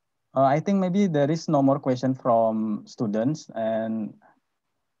 I think maybe there is no more question from students, and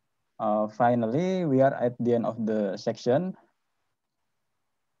finally we are at the end of the section.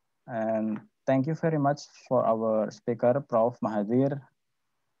 And thank you very much for our speaker, Prof. Mahadzir.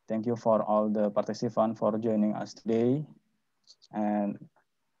 Thank you for all the participants for joining us today. And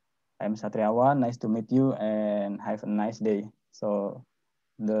I'm Satriawan. Nice to meet you and have a nice day. So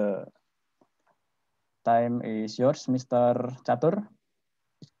the time is yours, Mr. Catur.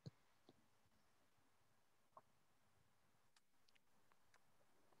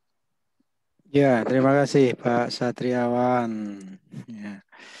 Ya, terima kasih Pak Satriawan. Ya.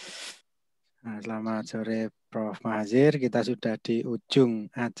 Nah, selamat sore Prof. Mahadzir. Kita sudah di ujung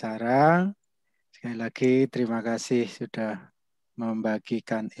acara. Sekali lagi terima kasih sudah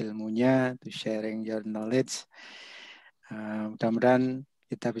membagikan ilmunya, to sharing your knowledge. Mudah-mudahan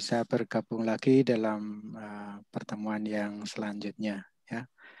kita bisa bergabung lagi dalam pertemuan yang selanjutnya. Ya.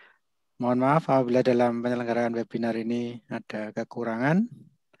 Mohon maaf apabila dalam penyelenggaraan webinar ini ada kekurangan.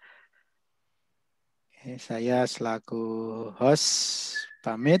 Saya selaku host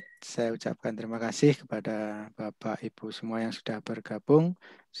pamit. Saya ucapkan terima kasih kepada Bapak Ibu semua yang sudah bergabung.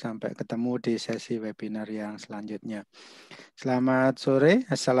 Sampai ketemu di sesi webinar yang selanjutnya. Selamat sore.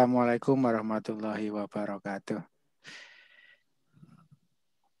 Assalamualaikum warahmatullahi wabarakatuh.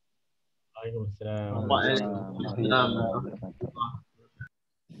 Waalaikumsalam. Waalaikumsalam warahmatullahi wabarakatuh.